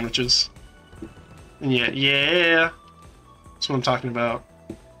make the sandwiches. And yeah. That's what I'm talking about.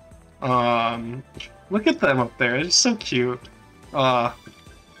 Look at them up there. It's so cute.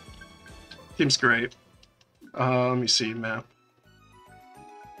 Seems great. Let me see map.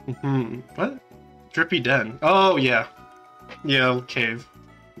 What? Drippy Den. Oh yeah. Yeah, cave.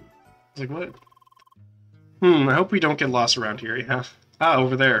 I was like, what? I hope we don't get lost around here, yeah. Ah,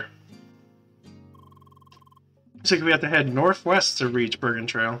 over there. Looks like we have to head northwest to reach Bergen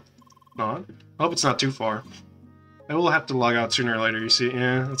Trail. I hope it's not too far. I will have to log out sooner or later, you see.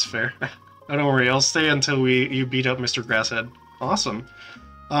 Yeah, that's fair. Oh, don't worry, I'll stay until you beat up Mr. Grasshead. Awesome.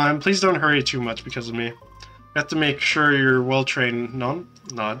 Please don't hurry too much because of me. You have to make sure you're well-trained.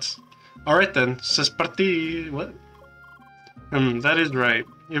 Nods. Alright then, c'est parti. What? That is right.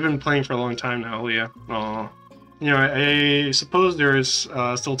 You've been playing for a long time now, Leah. Aw. You know, I suppose there is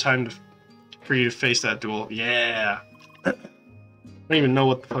still time for you to face that duel. Yeah! I don't even know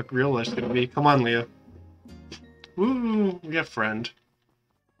what the fuck real life's gonna be. Come on, Leah. Woo! We have friend.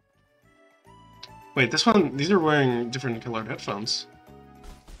 Wait, these are wearing different colored headphones.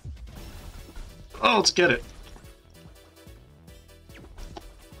 Oh, let's get it.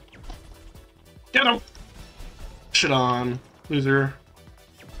 Get him! Shit on, loser.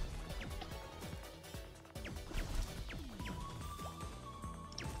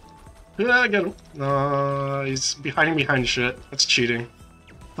 Yeah, I get him. He's hiding behind shit. That's cheating.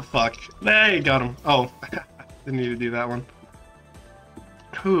 The fuck? Hey, got him. Oh, didn't need to do that one.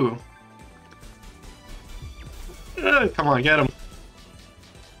 Who? Come on, get him.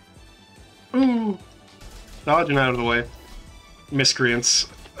 Ooh. Dodging out of the way. Miscreants.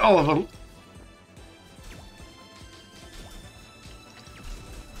 All of them.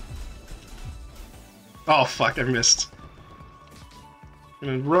 Oh fuck, I missed.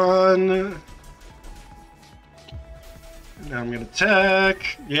 Gonna run. Now I'm gonna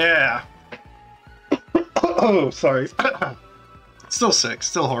attack. Yeah. Oh, sorry. Still sick.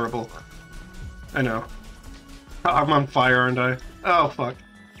 Still horrible. I know. I'm on fire, aren't I? Oh fuck.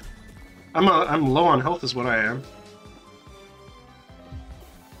 I'm low on health, is what I am.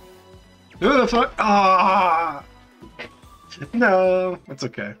 Oh fuck! Ah! No, that's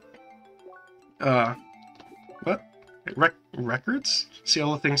okay. What? Records? See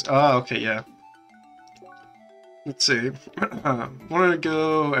all the things? Oh, okay, yeah. Let's see. Want to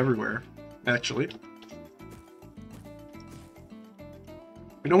go everywhere, actually.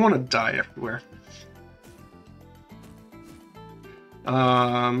 We don't want to die everywhere.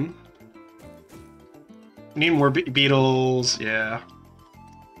 Need more beetles, yeah.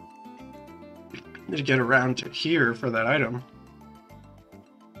 Need to get around to here for that item.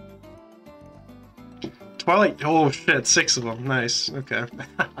 Twilight, oh shit, 6 of them, nice, okay.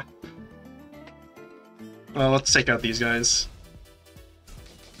 Well, let's take out these guys.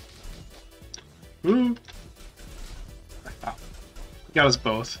 Woo! Oh, got us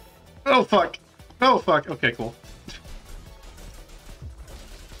both. Oh fuck! Oh fuck, okay, cool.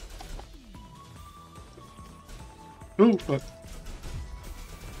 Ooh, fuck.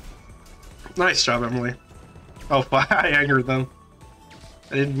 Nice job, Emily. Oh, fuck, I angered them.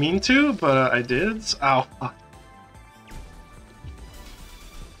 I didn't mean to, but I did. Ow, fuck.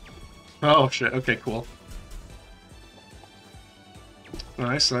 Oh, shit, okay, cool.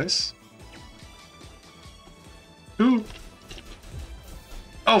 Nice, nice. Ooh.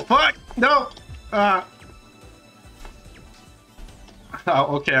 Oh, fuck! No! Ah.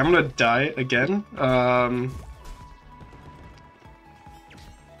 Oh, okay, I'm gonna die again.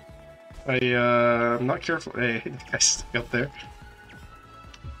 I'm not careful. Hey, the guy's stuck up there.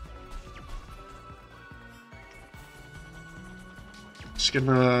 Just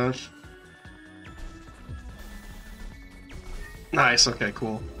gonna... Nice, okay,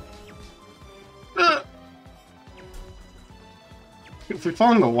 cool. If we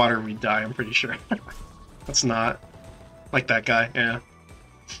fall in the water, we die, I'm pretty sure. That's not... Like that guy, yeah.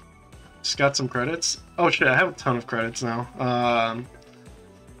 Just got some credits. Oh shit, I have a ton of credits now.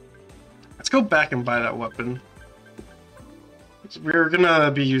 Let's go back and buy that weapon. We're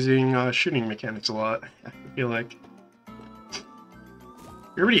gonna be using shooting mechanics a lot, I feel like.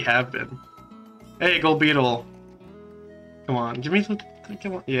 We already have been. Hey, Gold Beetle! Come on, give me the...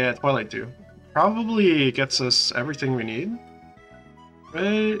 Come on. Yeah, Twilight too. probably gets us everything we need.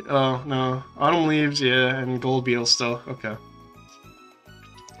 Right? Oh, no. Autumn leaves, yeah, and gold beetle still. Okay.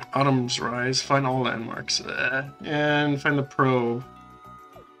 Autumn's rise, find all landmarks. And find the probe.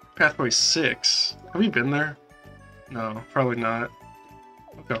 Pathway 6. Have we been there? No, probably not.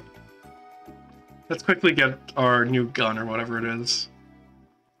 Okay. Let's quickly get our new gun or whatever it is.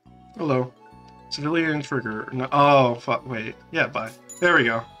 Hello. Civilian trigger. No, oh, fuck, wait. Yeah, bye. There we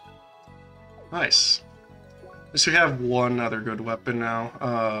go. Nice. At least we have one other good weapon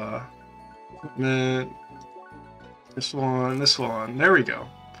now. Equipment. This one. There we go.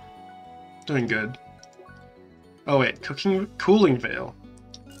 Doing good. Oh wait, cooling veil.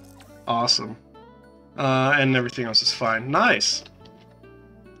 Awesome. And everything else is fine. Nice!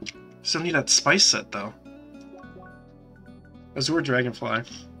 Still need that spice set though. Azure Dragonfly.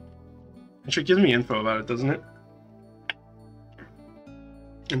 Actually, it gives me info about it, doesn't it?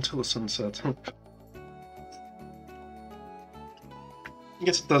 Until the sun sets. I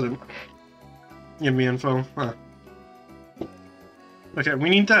guess it doesn't give me info. Huh. Okay, we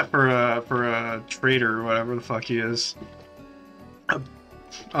need that for a trader or whatever the fuck he is.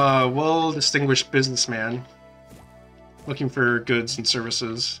 Well-distinguished businessman looking for goods and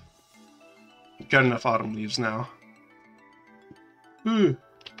services. Got enough autumn leaves now. What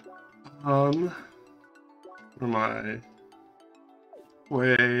are my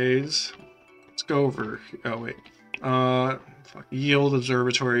ways? Let's go over. Oh wait. Fuck, yield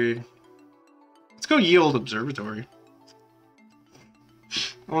observatory. Let's go yield observatory.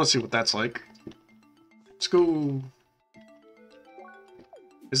 I want to see what that's like. Let's go.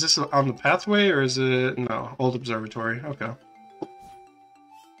 Is this on the pathway or is it no old observatory? Okay.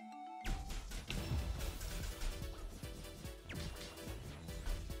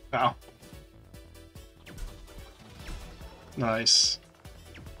 Wow. Nice.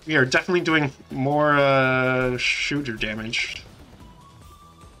 We are definitely doing more shooter damage.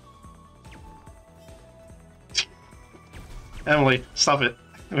 Emily, stop it.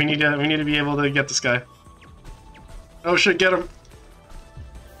 We need to be able to get this guy. Oh shit, get him.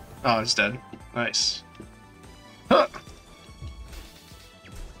 Oh, he's dead. Nice. Huh.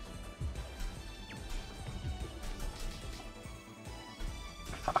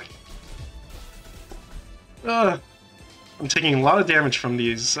 I'm taking a lot of damage from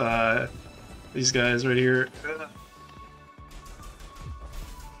these guys right here.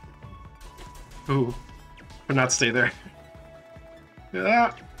 Ooh, could not stay there.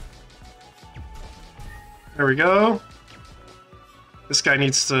 Yeah. There we go. This guy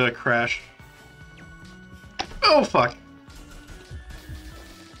needs to crash. Oh fuck!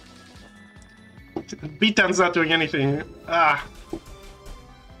 Beatdown's not doing anything. Ah.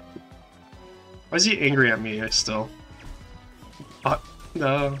 Why is he angry at me still?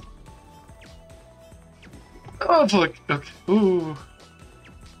 No. Oh fuck! Okay. Ooh.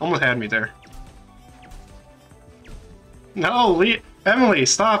 Almost had me there. No, Emily,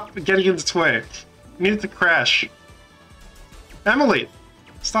 stop getting in its way. You need it to crash. Emily!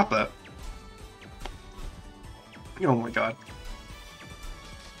 Stop that. Oh my god.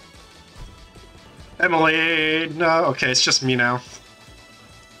 Emily! No, okay, it's just me now.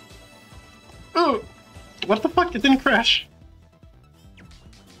 Oh! What the fuck? It didn't crash.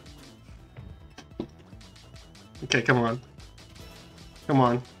 Okay, come on. Come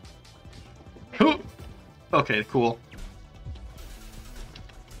on. Ooh. Okay, cool.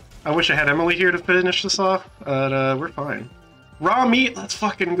 I wish I had Emily here to finish this off, but we're fine. Raw meat, let's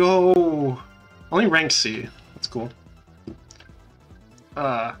fucking go! Only rank C, that's cool.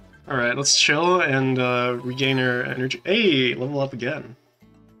 Alright, let's chill and regain our energy. Hey, level up again.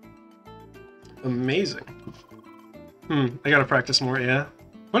 Amazing. I gotta practice more, yeah.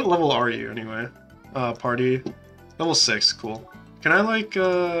 What level are you, anyway? Party. Level 6, cool. Can I, like,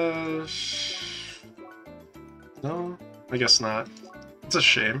 no? I guess not. It's a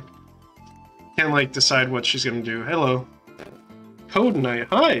shame. Can't, like, decide what she's gonna do. Hello. Code Knight,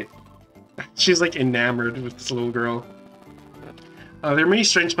 hi! She's, like, enamored with this little girl. There are many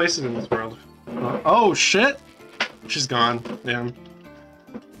strange places in this world. Oh, shit! She's gone. Damn.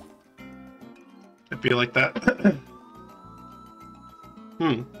 It'd be like that.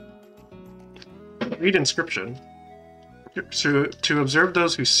 Read inscription. To observe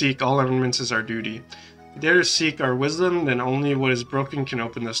those who seek, all elements is our duty. If we dare to seek our wisdom, then only what is broken can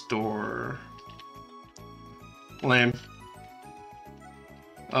open this door. Lame.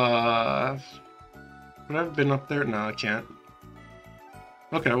 Would I have been up there? No, I can't.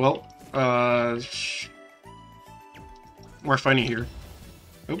 Okay, well, more funny here.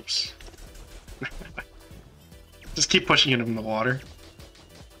 Oops. Just keep pushing it in the water.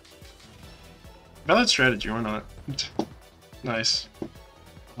 Valid strategy, why not? Nice.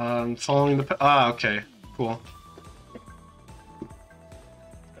 Following the okay, cool.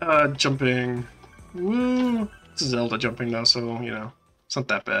 Jumping. Woo! It's Zelda jumping now, so, you know, it's not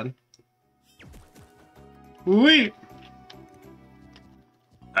that bad. Wee!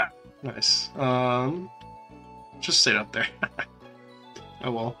 Ah, nice. Just stay up there.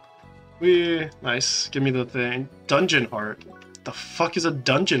 Oh well. Wee! Nice. Give me the thing. Dungeon heart. The fuck is a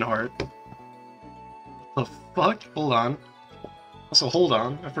dungeon heart? The fuck? Hold on. Also, hold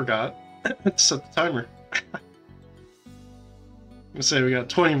on. I forgot. Set the timer. I'm gonna say we got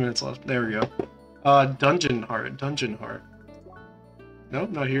 20 minutes left. There we go. Dungeon heart. Dungeon heart. Nope,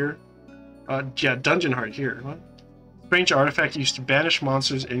 not here. Yeah, dungeon heart here. What? Strange artifact used to banish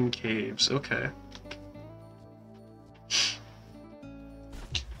monsters in caves. Okay.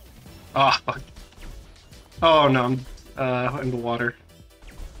 Ah, oh, fuck. Oh no, I'm in the water.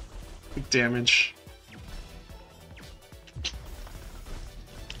 Big damage.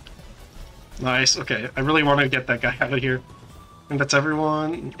 Nice. Okay, I really want to get that guy out of here. And that's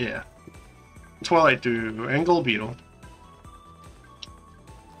everyone. Yeah. Twilight Dew, Angle Beetle.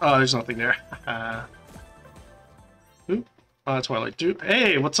 Oh, there's nothing there. Ooh. Twilight Dew.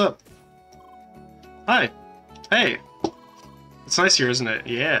 Hey, what's up? Hi. Hey. It's nice here, isn't it?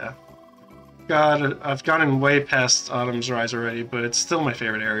 Yeah. God, I've gotten way past Autumn's Rise already, but it's still my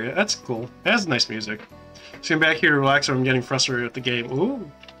favorite area. That's cool. It has nice music. So I'm back here to relax or I'm getting frustrated with the game. Ooh.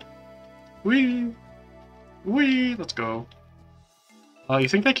 Wee. Wee. Let's go. You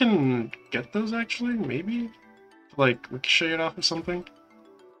think I can get those actually? Maybe? Like, ricochet it off or something?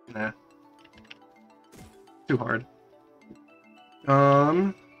 Nah. Too hard.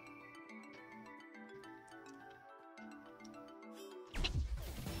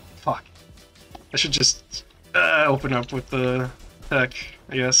 Fuck. I should just open up with the tech,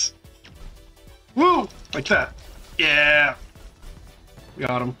 I guess. Woo! Like that. Yeah!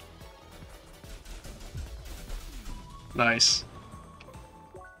 Got him. Nice.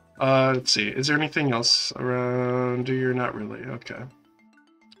 Let's see. Is there anything else around here? Not really. Okay.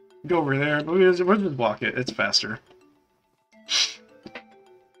 Go over there. We'll just walk it. It's faster.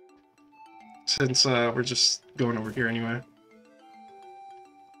 Since we're just going over here anyway.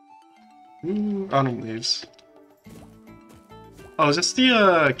 Ooh, Autumn leaves. Oh, is this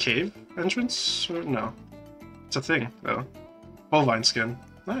the cave entrance? Or no. It's a thing, though. Bovine skin.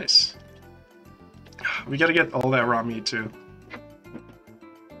 Nice. We gotta get all that raw meat, too.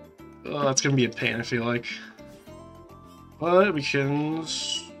 Oh, that's gonna be a pain, I feel like. But we can...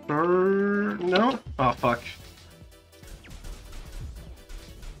 No? Oh, fuck.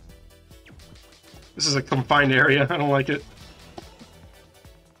 This is a confined area. I don't like it.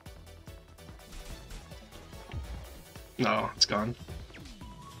 No, it's gone.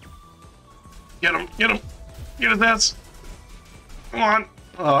 Get him! Get him! Get his ass! Come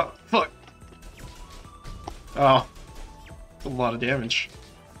on! Fuck. Oh. A lot of damage.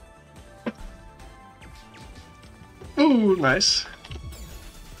 Ooh, nice.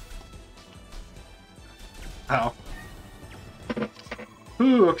 Ow.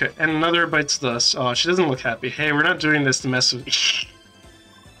 Ooh, okay. And another bites dust. Oh, she doesn't look happy. Hey, we're not doing this to mess with me.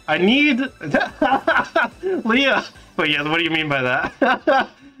 I need... Leah! Wait, yeah, what do you mean by that?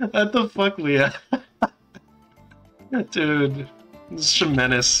 What the fuck, Leah? Dude, this is a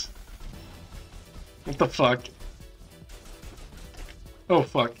menace. What the fuck? Oh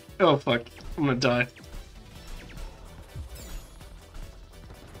fuck. Oh fuck. I'm gonna die.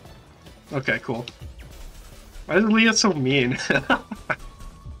 Okay, cool. Why is Leah so mean?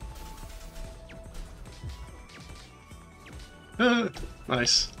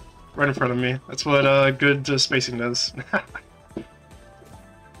 Nice. Right in front of me. That's what good spacing does.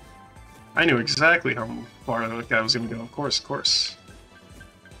 I knew exactly how far that guy was gonna go. Of course, of course.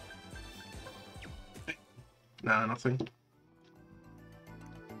 Nah, nothing.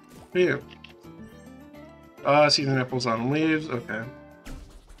 Yeah. Season apples on leaves. Okay.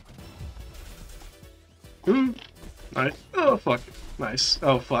 Ooh. Nice. Oh, fuck. Nice.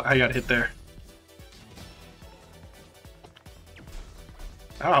 Oh, fuck. I got hit there.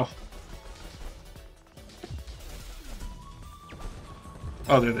 Ow.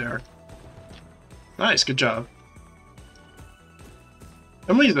 Oh, there they are. Nice, good job.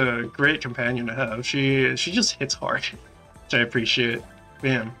 Emily's a great companion to have. She just hits hard, which I appreciate.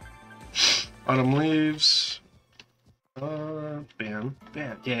 Bam. Autumn leaves. Bam.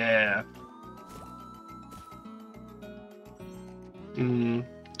 Bam. Yeah.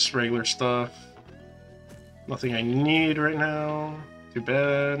 Just regular stuff. Nothing I need right now. Too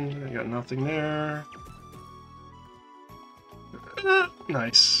bad. I got nothing there.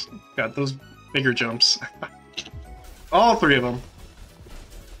 Nice. Got those Bigger jumps. All three of them.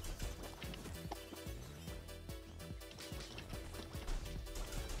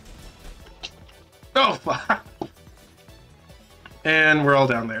 Oh, fuck. And we're all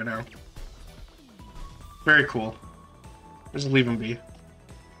down there now. Very cool. Just leave them be.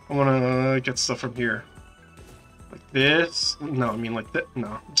 I want to get stuff from here. Like this? No, I mean like that.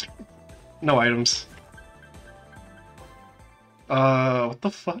 No. No items. What the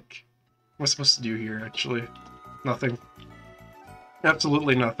fuck? What am I supposed to do here, actually? Nothing.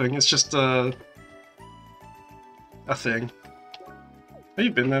 Absolutely nothing. It's just, a thing. Have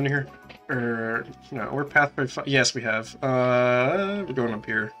you been down here? Or, no, we're pathway 5. Yes, we have. We're going up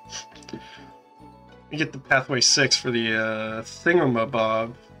here. We get the pathway 6 for the,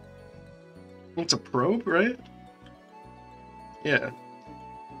 thingamabob. It's a probe, right? Yeah.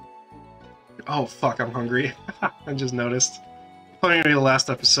 Oh, fuck, I'm hungry. I just noticed. Probably gonna be the last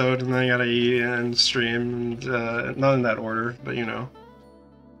episode, and then I gotta eat and stream, and, not in that order, but you know.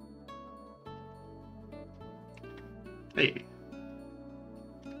 Hey.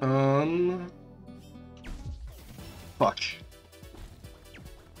 Fuck.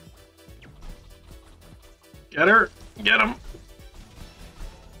 Get her! Get him!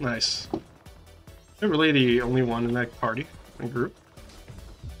 Nice. You're really the only one in that party and group.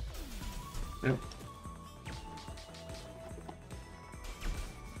 Yep.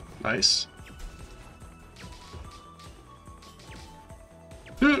 Nice.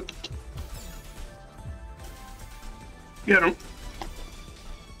 Get him!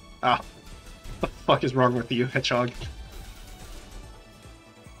 Ah. What the fuck is wrong with you, hedgehog?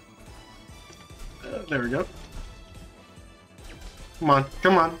 There we go. Come on,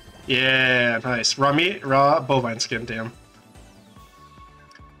 come on. Yeah, nice. Raw meat, raw bovine skin, damn.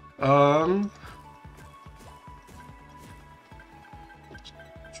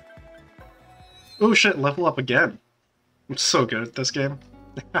 Oh shit, level up again. I'm so good at this game.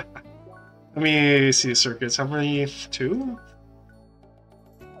 Let me see the circuits. How many? 2?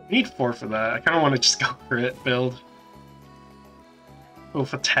 I need 4 for that. I kind of want to just go for it, build.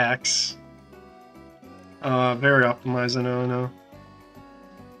 Both attacks. Very optimized, I know.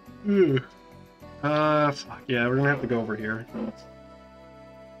 Ooh. Fuck, yeah, we're gonna have to go over here.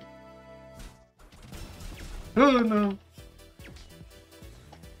 Oh, no.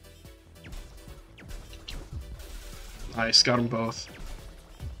 Nice, got them both.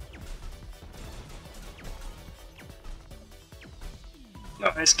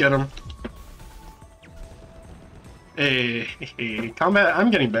 Nice, get him. Hey, combat, I'm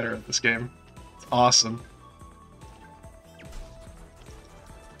getting better at this game. It's awesome.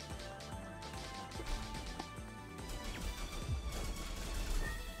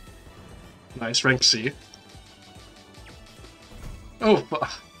 Nice, rank C. Oh,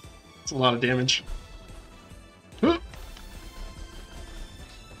 that's a lot of damage. Come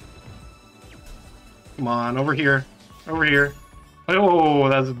on, over here. Over here. Oh,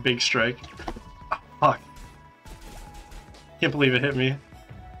 that was a big strike. Oh, fuck. Can't believe it hit me.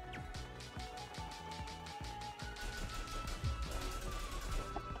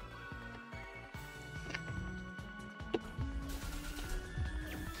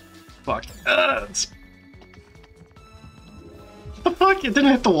 Fuck. What the fuck? It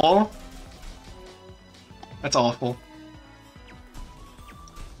didn't hit the wall? That's awful.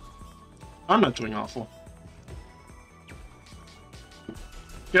 I'm not doing awful.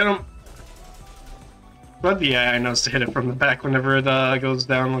 Get him! But the AI knows to hit it from the back whenever it goes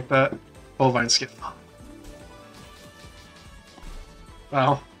down like that. Bovine skin.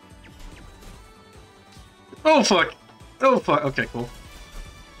 Wow. Oh fuck! Oh fuck! Okay, cool.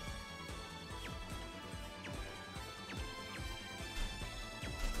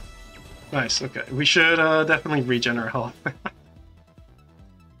 Nice, okay. We should definitely regen our health.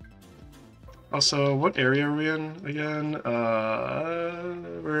 Also, what area are we in again?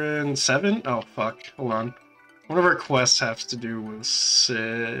 We're in 7? Oh, fuck. Hold on. One of our quests has to do with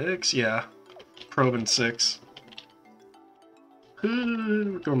 6. Yeah. Probe in 6.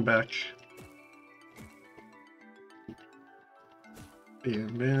 We're going back. Bam,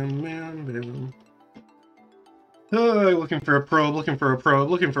 bam, bam, bam. Looking for a probe, looking for a probe,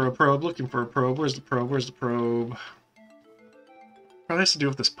 looking for a probe, looking for a probe. Where's the probe? Where's the probe? Probably has to do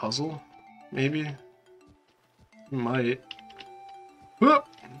with this puzzle. Maybe? Might. Whoop!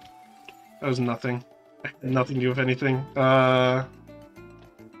 That was nothing. Nothing to do with anything.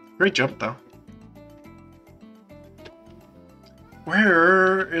 Great jump, though.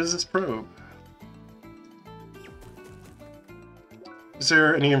 Where is this probe? Is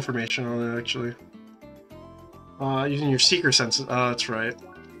there any information on it, actually? Using your seeker senses. That's right.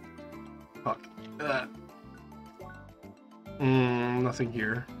 Fuck. Nothing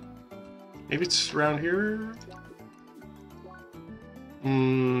here. Maybe it's around here?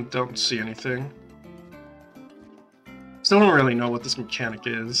 Don't see anything. Still don't really know what this mechanic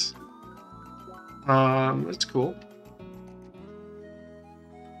is. It's cool.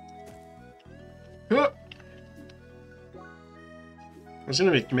 I was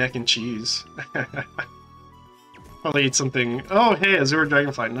gonna make mac and cheese. Probably eat something. Oh, hey, Azure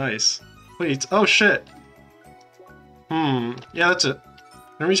Dragonfly, nice. Wait, oh shit. Yeah, that's it.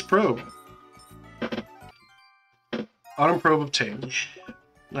 Hermes Probe. Autumn Probe obtained. Yeah.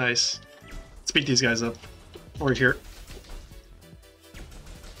 Nice. Let's beat these guys up. Over here.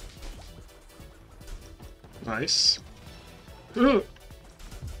 Nice. Ooh.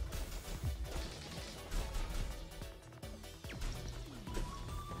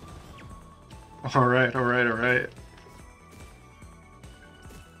 Alright, alright, alright.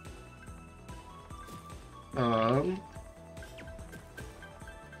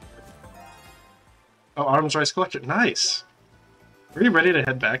 Oh, Autumn's Rice Collection. Nice! Are you ready to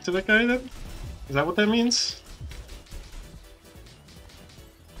head back to that guy then? Is that what that means?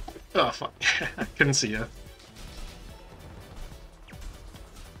 Oh, fuck. I couldn't see ya.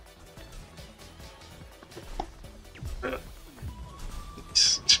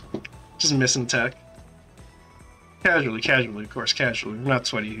 Just missing tech. Casually, of course, casually. I'm not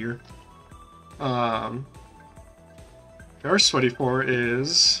sweaty here. What we are sweaty for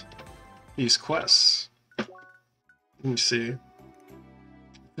is these quests. Let me see.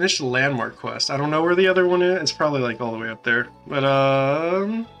 Finish the landmark quest. I don't know where the other one is. It's probably like all the way up there. But you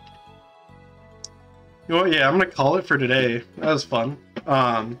know what? Yeah, I'm gonna call it for today. That was fun.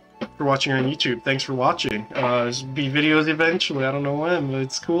 For watching on YouTube. Thanks for watching. There'll be videos eventually. I don't know when, but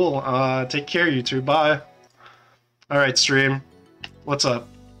it's cool. Take care, YouTube. Bye. Alright, stream. What's up?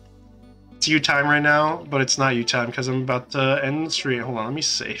 It's you time right now, but it's not you time because I'm about to end the stream. Hold on, let me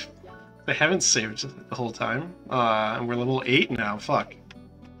save. I haven't saved the whole time. And we're level 8 now. Fuck.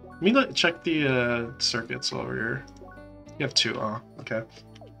 Let me check the circuits while we're here. You have 2, okay.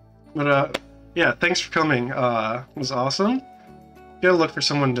 But yeah, thanks for coming. It was awesome. Gotta look for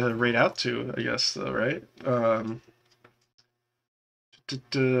someone to raid out to, I guess, though, right?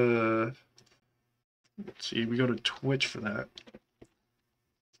 Let's see, we go to Twitch for that.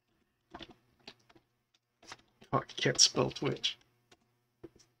 Fuck, I can't spell Twitch.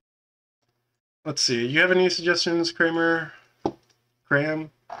 Let's see, you have any suggestions, Kramer? Cram?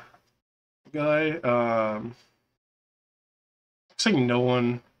 Guy? Looks like no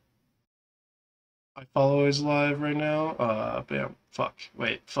one I follow is live right now. Bam. Fuck.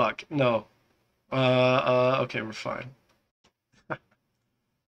 Wait, fuck. No. Okay, we're fine.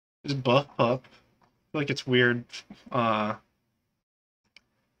 Just buff up. I feel like it's weird, doing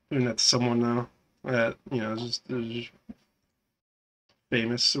that to someone now. That, you know, just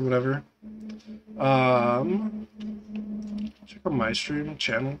famous or whatever. Check out my stream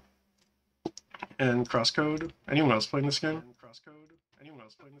channel. And Crosscode. Anyone else playing this game?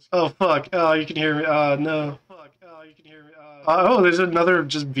 Oh fuck! Oh, you can hear me. No. Oh, there's another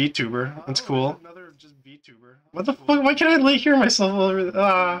just VTuber. That's cool. What the fuck? Why can't I hear myself over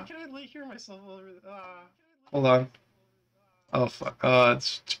there? Hold on. Oh fuck. Oh,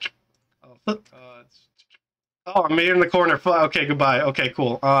 I'm in the corner. Okay, goodbye. Okay,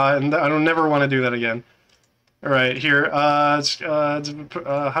 cool. And I don't never want to do that again. All right, here. How do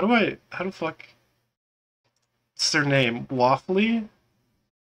fuck? What's their name? Waffly?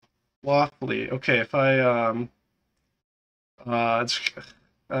 Waffly. Okay, if I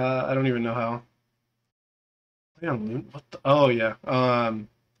I don't even know how. What the? Oh yeah.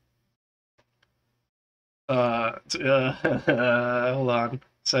 Hold on.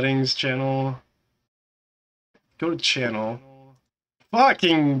 Settings, channel. Go to channel.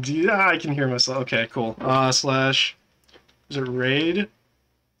 Fucking I can hear myself. Okay, cool. Slash. Is it raid?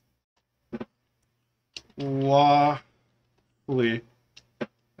 Waffly.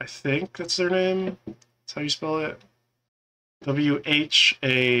 I think that's their name. That's how you spell it. WHAFFLE.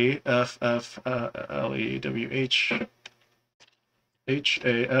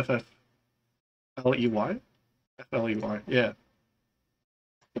 WHAFFLEY? FLEY. Yeah.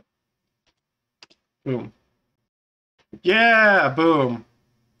 Boom. Yeah, boom.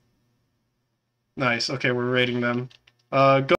 Nice. Okay, we're rating them. Go